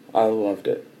 I loved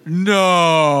it.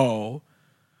 No.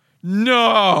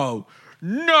 No.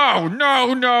 No,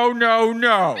 no, no, no,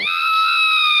 no.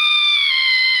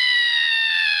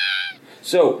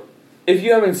 So, if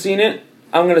you haven't seen it,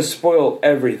 I'm going to spoil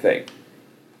everything.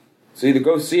 So either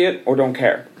go see it or don't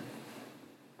care.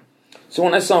 So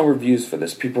when I saw reviews for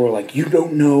this, people were like, you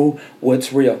don't know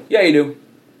what's real. Yeah, you do.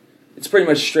 It's pretty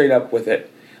much straight up with it.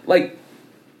 Like,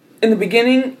 in the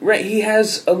beginning, right, he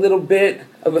has a little bit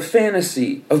of a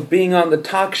fantasy of being on the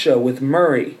talk show with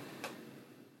Murray.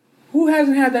 Who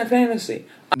hasn't had that fantasy?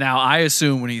 Now, I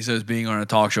assume when he says being on a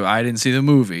talk show, I didn't see the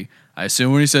movie. I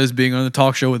assume when he says being on the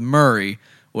talk show with Murray,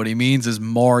 what he means is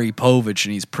Maury Povich,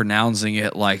 and he's pronouncing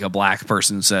it like a black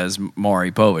person says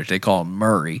Maury Povich. They call him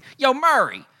Murray. Yo,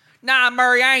 Murray. Nah,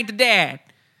 Murray, I ain't the dad.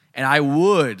 And I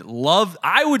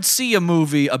would see a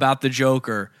movie about the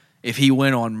Joker if he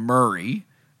went on Murray,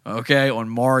 okay, on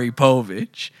Maury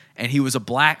Povich, and he was a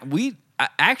black.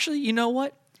 Actually, you know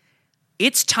what?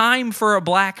 It's time for a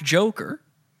black Joker.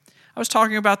 I was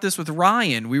talking about this with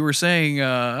Ryan. We were saying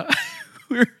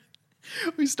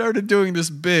we started doing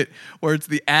this bit where it's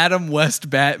the Adam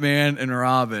West Batman and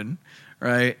Robin,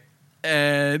 right?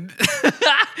 And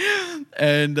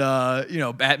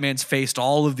Batman's faced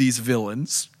all of these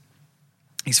villains.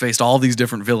 He's faced all these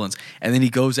different villains, and then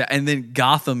he goes out, and then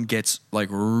Gotham gets like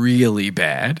really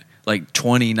bad, like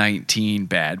 2019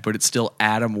 bad, but it's still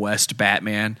Adam West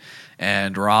Batman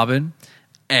and Robin.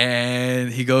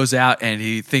 And he goes out and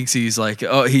he thinks he's like,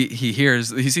 he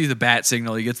sees the bat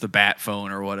signal. He gets the bat phone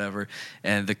or whatever.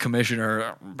 And the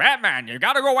commissioner, Batman, you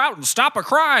got to go out and stop a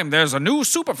crime. There's a new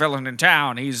supervillain in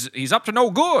town. He's up to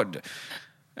no good.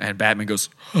 And Batman goes,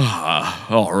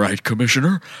 all right,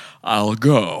 Commissioner, I'll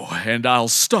go and I'll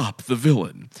stop the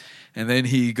villain. And then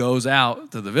he goes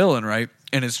out to the villain, right?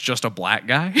 And it's just a black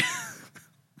guy.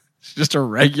 Just a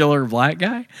regular black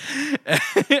guy.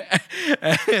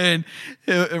 And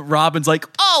Robin's like,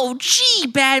 oh, gee,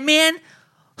 Batman,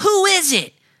 who is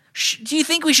it? Do you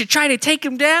think we should try to take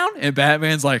him down? And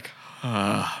Batman's like,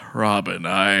 Robin,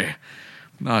 I'm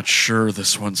not sure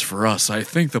this one's for us. I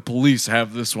think the police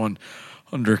have this one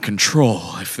under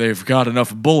control. If they've got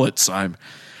enough bullets, I'm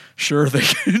sure they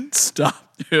can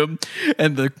stop him.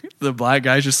 And the black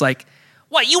guy's just like,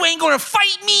 what, you ain't gonna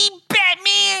fight me,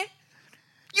 Batman?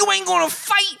 You ain't gonna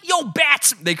fight? Yo,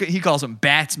 Bats... He calls him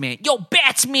Batsman. Yo,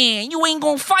 Batsman, you ain't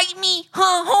gonna fight me?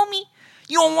 Huh, homie?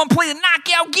 You don't want to play the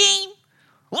knockout game?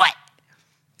 What?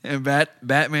 And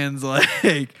Batman's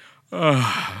like,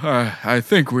 I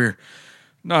think we're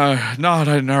not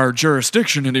in our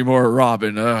jurisdiction anymore,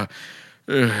 Robin.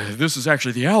 This is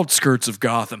actually the outskirts of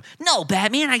Gotham. No,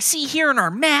 Batman, I see here on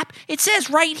our map, it says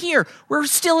right here, we're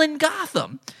still in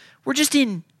Gotham. We're just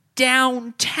in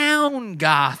downtown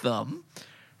Gotham.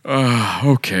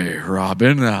 Okay,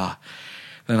 Robin. Then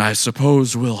I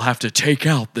suppose we'll have to take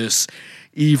out this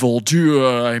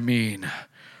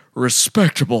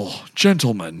respectable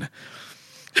gentleman.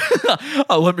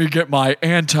 Let me get my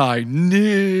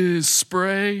anti-niz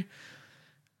spray.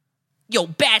 Yo,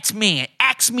 Batsman,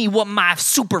 ask me what my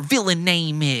supervillain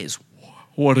name is.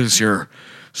 What is your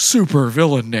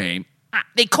supervillain name?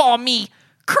 They call me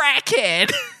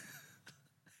Crackhead.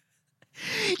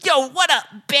 Yo, what up,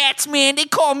 Batsman? They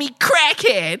call me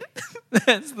Crackhead.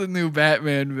 That's the new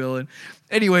Batman villain.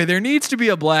 Anyway, there needs to be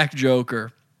a black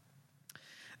Joker.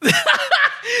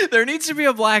 There needs to be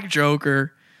a black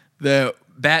Joker that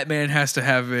Batman has to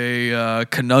have a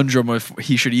conundrum if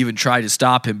he should even try to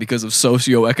stop him because of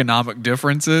socioeconomic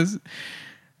differences.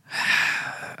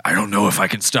 I don't know if I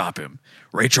can stop him.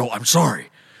 Rachel, I'm sorry.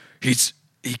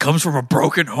 He comes from a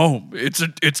broken home.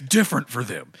 It's different for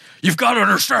them. You've got to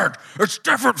understand. It's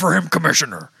different for him,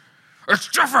 Commissioner. It's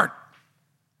different.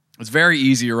 It's very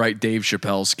easy to write Dave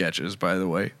Chappelle sketches, by the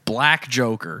way. Black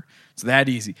Joker. It's that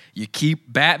easy. You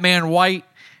keep Batman white,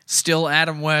 still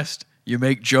Adam West. You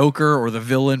make Joker or the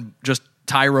villain just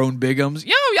Tyrone Biggums.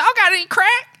 Yo, y'all got any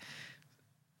crack?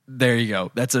 There you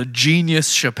go. That's a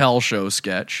genius Chappelle Show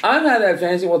sketch. I've had that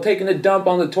fantasy while taking a dump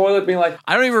on the toilet being like...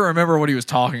 I don't even remember what he was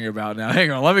talking about now.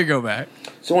 Hang on, let me go back.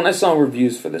 So when I saw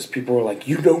reviews for this, people were like,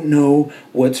 you don't know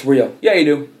what's real. Yeah, you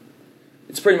do.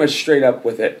 It's pretty much straight up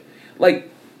with it.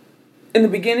 Like, in the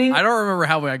beginning... I don't remember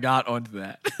how I got onto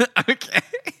that. Okay.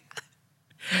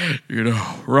 You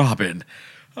know, Robin,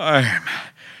 I'm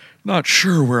not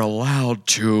sure we're allowed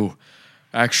to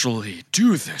actually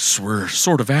do this. We're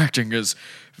sort of acting as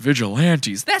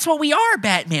vigilantes. That's what we are,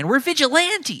 Batman. We're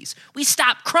vigilantes. We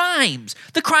stop crimes.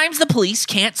 The crimes the police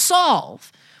can't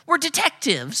solve. We're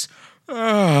detectives.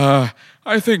 I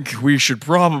think we should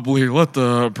probably let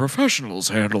the professionals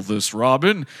handle this,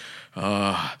 Robin.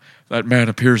 That man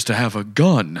appears to have a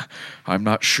gun. I'm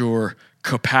not sure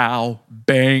kapow,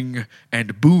 bang,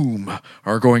 and boom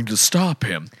are going to stop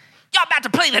him. Y'all about to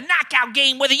play the knockout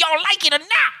game whether y'all like it or not.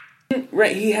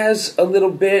 Right, he has a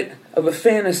little bit of a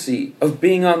fantasy of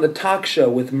being on the talk show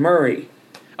with Murray.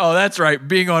 Oh, that's right,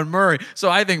 being on Murray. So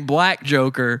I think Black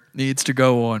Joker needs to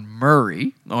go on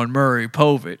Murray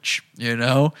Povich, you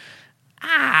know?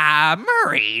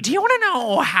 Murray, do you want to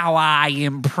know how I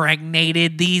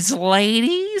impregnated these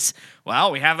ladies?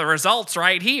 Well, we have the results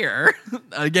right here.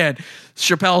 Again,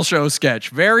 Chappelle Show sketch.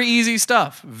 Very easy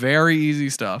stuff. Very easy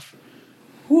stuff.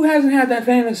 Who hasn't had that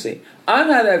fantasy? I've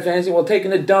had that fantasy while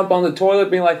taking a dump on the toilet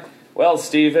being like, well,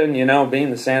 Steven, you know, being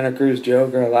the Santa Cruz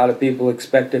Joker, a lot of people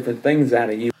expect different things out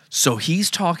of you. So he's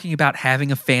talking about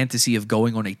having a fantasy of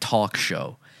going on a talk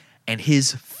show. And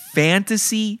his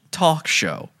fantasy talk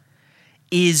show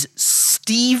is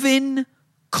Stephen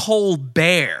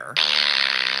Colbert.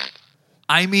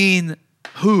 I mean,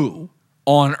 who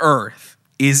on earth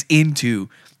is into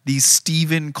the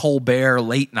Stephen Colbert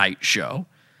late night show?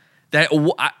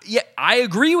 I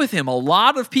agree with him. A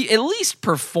lot of people, at least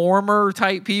performer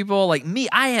type people like me,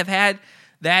 I have had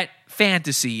that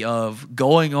fantasy of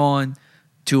going on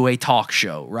to a talk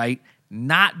show, right?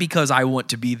 Not because I want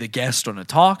to be the guest on a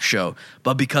talk show,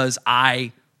 but because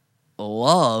I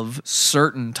love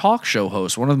certain talk show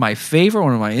hosts. One of my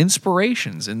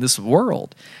inspirations in this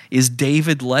world is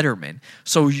David Letterman.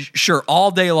 So sure,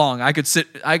 all day long I could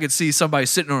see somebody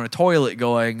sitting on a toilet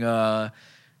going,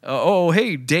 "Oh,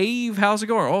 hey Dave, how's it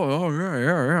going? Oh,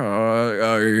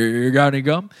 yeah. You got any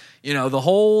gum?" The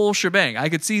whole shebang. I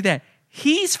could see that.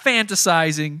 He's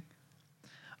fantasizing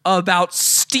about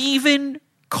Stephen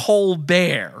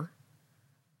Colbert.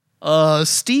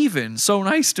 Stephen, so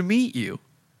nice to meet you.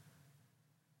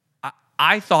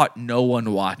 I thought no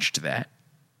one watched that.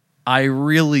 I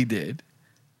really did.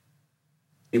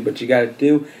 But you got to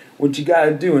do what you got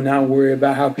to do and not worry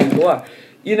about how people are.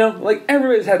 Like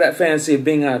everybody's had that fantasy of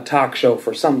being on a talk show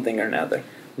for something or another.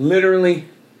 Literally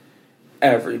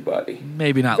everybody.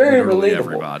 Maybe not Very literally relatable.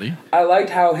 everybody. I liked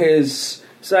how his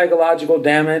psychological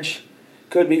damage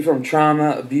could be from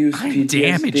trauma, abuse, PTSD.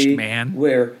 Damaged, man.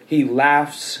 Where he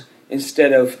laughs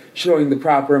instead of showing the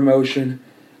proper emotion.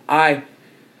 I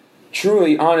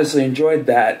truly, honestly enjoyed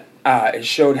that. It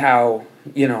showed how,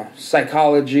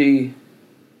 psychology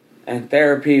and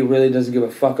therapy really doesn't give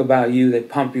a fuck about you. They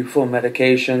pump you full of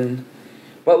medication.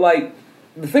 But,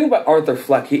 the thing about Arthur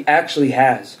Fleck, he actually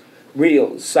has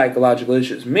real psychological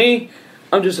issues. Me,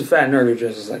 I'm just a fat nerd who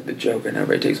dresses like the Joker and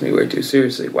everybody takes me way too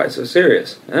seriously. Why so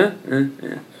serious? Yeah.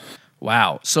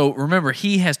 Wow. So remember,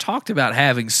 he has talked about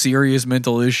having serious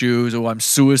mental issues. Oh, I'm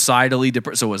suicidally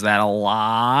depressed. So was that a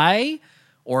lie?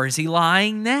 Or is he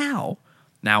lying now?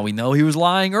 Now we know he was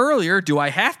lying earlier. Do I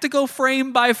have to go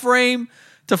frame by frame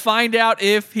to find out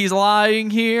if he's lying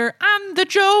here? I'm the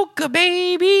Joker,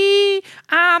 baby.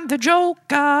 I'm the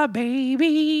Joker,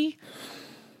 baby.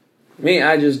 Me,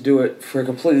 I just do it for a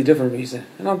completely different reason.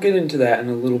 And I'll get into that in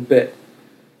a little bit.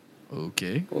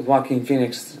 Okay. With Joaquin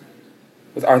Phoenix,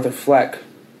 with Arthur Fleck,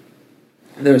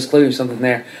 there was clearly something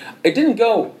there. It didn't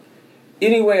go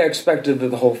any way I expected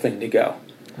the whole thing to go.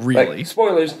 Really?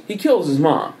 Spoilers, he kills his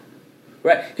mom.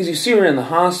 Right? Because you see her in the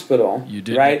hospital. You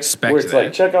didn't right? expect where it's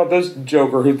that. check out this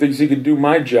Joker who thinks he could do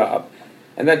my job.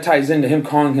 And that ties into him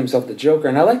calling himself the Joker.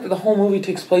 And I like that the whole movie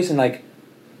takes place in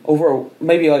over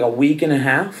maybe a week and a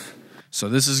half. So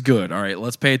this is good. All right,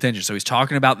 let's pay attention. So he's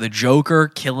talking about the Joker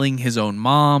killing his own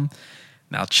mom.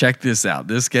 Now check this out.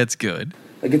 This gets good.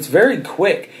 It's very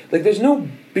quick. There's no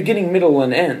beginning, middle,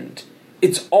 and end.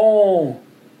 It's all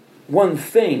one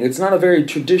thing. It's not a very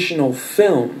traditional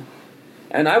film.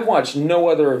 And I've watched no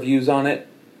other reviews on it.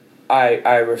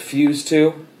 I refuse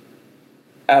to.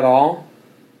 At all.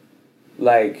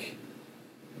 They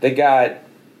got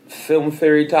Film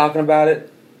Theory talking about it.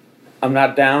 I'm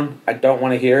not down. I don't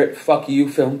want to hear it. Fuck you,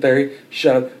 Film Theory.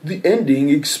 Shut up. The ending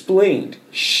explained.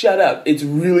 Shut up. It's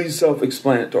really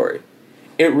self-explanatory.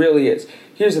 It really is.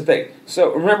 Here's the thing.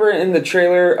 So, remember in the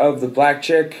trailer of the black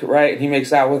chick, right? He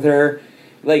makes out with her.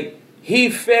 He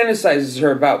fantasizes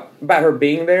her about her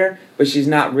being there, but she's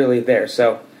not really there.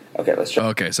 So, okay, let's try.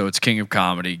 Okay, so it's King of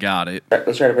Comedy. Got it. All right,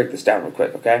 let's try to break this down real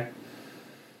quick, okay?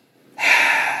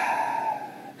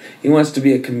 He wants to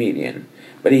be a comedian,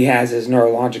 but he has his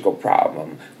neurological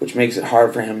problem, which makes it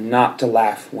hard for him not to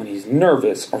laugh when he's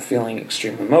nervous or feeling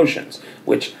extreme emotions,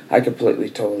 which I completely,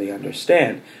 totally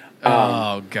understand.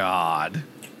 Oh, God.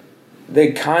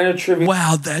 They kind of tribute...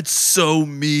 Wow, that's so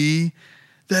me.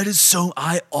 That is so...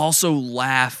 I also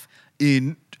laugh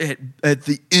at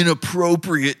the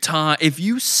inappropriate time. If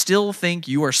you still think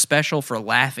you are special for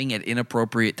laughing at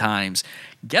inappropriate times,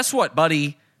 guess what,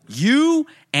 buddy? You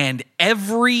and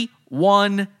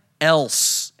everyone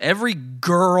else, every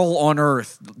girl on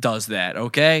earth does that,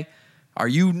 okay? Do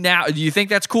you think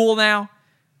that's cool now?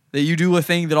 That you do a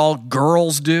thing that all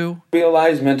girls do?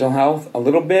 Realize mental health a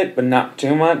little bit, but not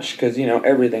too much, because,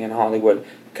 everything in Hollywood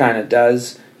kind of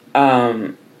does.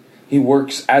 He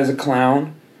works as a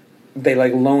clown. They,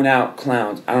 loan out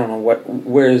clowns. I don't know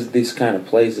where's these kind of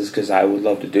places, because I would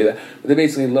love to do that. But they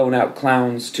basically loan out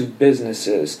clowns to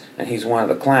businesses, and he's one of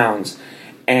the clowns.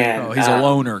 And he's a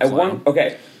loner clown.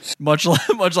 Okay. Much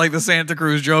like the Santa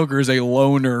Cruz Joker is a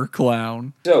loner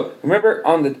clown. So, remember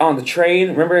on the train?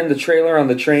 Remember in the trailer on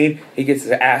the train, he gets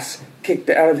his ass kicked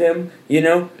out of him,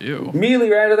 Ew.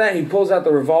 Immediately right out of that, he pulls out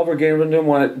the revolver given to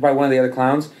him by one of the other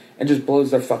clowns and just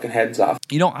blows their fucking heads off.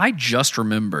 I just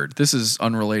remembered, this is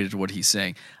unrelated to what he's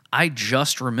saying, I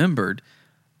just remembered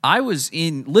I was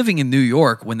living in New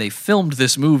York when they filmed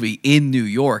this movie in New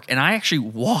York, and I actually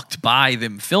walked by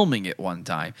them filming it one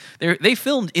time. They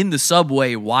filmed in the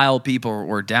subway while people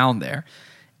were down there,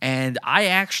 and I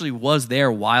actually was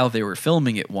there while they were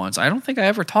filming it once. I don't think I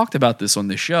ever talked about this on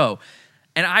the show,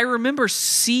 and I remember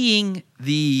seeing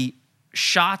the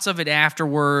shots of it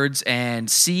afterwards and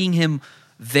seeing him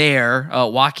there,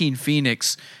 Joaquin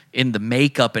Phoenix, in the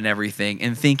makeup and everything,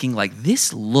 and thinking like,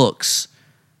 this looks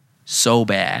so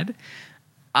bad.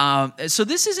 So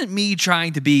this isn't me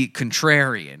trying to be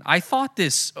contrarian. I thought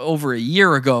this over a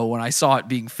year ago when I saw it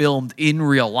being filmed in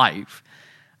real life.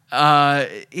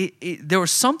 There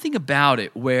was something about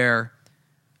it where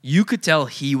you could tell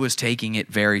he was taking it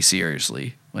very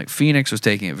seriously. Like Phoenix was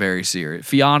taking it very serious.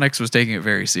 Phoenix was taking it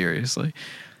very seriously.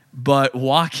 But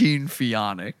Joaquin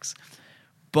Phoenix.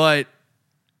 But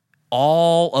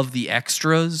all of the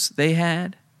extras they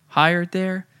had hired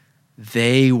there,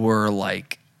 they were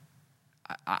like,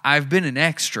 I've been an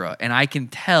extra, and I can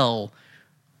tell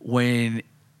when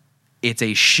it's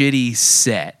a shitty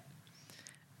set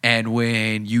and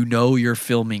when you know you're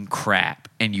filming crap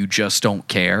and you just don't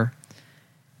care.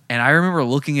 And I remember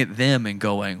looking at them and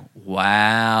going,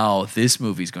 wow, this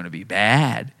movie's going to be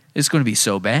bad. It's going to be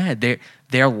so bad.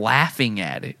 They're laughing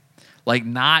at it. Like,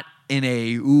 not in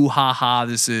a, ooh, ha, ha,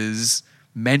 this is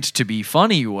meant to be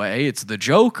funny way. It's the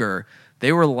Joker.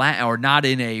 They were or not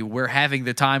in a we're having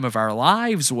the time of our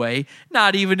lives way,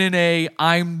 not even in a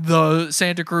I'm the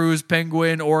Santa Cruz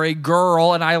penguin or a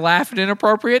girl and I laugh at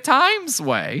inappropriate times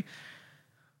way.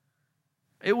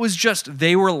 It was just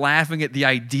they were laughing at the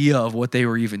idea of what they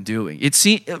were even doing. It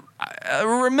seemed.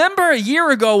 Remember a year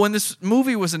ago when this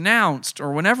movie was announced,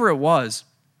 or whenever it was,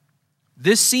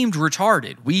 this seemed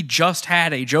retarded. We just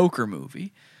had a Joker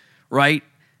movie, right?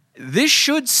 This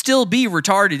should still be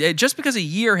retarded. Just because a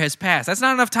year has passed, that's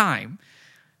not enough time.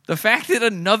 The fact that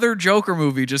another Joker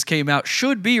movie just came out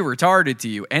should be retarded to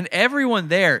you, and everyone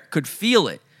there could feel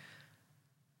it.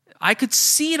 I could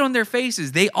see it on their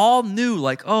faces. They all knew,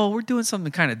 like, oh, we're doing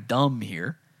something kind of dumb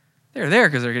here. They're there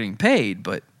because they're getting paid,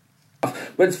 but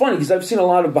it's funny because I've seen a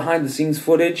lot of behind-the-scenes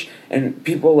footage and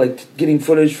people, like, getting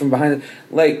footage from behind.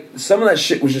 Like, some of that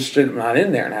shit was just straight up not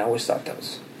in there, and I just thought that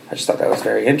was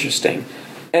very interesting.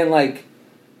 And, like,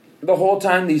 the whole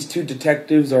time these two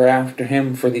detectives are after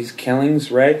him for these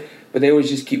killings, right? But they always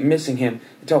just keep missing him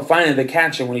until finally they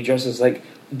catch him when he dresses like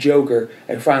Joker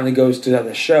and finally goes to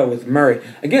the show with Murray.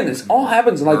 Again, this all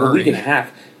happens in like a week and a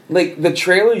half. Like, the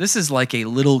trailer... This is like a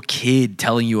little kid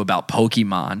telling you about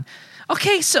Pokemon.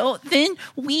 Okay, so then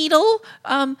Weedle,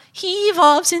 he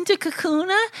evolves into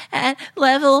Kakuna at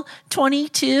level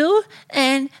 22,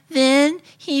 and then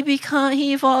he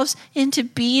evolves into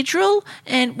Beedrill,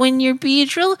 and when you're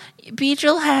Beedrill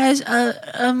has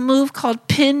a move called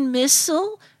Pin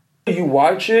Missile. You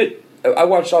watch it, I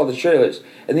watched all the trailers,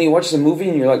 and then you watch the movie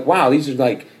and you're like, wow, these are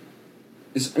like,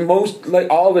 most, like,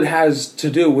 all of it has to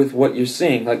do with what you're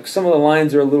seeing. Like, some of the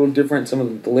lines are a little different, some of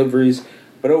the deliveries,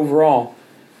 but overall...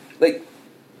 Like,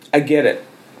 I get it.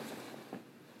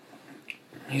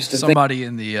 Somebody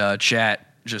in the chat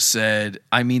just said,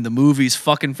 I mean, the movie's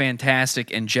fucking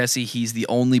fantastic, and Jesse, he's the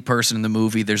only person in the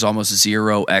movie. There's almost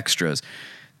zero extras.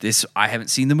 I haven't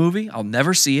seen the movie. I'll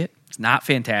never see it. It's not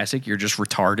fantastic. You're just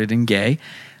retarded and gay.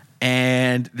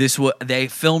 And they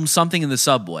filmed something in the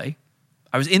subway.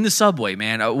 I was in the subway,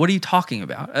 man. What are you talking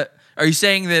about? Are you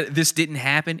saying that this didn't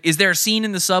happen? Is there a scene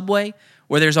in the subway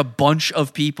where there's a bunch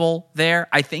of people there?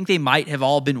 I think they might have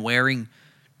all been wearing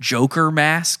Joker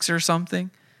masks or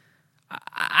something.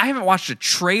 I haven't watched a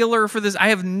trailer for this. I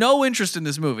have no interest in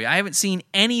this movie. I haven't seen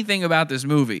anything about this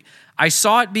movie. I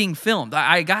saw it being filmed.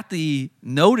 I got the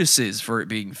notices for it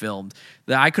being filmed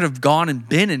that I could have gone and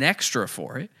been an extra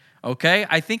for it. Okay?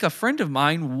 I think a friend of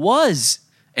mine was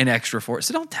an extra for it.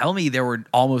 So don't tell me there were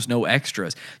almost no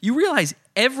extras. You realize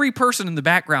every person in the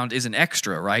background is an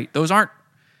extra, right?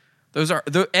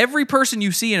 Every person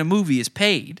you see in a movie is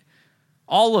paid.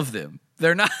 All of them.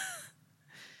 They're not.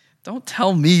 Don't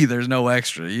tell me there's no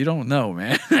extra. You don't know,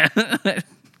 man.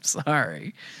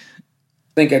 Sorry.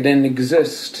 Think I didn't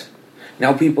exist.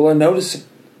 Now people are noticing.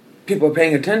 People are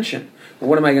paying attention. But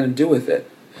what am I going to do with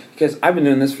it? Because I've been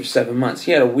doing this for 7 months.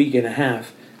 He had a week and a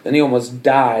half. Then he almost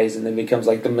dies and then becomes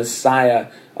like the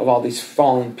messiah of all these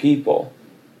fallen people.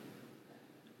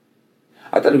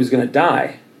 I thought he was going to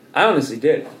die. I honestly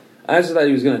did. I just thought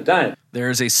he was going to die.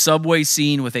 There's a subway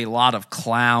scene with a lot of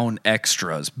clown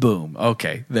extras. Boom.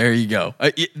 Okay, there you go.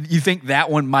 You think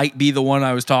that one might be the one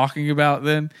I was talking about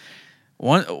then?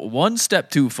 One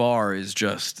step too far is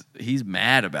just, he's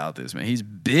mad about this, man. He's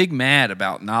big mad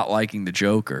about not liking the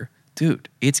Joker. Dude,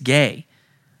 it's gay.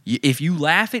 If you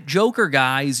laugh at Joker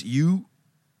guys,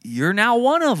 you're now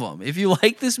one of them. If you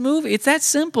like this movie, it's that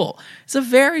simple. It's a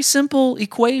very simple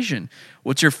equation.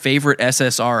 What's your favorite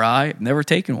SSRI? I've never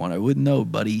taken one. I wouldn't know,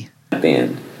 buddy.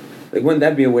 Band. Like, wouldn't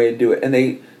that be a way to do it? And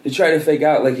they try to fake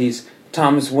out like he's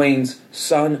Thomas Wayne's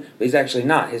son, but he's actually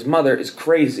not. His mother is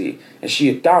crazy, and she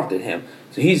adopted him.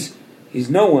 So he's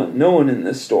no one in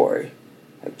this story.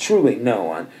 Like, truly no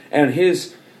one. And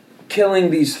his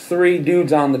killing these 3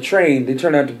 dudes on the train. They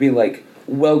turn out to be like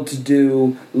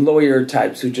well-to-do lawyer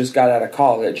types who just got out of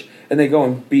college, and they go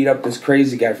and beat up this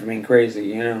crazy guy for being crazy,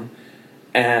 you know?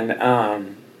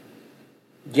 And,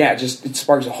 yeah, just, it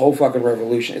sparks a whole fucking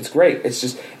revolution. It's great. It's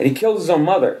just, and he kills his own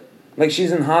mother. Like,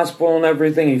 she's in the hospital and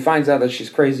everything, and he finds out that she's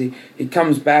crazy. He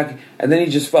comes back, and then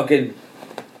he just fucking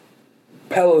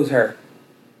pillows her.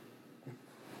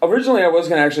 Originally, I was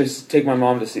going to actually take my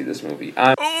mom to see this movie.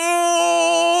 Oh!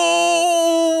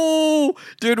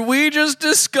 Did we just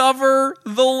discover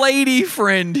the lady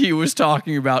friend he was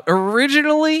talking about?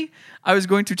 Originally, I was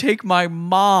going to take my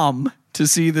mom to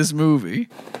see this movie.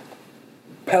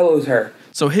 Pillows her.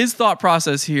 So his thought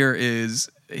process here is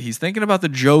he's thinking about the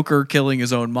Joker killing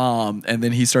his own mom, and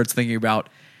then he starts thinking about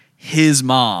his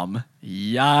mom.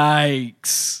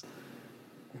 Yikes.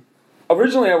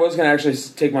 Originally, I was going to actually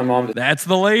take my mom to... That's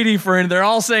the lady friend. They're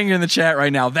all saying it in the chat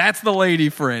right now. That's the lady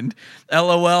friend.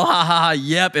 LOL, ha ha ha.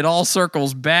 Yep, it all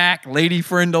circles back. Lady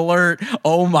friend alert.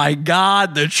 Oh my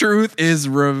God, the truth is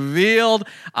revealed.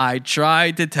 I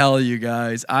tried to tell you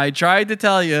guys. I tried to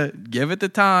tell you. Give it the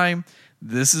time.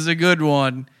 This is a good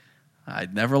one.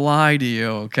 I'd never lie to you,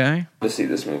 okay? To see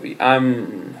this movie.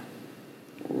 I'm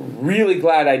really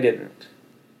glad I didn't.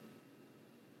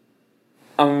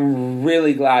 I'm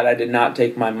really glad I did not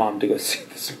take my mom to go see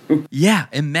this movie. Yeah,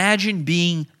 imagine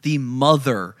being the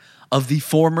mother of the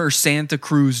former Santa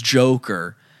Cruz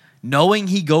Joker, knowing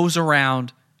he goes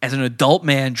around as an adult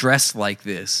man dressed like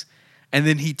this, and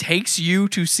then he takes you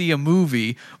to see a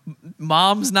movie,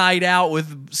 mom's night out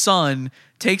with son,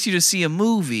 takes you to see a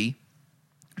movie,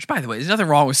 which, by the way, there's nothing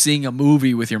wrong with seeing a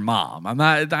movie with your mom. I'm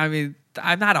not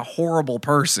a horrible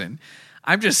person.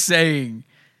 I'm just saying...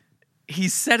 He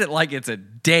said it like it's a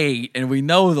date, and we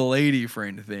know the lady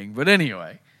friend thing. But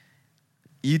anyway,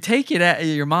 you take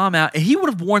your mom out, and he would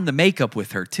have worn the makeup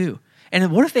with her too.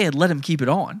 And what if they had let him keep it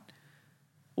on?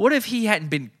 What if he hadn't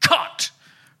been caught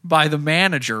by the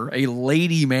manager, a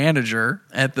lady manager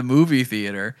at the movie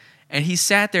theater, and he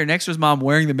sat there next to his mom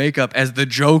wearing the makeup as the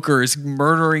Joker is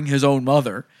murdering his own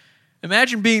mother?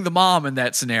 Imagine being the mom in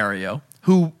that scenario,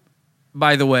 who,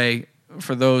 by the way,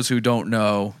 for those who don't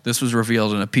know, this was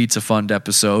revealed in a Pizza Fund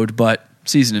episode, but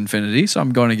Season Infinity, so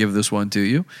I'm going to give this one to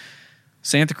you.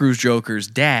 Santa Cruz Joker's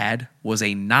dad was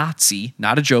a Nazi,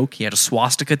 not a joke. He had a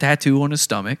swastika tattoo on his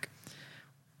stomach.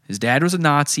 His dad was a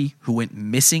Nazi who went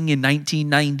missing in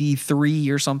 1993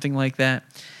 or something like that,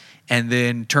 and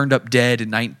then turned up dead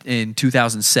in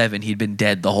 2007. He'd been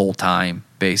dead the whole time,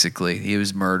 basically. He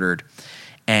was murdered,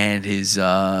 and his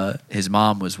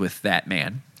mom was with that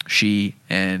man. She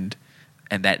and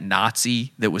that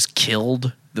Nazi that was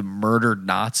killed, the murdered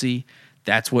Nazi,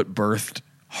 that's what birthed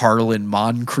Harlan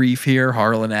Moncrief here,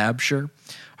 Harlan Absher.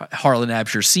 Harlan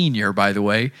Absher Sr., by the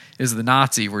way, is the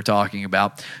Nazi we're talking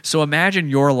about. So imagine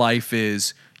your life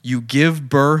is you give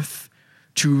birth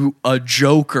to a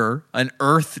Joker, an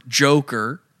Earth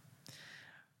Joker,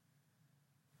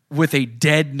 with a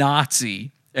dead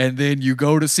Nazi, and then you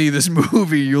go to see this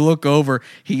movie, you look over,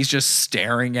 he's just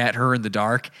staring at her in the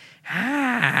dark.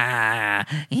 Any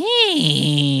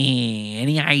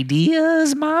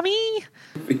ideas, mommy?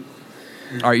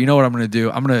 All right, you know what I'm going to do?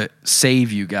 I'm going to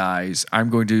save you guys. I'm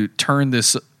going to turn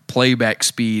this playback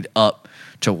speed up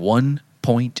to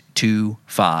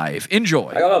 1.25.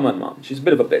 Enjoy. I love my mom. She's a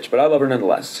bit of a bitch, but I love her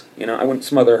nonetheless. You know, I wouldn't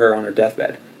smother her on her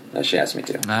deathbed unless she asked me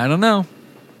to. I don't know.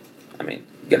 I mean,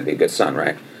 you got to be a good son,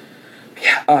 right?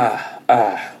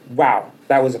 Yeah. Wow,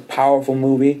 that was a powerful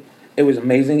movie. It was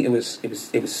amazing. It was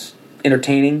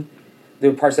entertaining. There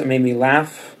were parts that made me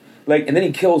laugh. Like, and then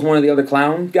he kills one of the other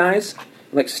clown guys.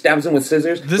 Like, stabs him with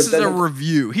scissors. This is a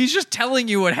review. He's just telling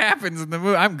you what happens in the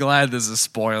movie. I'm glad this is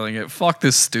spoiling it. Fuck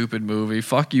this stupid movie.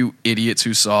 Fuck you idiots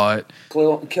who saw it.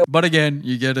 But again,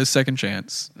 you get a second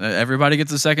chance. Everybody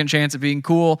gets a second chance at being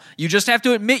cool. You just have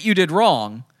to admit you did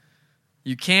wrong.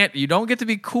 You don't get to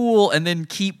be cool and then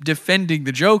keep defending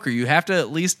the Joker. You have to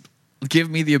at least give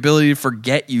me the ability to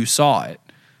forget you saw it.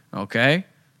 Okay?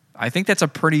 I think that's a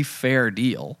pretty fair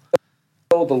deal.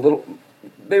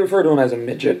 They refer to him as a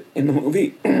midget in the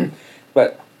movie,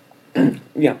 but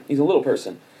yeah, he's a little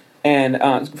person. And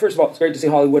first of all, it's great to see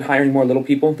Hollywood hiring more little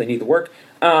people. They need the work.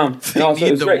 And also,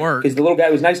 it was great because the little guy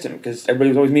was nice to him because everybody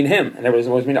was always mean to him and everybody was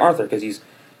always mean to Arthur because he's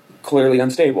clearly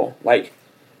unstable. Like,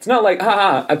 it's not like,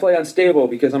 haha, I play unstable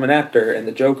because I'm an actor and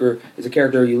the Joker is a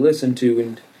character you listen to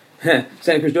and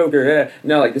Santa Cruz Joker.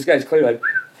 No, like, this guy's clearly like,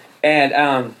 and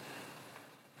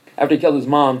after he killed his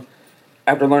mom,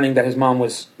 after learning that his mom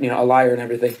was, a liar and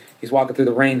everything, he's walking through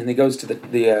the rain and he goes to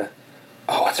the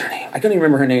what's her name? I can't even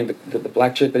remember her name. The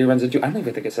black chick that he runs into. I don't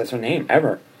even think it says her name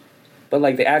ever. But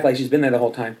like they act like she's been there the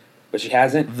whole time. but she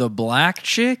hasn't. The black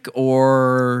chick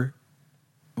or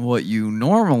what you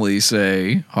normally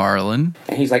say, Harlan?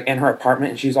 And he's like in her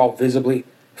apartment and she's all visibly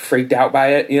freaked out by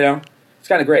it, you know? It's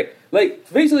kind of great.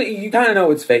 Like, basically, you kind of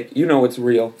know it's fake. You know it's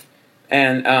real.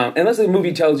 And unless the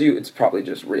movie tells you, it's probably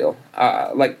just real.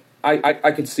 Like,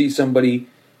 I could see somebody,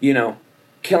 you know,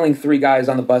 killing 3 guys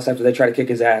on the bus after they try to kick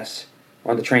his ass.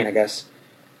 Or on the train, I guess.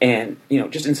 And, you know,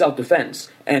 just in self-defense.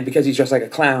 And because he's dressed like a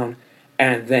clown.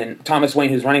 And then Thomas Wayne,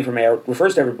 who's running for mayor,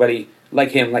 refers to everybody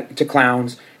like him, like to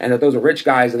clowns. And that those are rich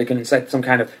guys and they can incite some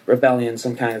kind of rebellion,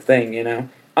 some kind of thing, you know?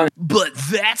 But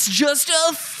that's just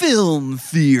a film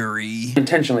theory.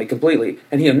 Intentionally, completely.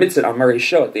 And he admits it on Murray's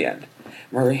show at the end.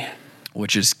 Murray.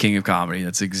 Which is King of Comedy.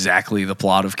 That's exactly the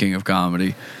plot of King of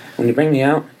Comedy. When you bring me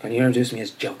out, can you introduce me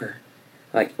as Joker?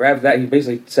 Like, right after that, he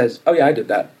basically says, oh yeah, I did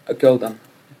that. I killed them.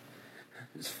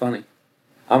 It's funny.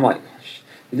 I'm like,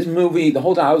 this movie, the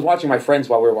whole time, I was watching my friends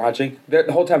while we were watching.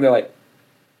 The whole time they're like,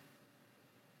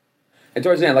 and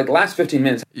towards the end, like the last 15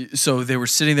 minutes. So they were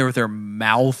sitting there with their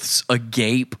mouths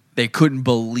agape. They couldn't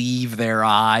believe their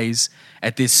eyes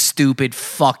at this stupid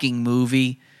fucking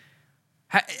movie.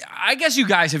 I guess you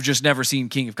guys have just never seen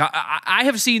King of Comedy. I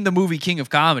have seen the movie King of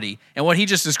Comedy, and what he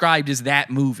just described is that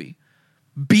movie.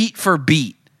 Beat for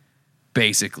beat,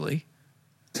 basically.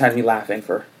 It's had me laughing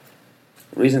for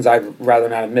reasons I'd rather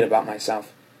not admit about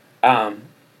myself.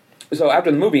 So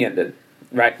after the movie ended,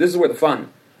 right, this is where the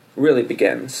fun really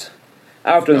begins.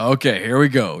 Okay, here we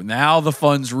go. Now the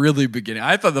fun's really beginning.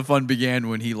 I thought the fun began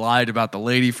when he lied about the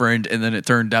lady friend and then it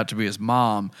turned out to be his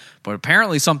mom. But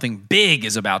apparently something big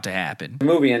is about to happen. The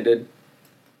movie ended.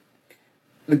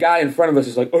 The guy in front of us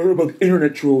is like, I heard about the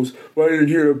internet trolls, but I didn't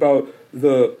hear about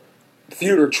the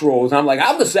theater trolls. And I'm like,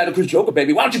 I'm the Santa Cruz Joker,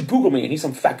 baby. Why don't you Google me? And he's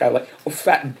some fat guy, like a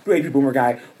fat baby boomer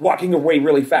guy, walking away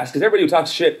really fast. Because everybody who talks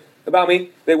shit about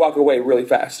me, they walk away really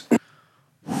fast.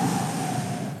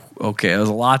 Okay, there's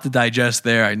a lot to digest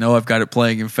there. I know I've got it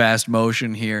playing in fast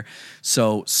motion here.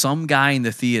 So some guy in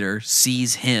the theater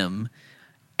sees him,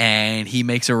 and he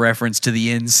makes a reference to the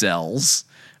incels,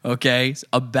 okay,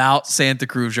 about Santa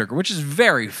Cruz Joker, which is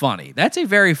very funny. That's a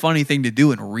very funny thing to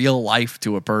do in real life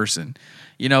to a person.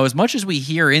 You know, as much as we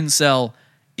hear incel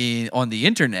on the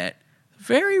internet,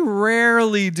 very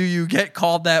rarely do you get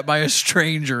called that by a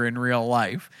stranger in real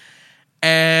life.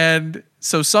 And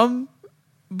so some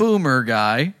boomer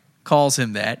guy calls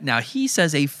him that. Now, he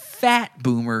says a fat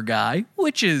boomer guy,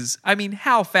 which is, I mean,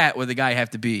 how fat would the guy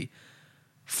have to be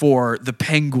for the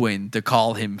Penguin to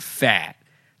call him fat?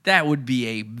 That would be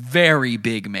a very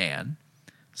big man.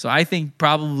 So I think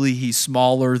probably he's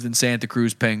smaller than Santa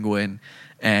Cruz Penguin,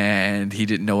 and he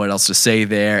didn't know what else to say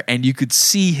there. And you could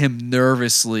see him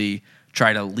nervously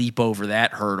try to leap over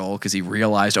that hurdle because he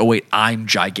realized, oh, wait, I'm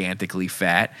gigantically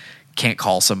fat. Can't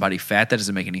call somebody fat. That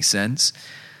doesn't make any sense.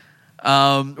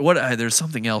 There's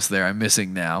something else there I'm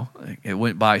missing now. It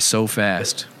went by so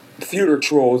fast. Theater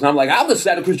trolls. And I'm like, I'm the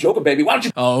Santa Cruz Joker, baby. Why don't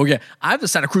you? Oh, okay. I'm the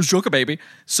Santa Cruz Joker, baby.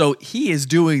 So he is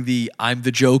doing the I'm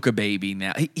the Joker, baby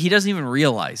now. He doesn't even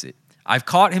realize it. I've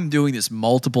caught him doing this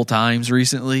multiple times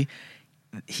recently.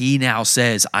 He now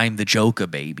says, I'm the Joker,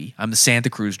 baby. I'm the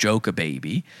Santa Cruz Joker,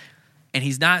 baby. And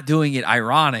he's not doing it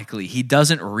ironically. He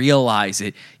doesn't realize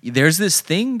it. There's this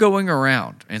thing going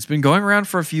around, and it's been going around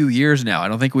for a few years now. I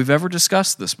don't think we've ever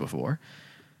discussed this before,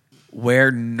 where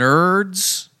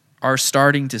nerds are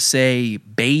starting to say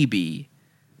baby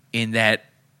in that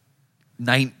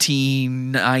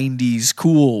 1990s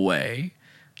cool way,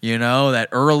 you know, that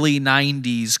early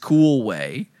 90s cool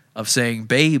way of saying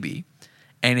baby.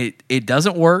 And it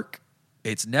doesn't work.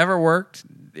 It's never worked.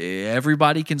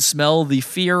 Everybody can smell the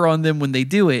fear on them when they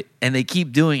do it, and they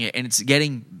keep doing it, and it's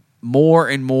getting more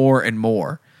and more and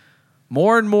more.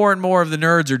 More and more and more of the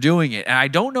nerds are doing it, and I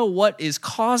don't know what is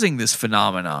causing this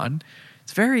phenomenon.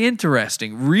 It's very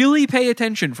interesting. Really pay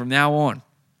attention from now on.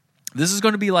 This is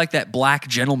going to be like that black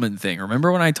gentleman thing.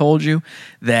 Remember when I told you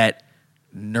that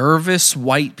nervous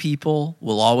white people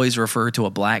will always refer to a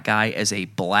black guy as a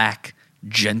black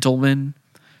gentleman?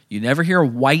 You never hear a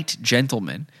white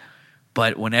gentleman.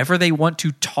 But whenever they want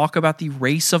to talk about the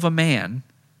race of a man,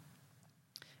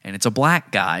 and it's a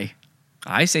black guy,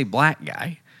 I say black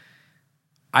guy.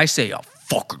 I say a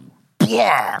fucking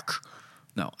black.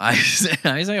 No, I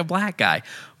say a black guy.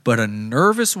 But a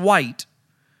nervous white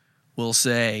will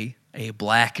say a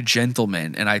black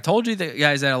gentleman. And I told you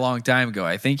guys that a long time ago.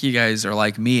 I think you guys are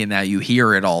like me in that you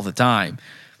hear it all the time.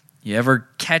 You ever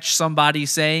catch somebody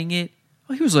saying it?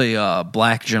 Well, he was a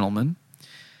black gentleman.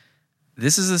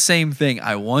 This is the same thing.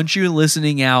 I want you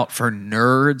listening out for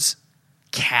nerds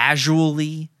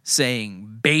casually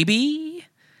saying baby.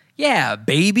 Yeah,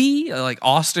 baby. Like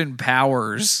Austin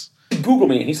Powers. you Google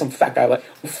me? And he's some fat guy, like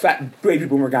fat baby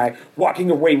boomer guy, walking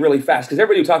away really fast. Because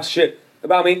everybody who talks shit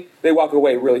about me, they walk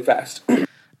away really fast.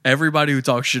 Everybody who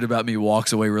talks shit about me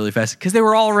walks away really fast because they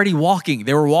were already walking.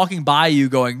 They were walking by you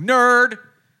going, nerd.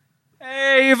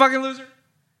 Hey, you fucking loser.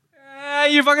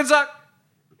 Hey, you fucking suck.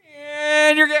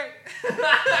 And you're gay.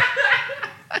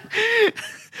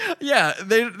 Yeah,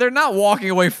 they're not walking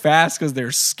away fast because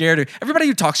they're scared. Everybody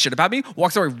who talks shit about me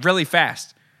walks away really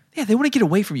fast. Yeah, they want to get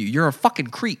away from you. You're a fucking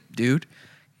creep, dude.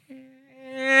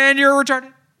 And you're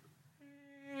retarded.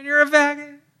 And you're a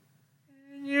faggot.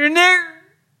 And you're a nigger.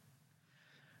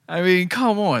 I mean,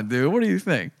 come on, dude. What do you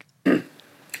think?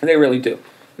 They really do. You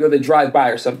know, they drive by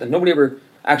or something. Nobody ever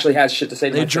actually has shit to say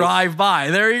to They my drive by.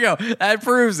 There you go. That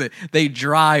proves it. They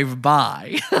drive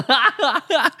by.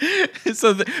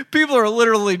 So people are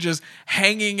literally just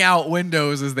hanging out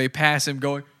windows as they pass him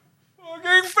going,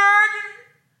 fucking faggot!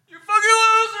 You fucking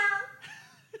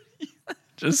loser!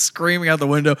 Just screaming out the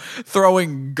window,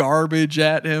 throwing garbage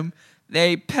at him.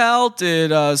 They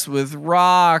pelted us with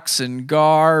rocks and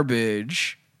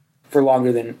garbage. For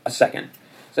longer than a second.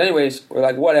 So anyways, we're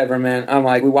like, whatever, man. I'm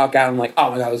like, we walk out, I'm like,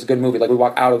 oh my God, this is a good movie. Like, we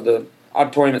walk out of the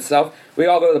auditorium itself. We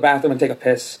all go to the bathroom and take a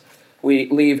piss. We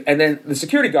leave, and then the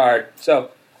security guard.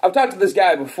 So I've talked to this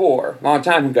guy before, a long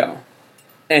time ago,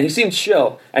 and he seemed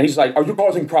chill. And he's like, are you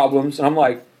causing problems? And I'm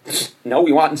like, no,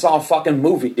 we went and saw a fucking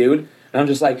movie, dude. And I'm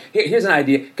just like, here's an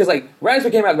idea. Because, like, right as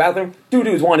we came out of the bathroom, two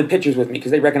dudes wanted pictures with me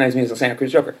because they recognized me as the Santa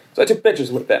Cruz Joker. So I took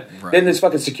pictures with them. Right. Then this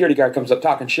fucking security guard comes up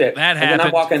talking shit. That happened. And then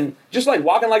I'm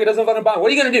walking like it doesn't fucking bother.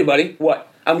 What are you going to do, buddy? What?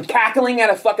 I'm cackling at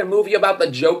a fucking movie about the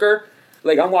Joker?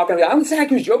 Like, I'm walking, I'm the Santa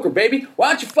Cruz Joker, baby. Why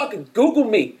don't you fucking Google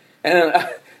me? And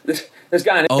this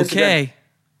guy on Instagram. Okay.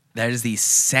 That is the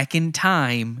second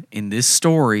time in this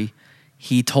story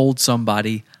he told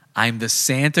somebody, I'm the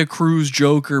Santa Cruz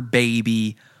Joker,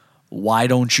 baby. Why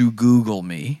don't you Google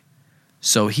me?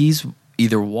 So he's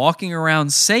either walking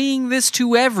around saying this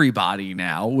to everybody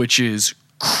now, which is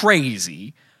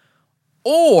crazy,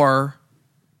 or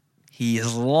he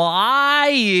is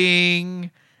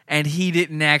lying and he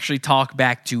didn't actually talk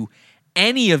back to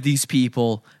any of these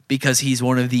people because he's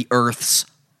one of the Earth's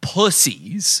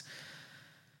pussies.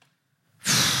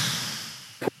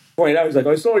 Point out, he's like,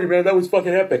 I saw you, man. That was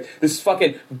fucking epic. This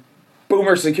fucking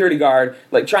boomer security guard,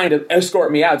 like, trying to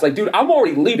escort me out. It's like, dude, I'm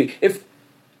already leaving. If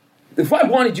I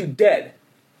wanted you dead,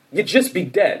 you'd just be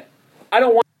dead. I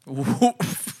don't want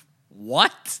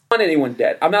What? want anyone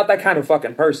dead. I'm not that kind of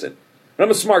fucking person. But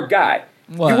I'm a smart guy.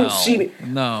 Well, you won't see me.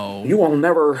 No. You will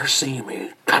never see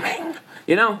me coming.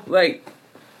 You know? Like,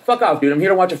 fuck off, dude. I'm here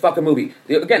to watch a fucking movie.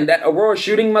 Again, that Aurora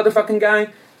shooting motherfucking guy,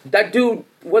 that dude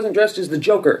wasn't dressed as the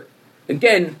Joker.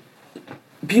 Again,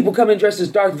 people come in dressed as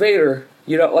Darth Vader.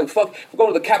 You know, like, fuck, if we go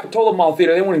to the Capitola Mall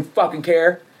Theater, they won't even fucking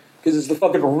care. Because it's the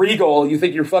fucking Regal. You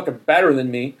think you're fucking better than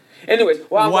me. Anyways,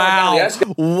 wow.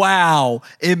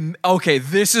 Okay,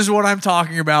 this is what I'm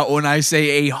talking about when I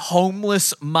say a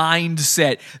homeless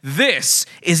mindset. This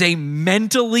is a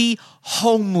mentally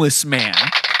homeless man.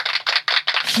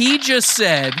 He just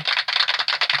said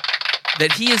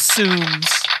that he assumes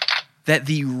that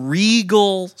the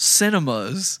Regal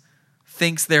Cinemas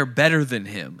thinks they're better than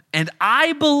him. And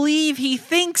I believe he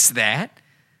thinks that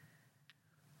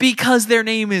because their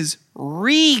name is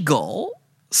Regal.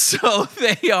 So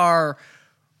they are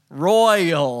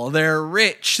royal, they're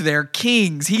rich, they're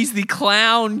kings. He's the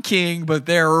clown king, but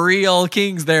they're real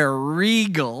kings. They're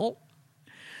regal.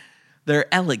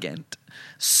 They're elegant.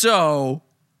 So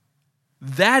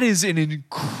that is an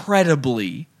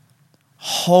incredibly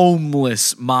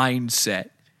homeless mindset.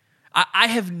 I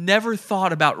have never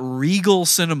thought about Regal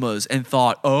Cinemas and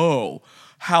thought, oh,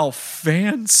 how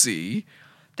fancy.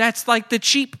 That's like the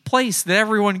cheap place that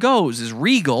everyone goes is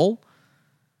Regal.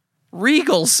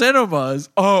 Regal Cinemas.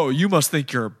 Oh, you must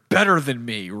think you're better than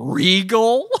me.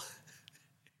 Regal?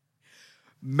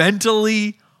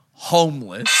 Mentally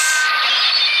homeless.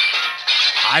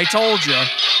 I told you.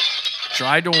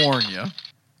 Tried to warn you.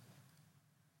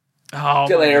 Oh,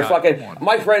 see you later. Fucking,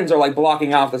 my friends are like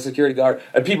blocking off the security guard,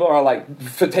 and people are like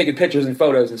taking pictures and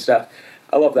photos and stuff.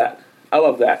 I love that.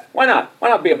 Why not? Why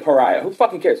not be a pariah? Who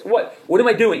fucking cares? What am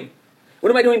I doing? What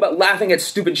am I doing but laughing at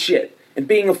stupid shit and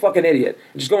being a fucking idiot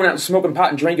and just going out and smoking pot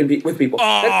and drinking with people?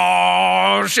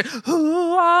 Oh, shit.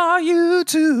 Who are you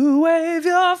to wave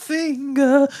your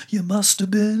finger? You must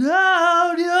have been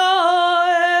out your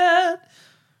head.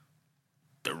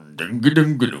 I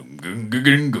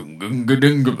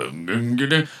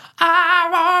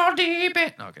want deep in.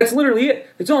 Okay. That's literally it.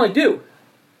 It's all I do.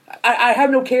 I have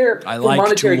no care for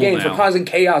monetary gain, for causing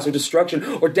chaos or destruction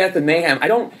or death and mayhem. I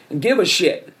don't give a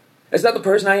shit. That's not the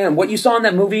person I am. What you saw in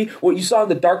that movie, what you saw in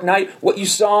The Dark Knight, what you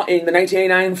saw in the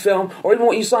 1989 film, or even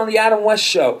what you saw in the Adam West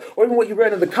show, or even what you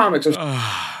read in the comics.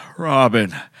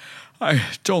 Robin, I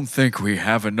don't think we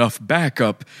have enough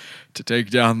backup to take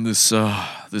down this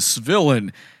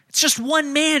villain. It's just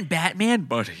one man, Batman,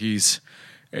 but he's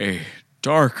a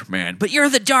dark man. But you're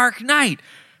the Dark Knight.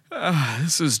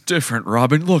 This is different,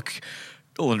 Robin. Look,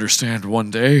 you'll understand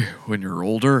one day when you're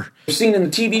older. Seen in the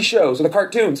TV shows or the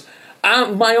cartoons.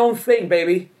 I'm my own thing,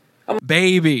 baby.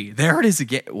 Baby, there it is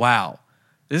again. Wow.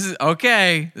 This is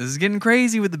okay. This is getting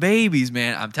crazy with the babies,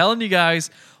 man. I'm telling you guys,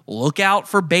 look out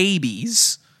for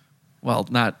babies. Well,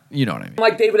 not, you know what I mean.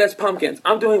 Like David S. Pumpkins.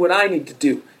 I'm doing what I need to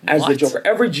do as the Joker.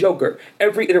 Every Joker,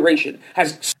 every iteration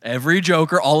has... Every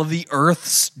Joker, all of the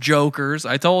Earth's Jokers,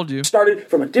 I told you. ...started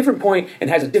from a different point and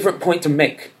has a different point to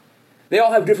make. They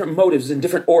all have different motives and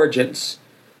different origins.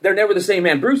 They're never the same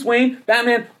man. Bruce Wayne,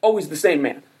 Batman, always the same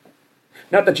man.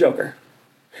 Not the Joker.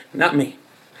 Not me.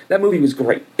 That movie was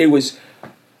great. It was...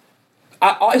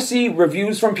 I see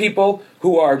reviews from people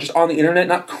who are just on the internet,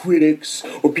 not critics,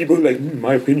 or people who are like,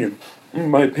 my opinion.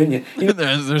 My opinion. You know,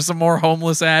 there's some more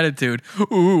homeless attitude.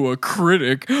 Ooh, a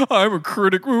critic. I'm a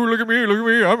critic. Ooh, look at me, look at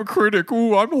me. I'm a critic.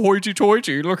 Ooh, I'm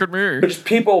hoity-toity. Look at me. Just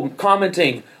people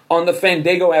commenting on the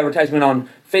Fandango advertisement on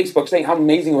Facebook saying how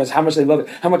amazing it was, how much they love it,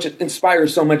 how much it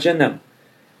inspires so much in them.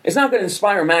 It's not going to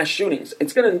inspire mass shootings.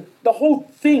 It's going to... The whole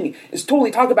thing is totally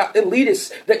talk about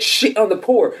elitists that shit on the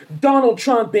poor. Donald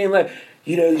Trump being like...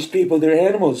 You know, these people, they're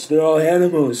animals. They're all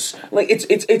animals. Like,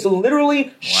 it's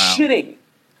literally shitting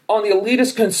on the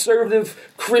elitist, conservative,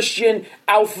 Christian,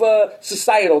 alpha,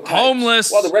 societal types.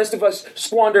 Homeless. While the rest of us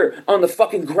squander on the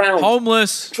fucking ground.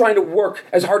 Homeless. Trying to work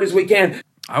as hard as we can.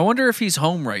 I wonder if he's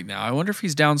home right now. I wonder if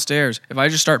he's downstairs. If I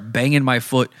just start banging my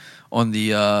foot on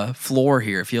the floor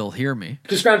here, if he'll hear me.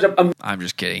 Just scrounge up I'm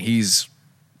just kidding. He's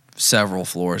several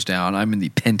floors down. I'm in the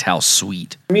penthouse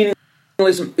suite.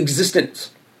 Meaningless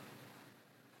existence.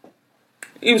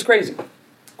 He was crazy.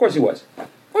 Of course he was. Of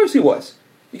course he was.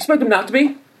 You expect him not to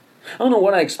be? I don't know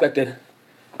what I expected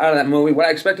out of that movie. What I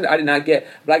expected, I did not get.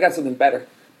 But I got something better.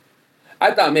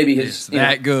 I thought maybe It's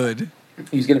that good.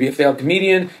 He's going to be a failed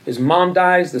comedian. His mom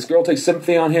dies. This girl takes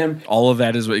sympathy on him. All of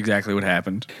that is exactly what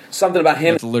happened. Something about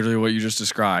him. That's literally what you just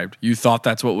described. You thought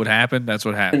that's what would happen? That's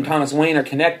what happened. And Thomas Wayne are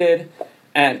connected.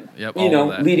 And, yep,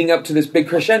 leading up to this big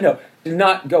crescendo. Did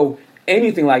not go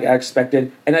anything like I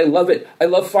expected, and I love it. I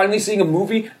love finally seeing a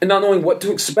movie and not knowing what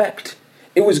to expect.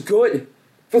 It was good.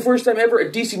 For the first time ever,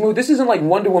 a DC movie. This isn't like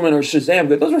Wonder Woman or Shazam.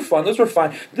 Those were fun. Those were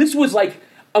fine. This was like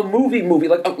a movie.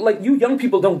 Like you young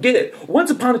people don't get it.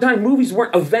 Once upon a time, movies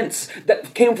weren't events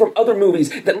that came from other movies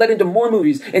that led into more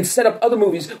movies and set up other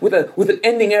movies with an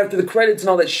ending after the credits and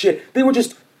all that shit. They were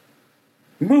just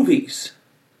movies.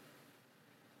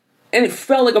 And it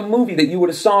felt like a movie that you would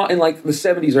have saw in like the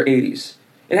 70s or 80s.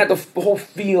 It had the whole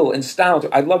feel and style to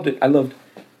it. I loved it. I loved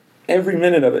every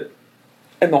minute of it.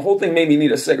 And the whole thing made me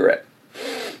need a cigarette.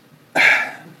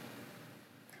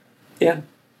 Yeah. It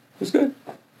was good.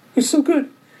 It was so good.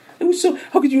 It was so...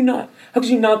 How could you not? How could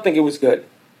you not think it was good?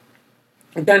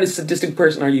 What kind of sadistic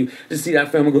person are you to see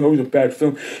that film and go, oh, it was a bad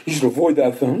film. You should avoid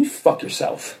that film. You fuck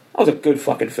yourself. That was a good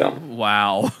fucking film.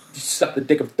 Wow. You suck the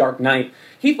dick of Dark Knight.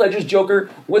 Heath Ledger's Joker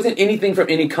wasn't anything from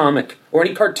any comic or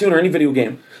any cartoon or any video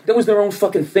game. That was their own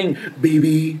fucking thing,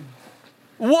 baby.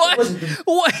 What?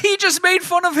 What? He just made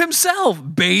fun of himself,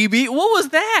 baby. What was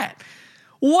that?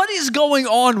 What is going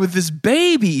on with this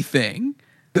baby thing?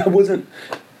 That wasn't...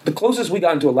 The closest we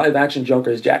got into a live-action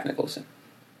Joker is Jack Nicholson.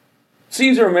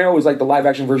 Cesar Romero was like the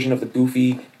live-action version of the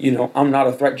goofy, I'm not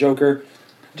a threat Joker.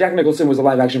 Jack Nicholson was a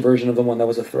live-action version of the one that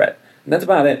was a threat. And that's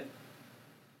about it.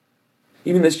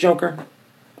 Even this Joker,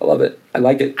 I love it. I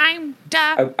like it. I'm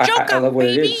the Joker, I love what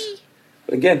baby. it is.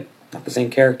 But again, not the same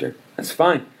character. That's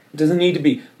fine. It doesn't need to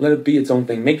be. Let it be its own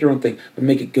thing. Make your own thing, but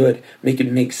make it good. Make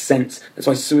it make sense. That's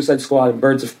why Suicide Squad and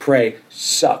Birds of Prey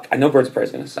suck. I know Birds of Prey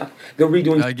is going to suck. They're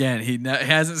redoing... Again, he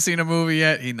hasn't seen a movie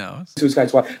yet. He knows. Suicide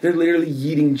Squad. They're literally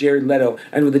yeeting Jared Leto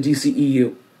out of the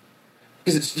DCEU.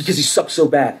 Because he sucks so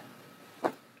bad.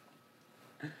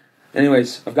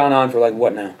 Anyways, I've gone on for like,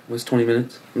 what now? What's 20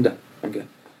 minutes? I'm done. I'm good.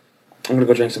 I'm going to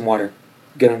go drink some water.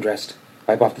 Get undressed.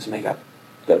 Wipe off this makeup.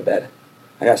 Go to bed.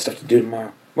 I got stuff to do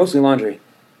tomorrow. Mostly laundry.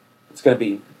 It's going to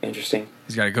be interesting.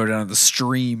 He's got to go down to the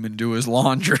stream and do his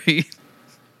laundry.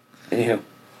 Anywho,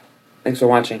 thanks for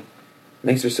watching.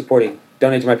 Thanks for supporting.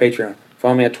 Donate to my Patreon.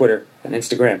 Follow me on Twitter and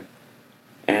Instagram.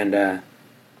 And,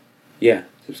 yeah.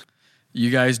 You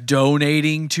guys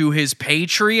donating to his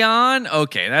Patreon?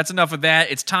 Okay, that's enough of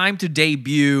that. It's time to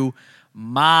debut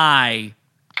my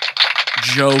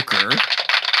Joker.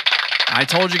 I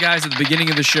told you guys at the beginning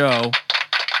of the show,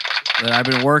 that I've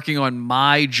been working on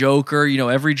my Joker. You know,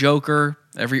 every Joker,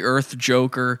 every Earth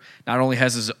Joker not only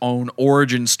has his own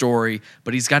origin story,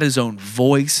 but he's got his own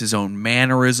voice, his own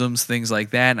mannerisms, things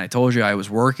like that. And I told you I was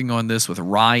working on this with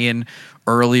Ryan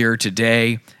earlier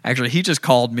today. Actually, he just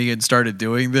called me and started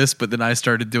doing this, but then I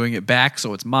started doing it back,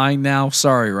 so it's mine now.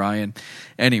 Sorry, Ryan.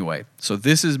 Anyway, so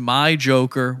this is my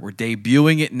Joker. We're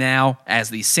debuting it now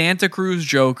as the Santa Cruz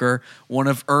Joker, one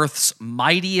of Earth's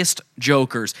mightiest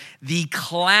Jokers, the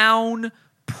clown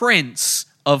prince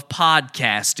of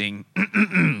podcasting.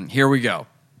 Here we go.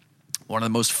 One of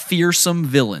the most fearsome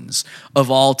villains of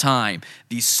all time,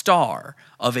 the star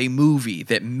of a movie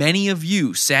that many of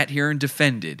you sat here and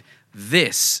defended.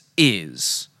 This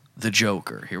is the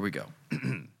Joker. Here we go. Hi,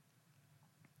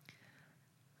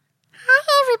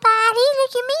 everybody.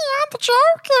 Look at me. I'm the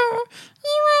Joker.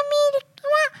 You want me to...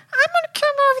 I'm going to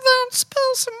come over there and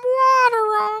spill some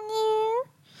water on you.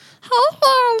 Hey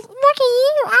there. Look at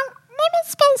you. Let me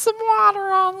spill some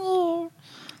water on you.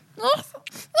 Yes.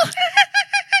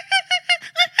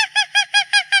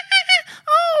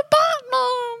 Oh,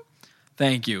 Batman.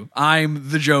 Thank you. I'm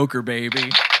the Joker,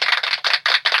 baby.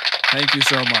 Thank you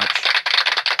so much.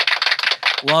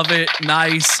 Love it.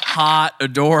 Nice, hot,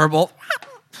 adorable.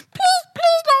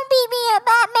 Please don't beat me up,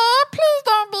 Batman. Please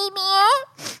don't beat me up.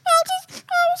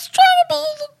 I was trying to be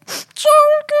the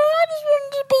Joker. I just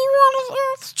wanted to be one of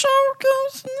Earth's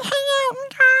Jokers and hang out in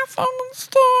Gotham and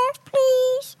stuff,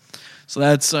 please. So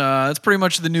that's pretty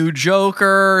much the new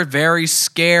Joker. Very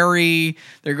scary.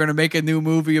 They're going to make a new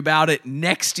movie about it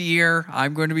next year.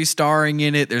 I'm going to be starring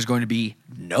in it. There's going to be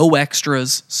no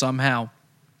extras somehow.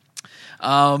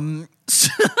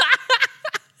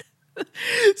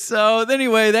 So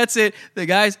anyway, that's it.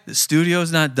 The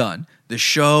studio's not done. The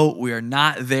show, we are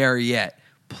not there yet.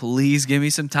 Please give me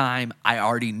some time. I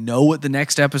already know what the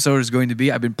next episode is going to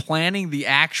be. I've been planning the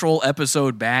actual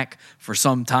episode back for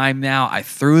some time now. I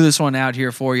threw this one out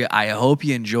here for you. I hope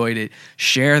you enjoyed it.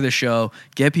 Share the show.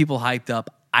 Get people hyped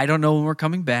up. I don't know when we're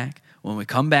coming back. When we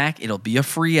come back, it'll be a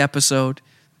free episode.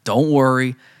 Don't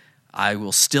worry. I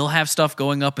will still have stuff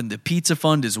going up in the Pizza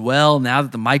Fund as well. Now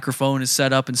that the microphone is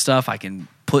set up and stuff, I can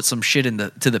put some shit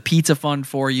to the Pizza Fund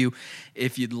for you.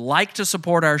 If you'd like to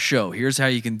support our show, here's how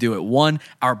you can do it. One,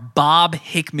 our Bob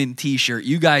Hickman t-shirt.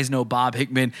 You guys know Bob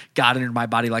Hickman, God entered my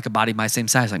body like a body my same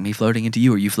size, like me floating into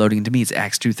you or you floating into me. It's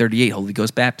Acts 2:38, Holy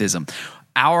Ghost baptism.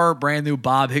 Our brand new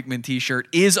Bob Hickman t-shirt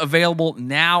is available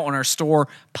now on our store,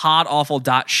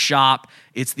 podawful.shop.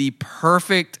 It's the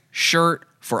perfect shirt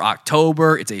for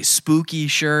October. It's a spooky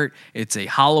shirt. It's a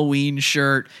Halloween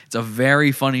shirt. It's a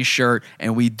very funny shirt.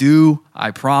 And we do, I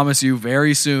promise you,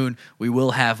 very soon, we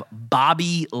will have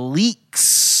Bobby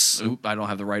Leaks. Oop, I don't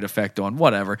have the right effect on.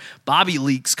 Whatever. Bobby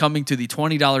Leaks coming to the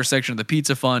 $20 section of the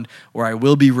Pizza Fund, where I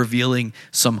will be revealing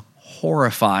some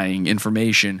horrifying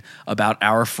information about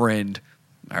our friend,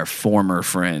 our former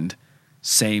friend,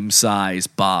 same size,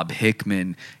 Bob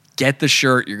Hickman. Get the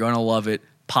shirt. You're going to love it.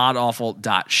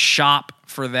 podawful.shop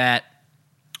for that.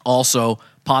 Also,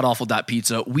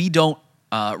 podawful.pizza. We don't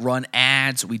run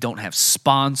ads. We don't have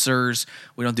sponsors.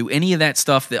 We don't do any of that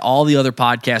stuff that all the other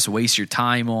podcasts waste your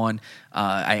time on.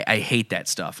 I hate that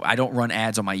stuff. I don't run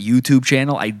ads on my YouTube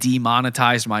channel. I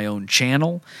demonetized my own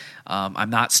channel. I'm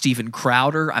not Steven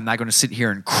Crowder. I'm not going to sit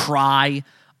here and cry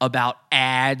about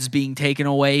ads being taken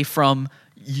away from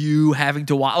you having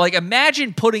to watch. Like,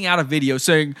 imagine putting out a video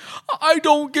saying, I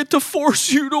don't get to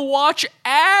force you to watch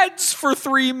ads for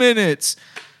 3 minutes.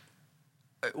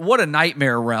 What a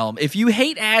nightmare realm. If you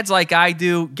hate ads like I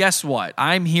do, guess what?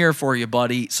 I'm here for you,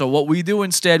 buddy. So what we do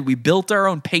instead, we built our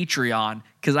own Patreon,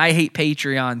 because I hate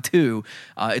Patreon too.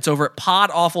 It's over at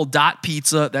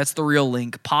podawful.pizza. That's the real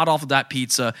link,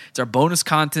 podawful.pizza. It's our bonus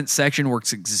content section.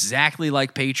 Works exactly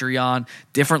like Patreon.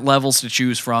 Different levels to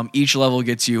choose from. Each level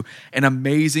gets you an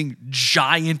amazing,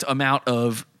 giant amount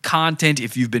of content.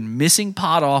 If you've been missing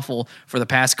Pod Awful for the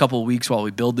past couple of weeks while we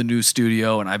build the new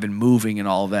studio and I've been moving and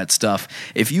all of that stuff,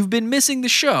 if you've been missing the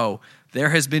show,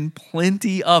 there has been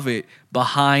plenty of it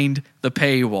behind the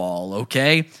paywall,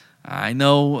 okay? I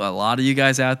know a lot of you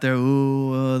guys out there,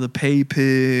 the pay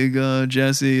pig,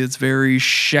 Jesse, it's very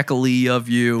shekely of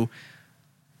you.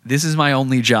 This is my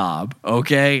only job,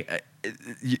 okay?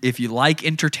 If you like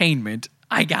entertainment,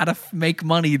 I gotta make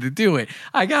money to do it.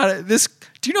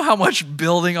 Do you know how much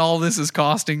building all this is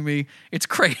costing me? It's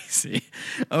crazy,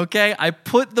 okay? I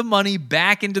put the money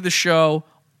back into the show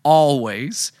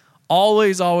always.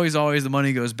 Always, the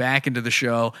money goes back into the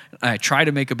show. I try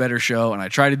to make a better show, and I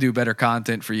try to do better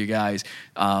content for you guys.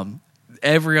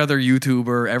 Every other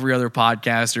YouTuber, every other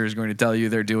podcaster is going to tell you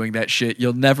they're doing that shit.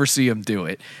 You'll never see them do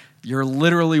it. You're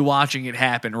literally watching it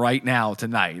happen right now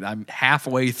tonight. I'm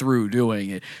halfway through doing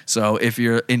it. So if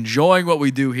you're enjoying what we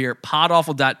do here,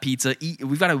 podawful.pizza,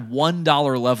 we've got a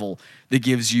 $1 level that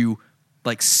gives you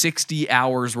like 60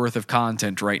 hours worth of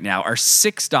content right now. Our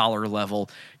 $6 level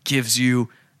gives you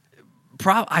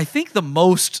I think the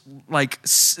most,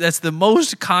 that's the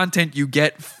most content you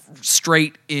get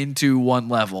straight into one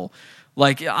level.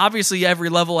 Like, obviously, every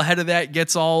level ahead of that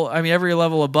gets every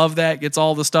level above that gets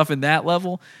all the stuff in that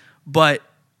level. But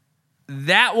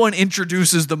that one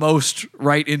introduces the most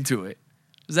right into it.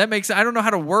 Does that make sense? I don't know how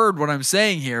to word what I'm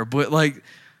saying here, but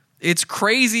it's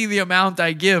crazy the amount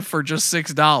I give for just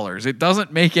 $6. It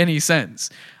doesn't make any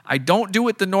sense. I don't do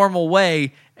it the normal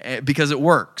way because it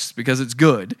works, because it's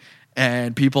good,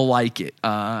 and people like it.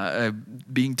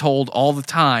 Being told all the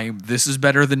time, this is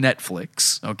better than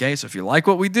Netflix. Okay, so if you like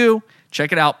what we do,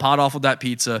 check it out,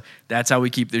 podawful.pizza. That's how we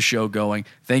keep this show going.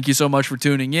 Thank you so much for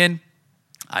tuning in.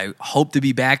 I hope to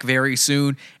be back very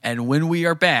soon. And when we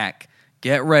are back,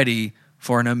 get ready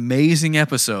for an amazing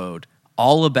episode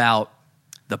all about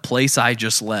the place I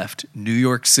just left, New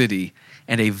York City,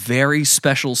 and a very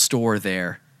special store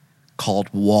there called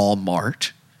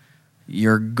Walmart.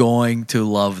 You're going to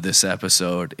love this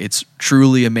episode. It's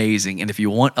truly amazing. And if you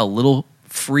want a little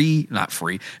if you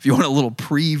want a little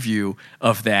preview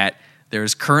of that,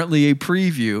 there's currently a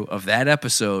preview of that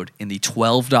episode in the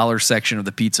 $12 section of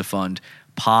the Pizza Fund,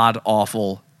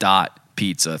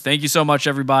 podawful.pizza. Thank you so much,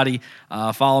 everybody.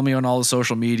 Follow me on all the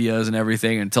social medias and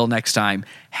everything. Until next time,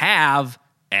 have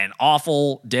an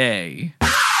awful day.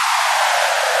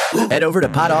 Head over to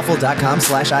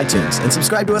podawful.com/iTunes and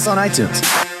subscribe to us on iTunes.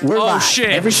 We're live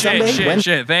every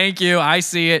Sunday. Thank you. I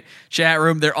see it. Chat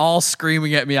room, they're all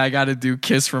screaming at me. I got to do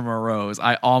Kiss from a Rose.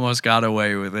 I almost got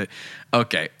away with it.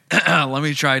 Okay. Let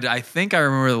me try to. I think I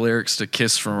remember the lyrics to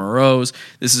Kiss from a Rose.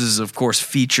 This is, of course,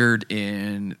 featured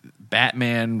in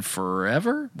Batman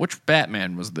Forever. Which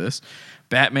Batman was this?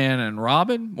 Batman and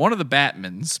Robin? One of the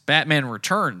Batmans. Batman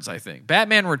Returns, I think.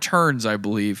 Batman Returns, I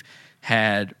believe,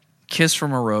 had Kiss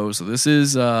from a Rose. So this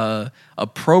is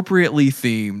appropriately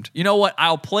themed. You know what?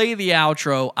 I'll play the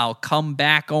outro. I'll come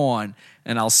back on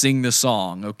and I'll sing the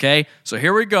song. Okay? So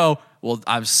here we go. Well,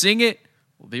 I'll sing it.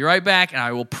 We'll be right back, and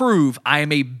I will prove I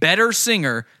am a better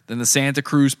singer than the Santa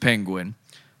Cruz Penguin.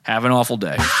 Have an awful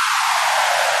day.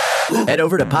 Head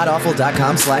over to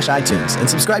podawful.com/iTunes and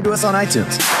subscribe to us on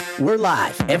iTunes. We're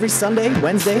live every Sunday,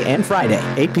 Wednesday, and Friday,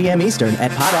 8 p.m. Eastern at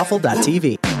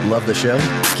podawful.tv. Love the show?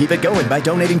 Keep it going by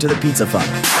donating to the Pizza Fund.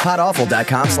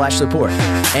 podawful.com/support.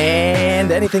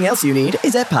 And anything else you need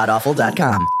is at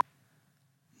podawful.com.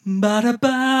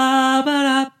 Ba-da-ba,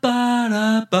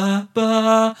 ba-da-ba,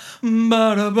 ba-da-ba,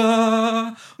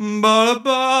 ba-da-ba, ba-da-ba,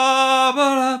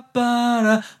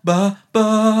 ba-da-ba,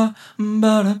 ba-da-ba,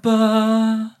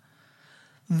 ba-da-ba.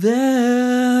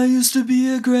 There used to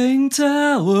be a graying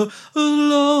tower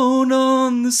alone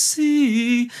on the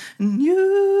sea, and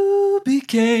you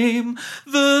became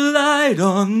the light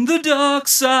on the dark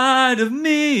side of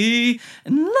me,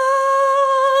 and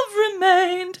love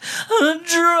remained a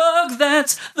drug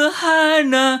that's the high,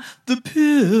 not the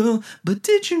pill. But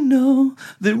did you know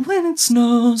that when it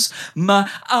snows, my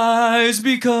eyes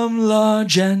become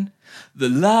large and the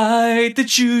light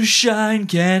that you shine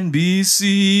can be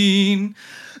seen?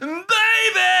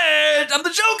 Baby, I'm the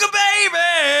Joker, baby.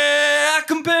 I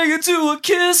compare you to a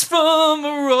kiss from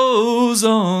a rose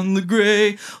on the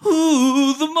grave.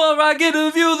 Ooh, the more I get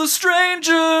of you, the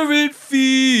stranger it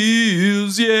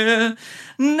feels, yeah.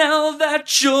 Now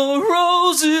that your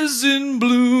rose is in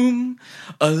bloom,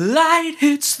 a light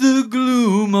hits the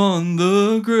gloom on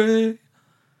the grave.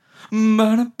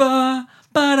 Ba-da-ba,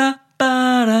 ba-da,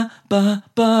 ba-da,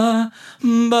 ba-ba,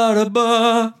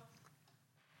 ba-da-ba.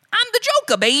 I'm the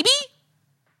Joker, baby.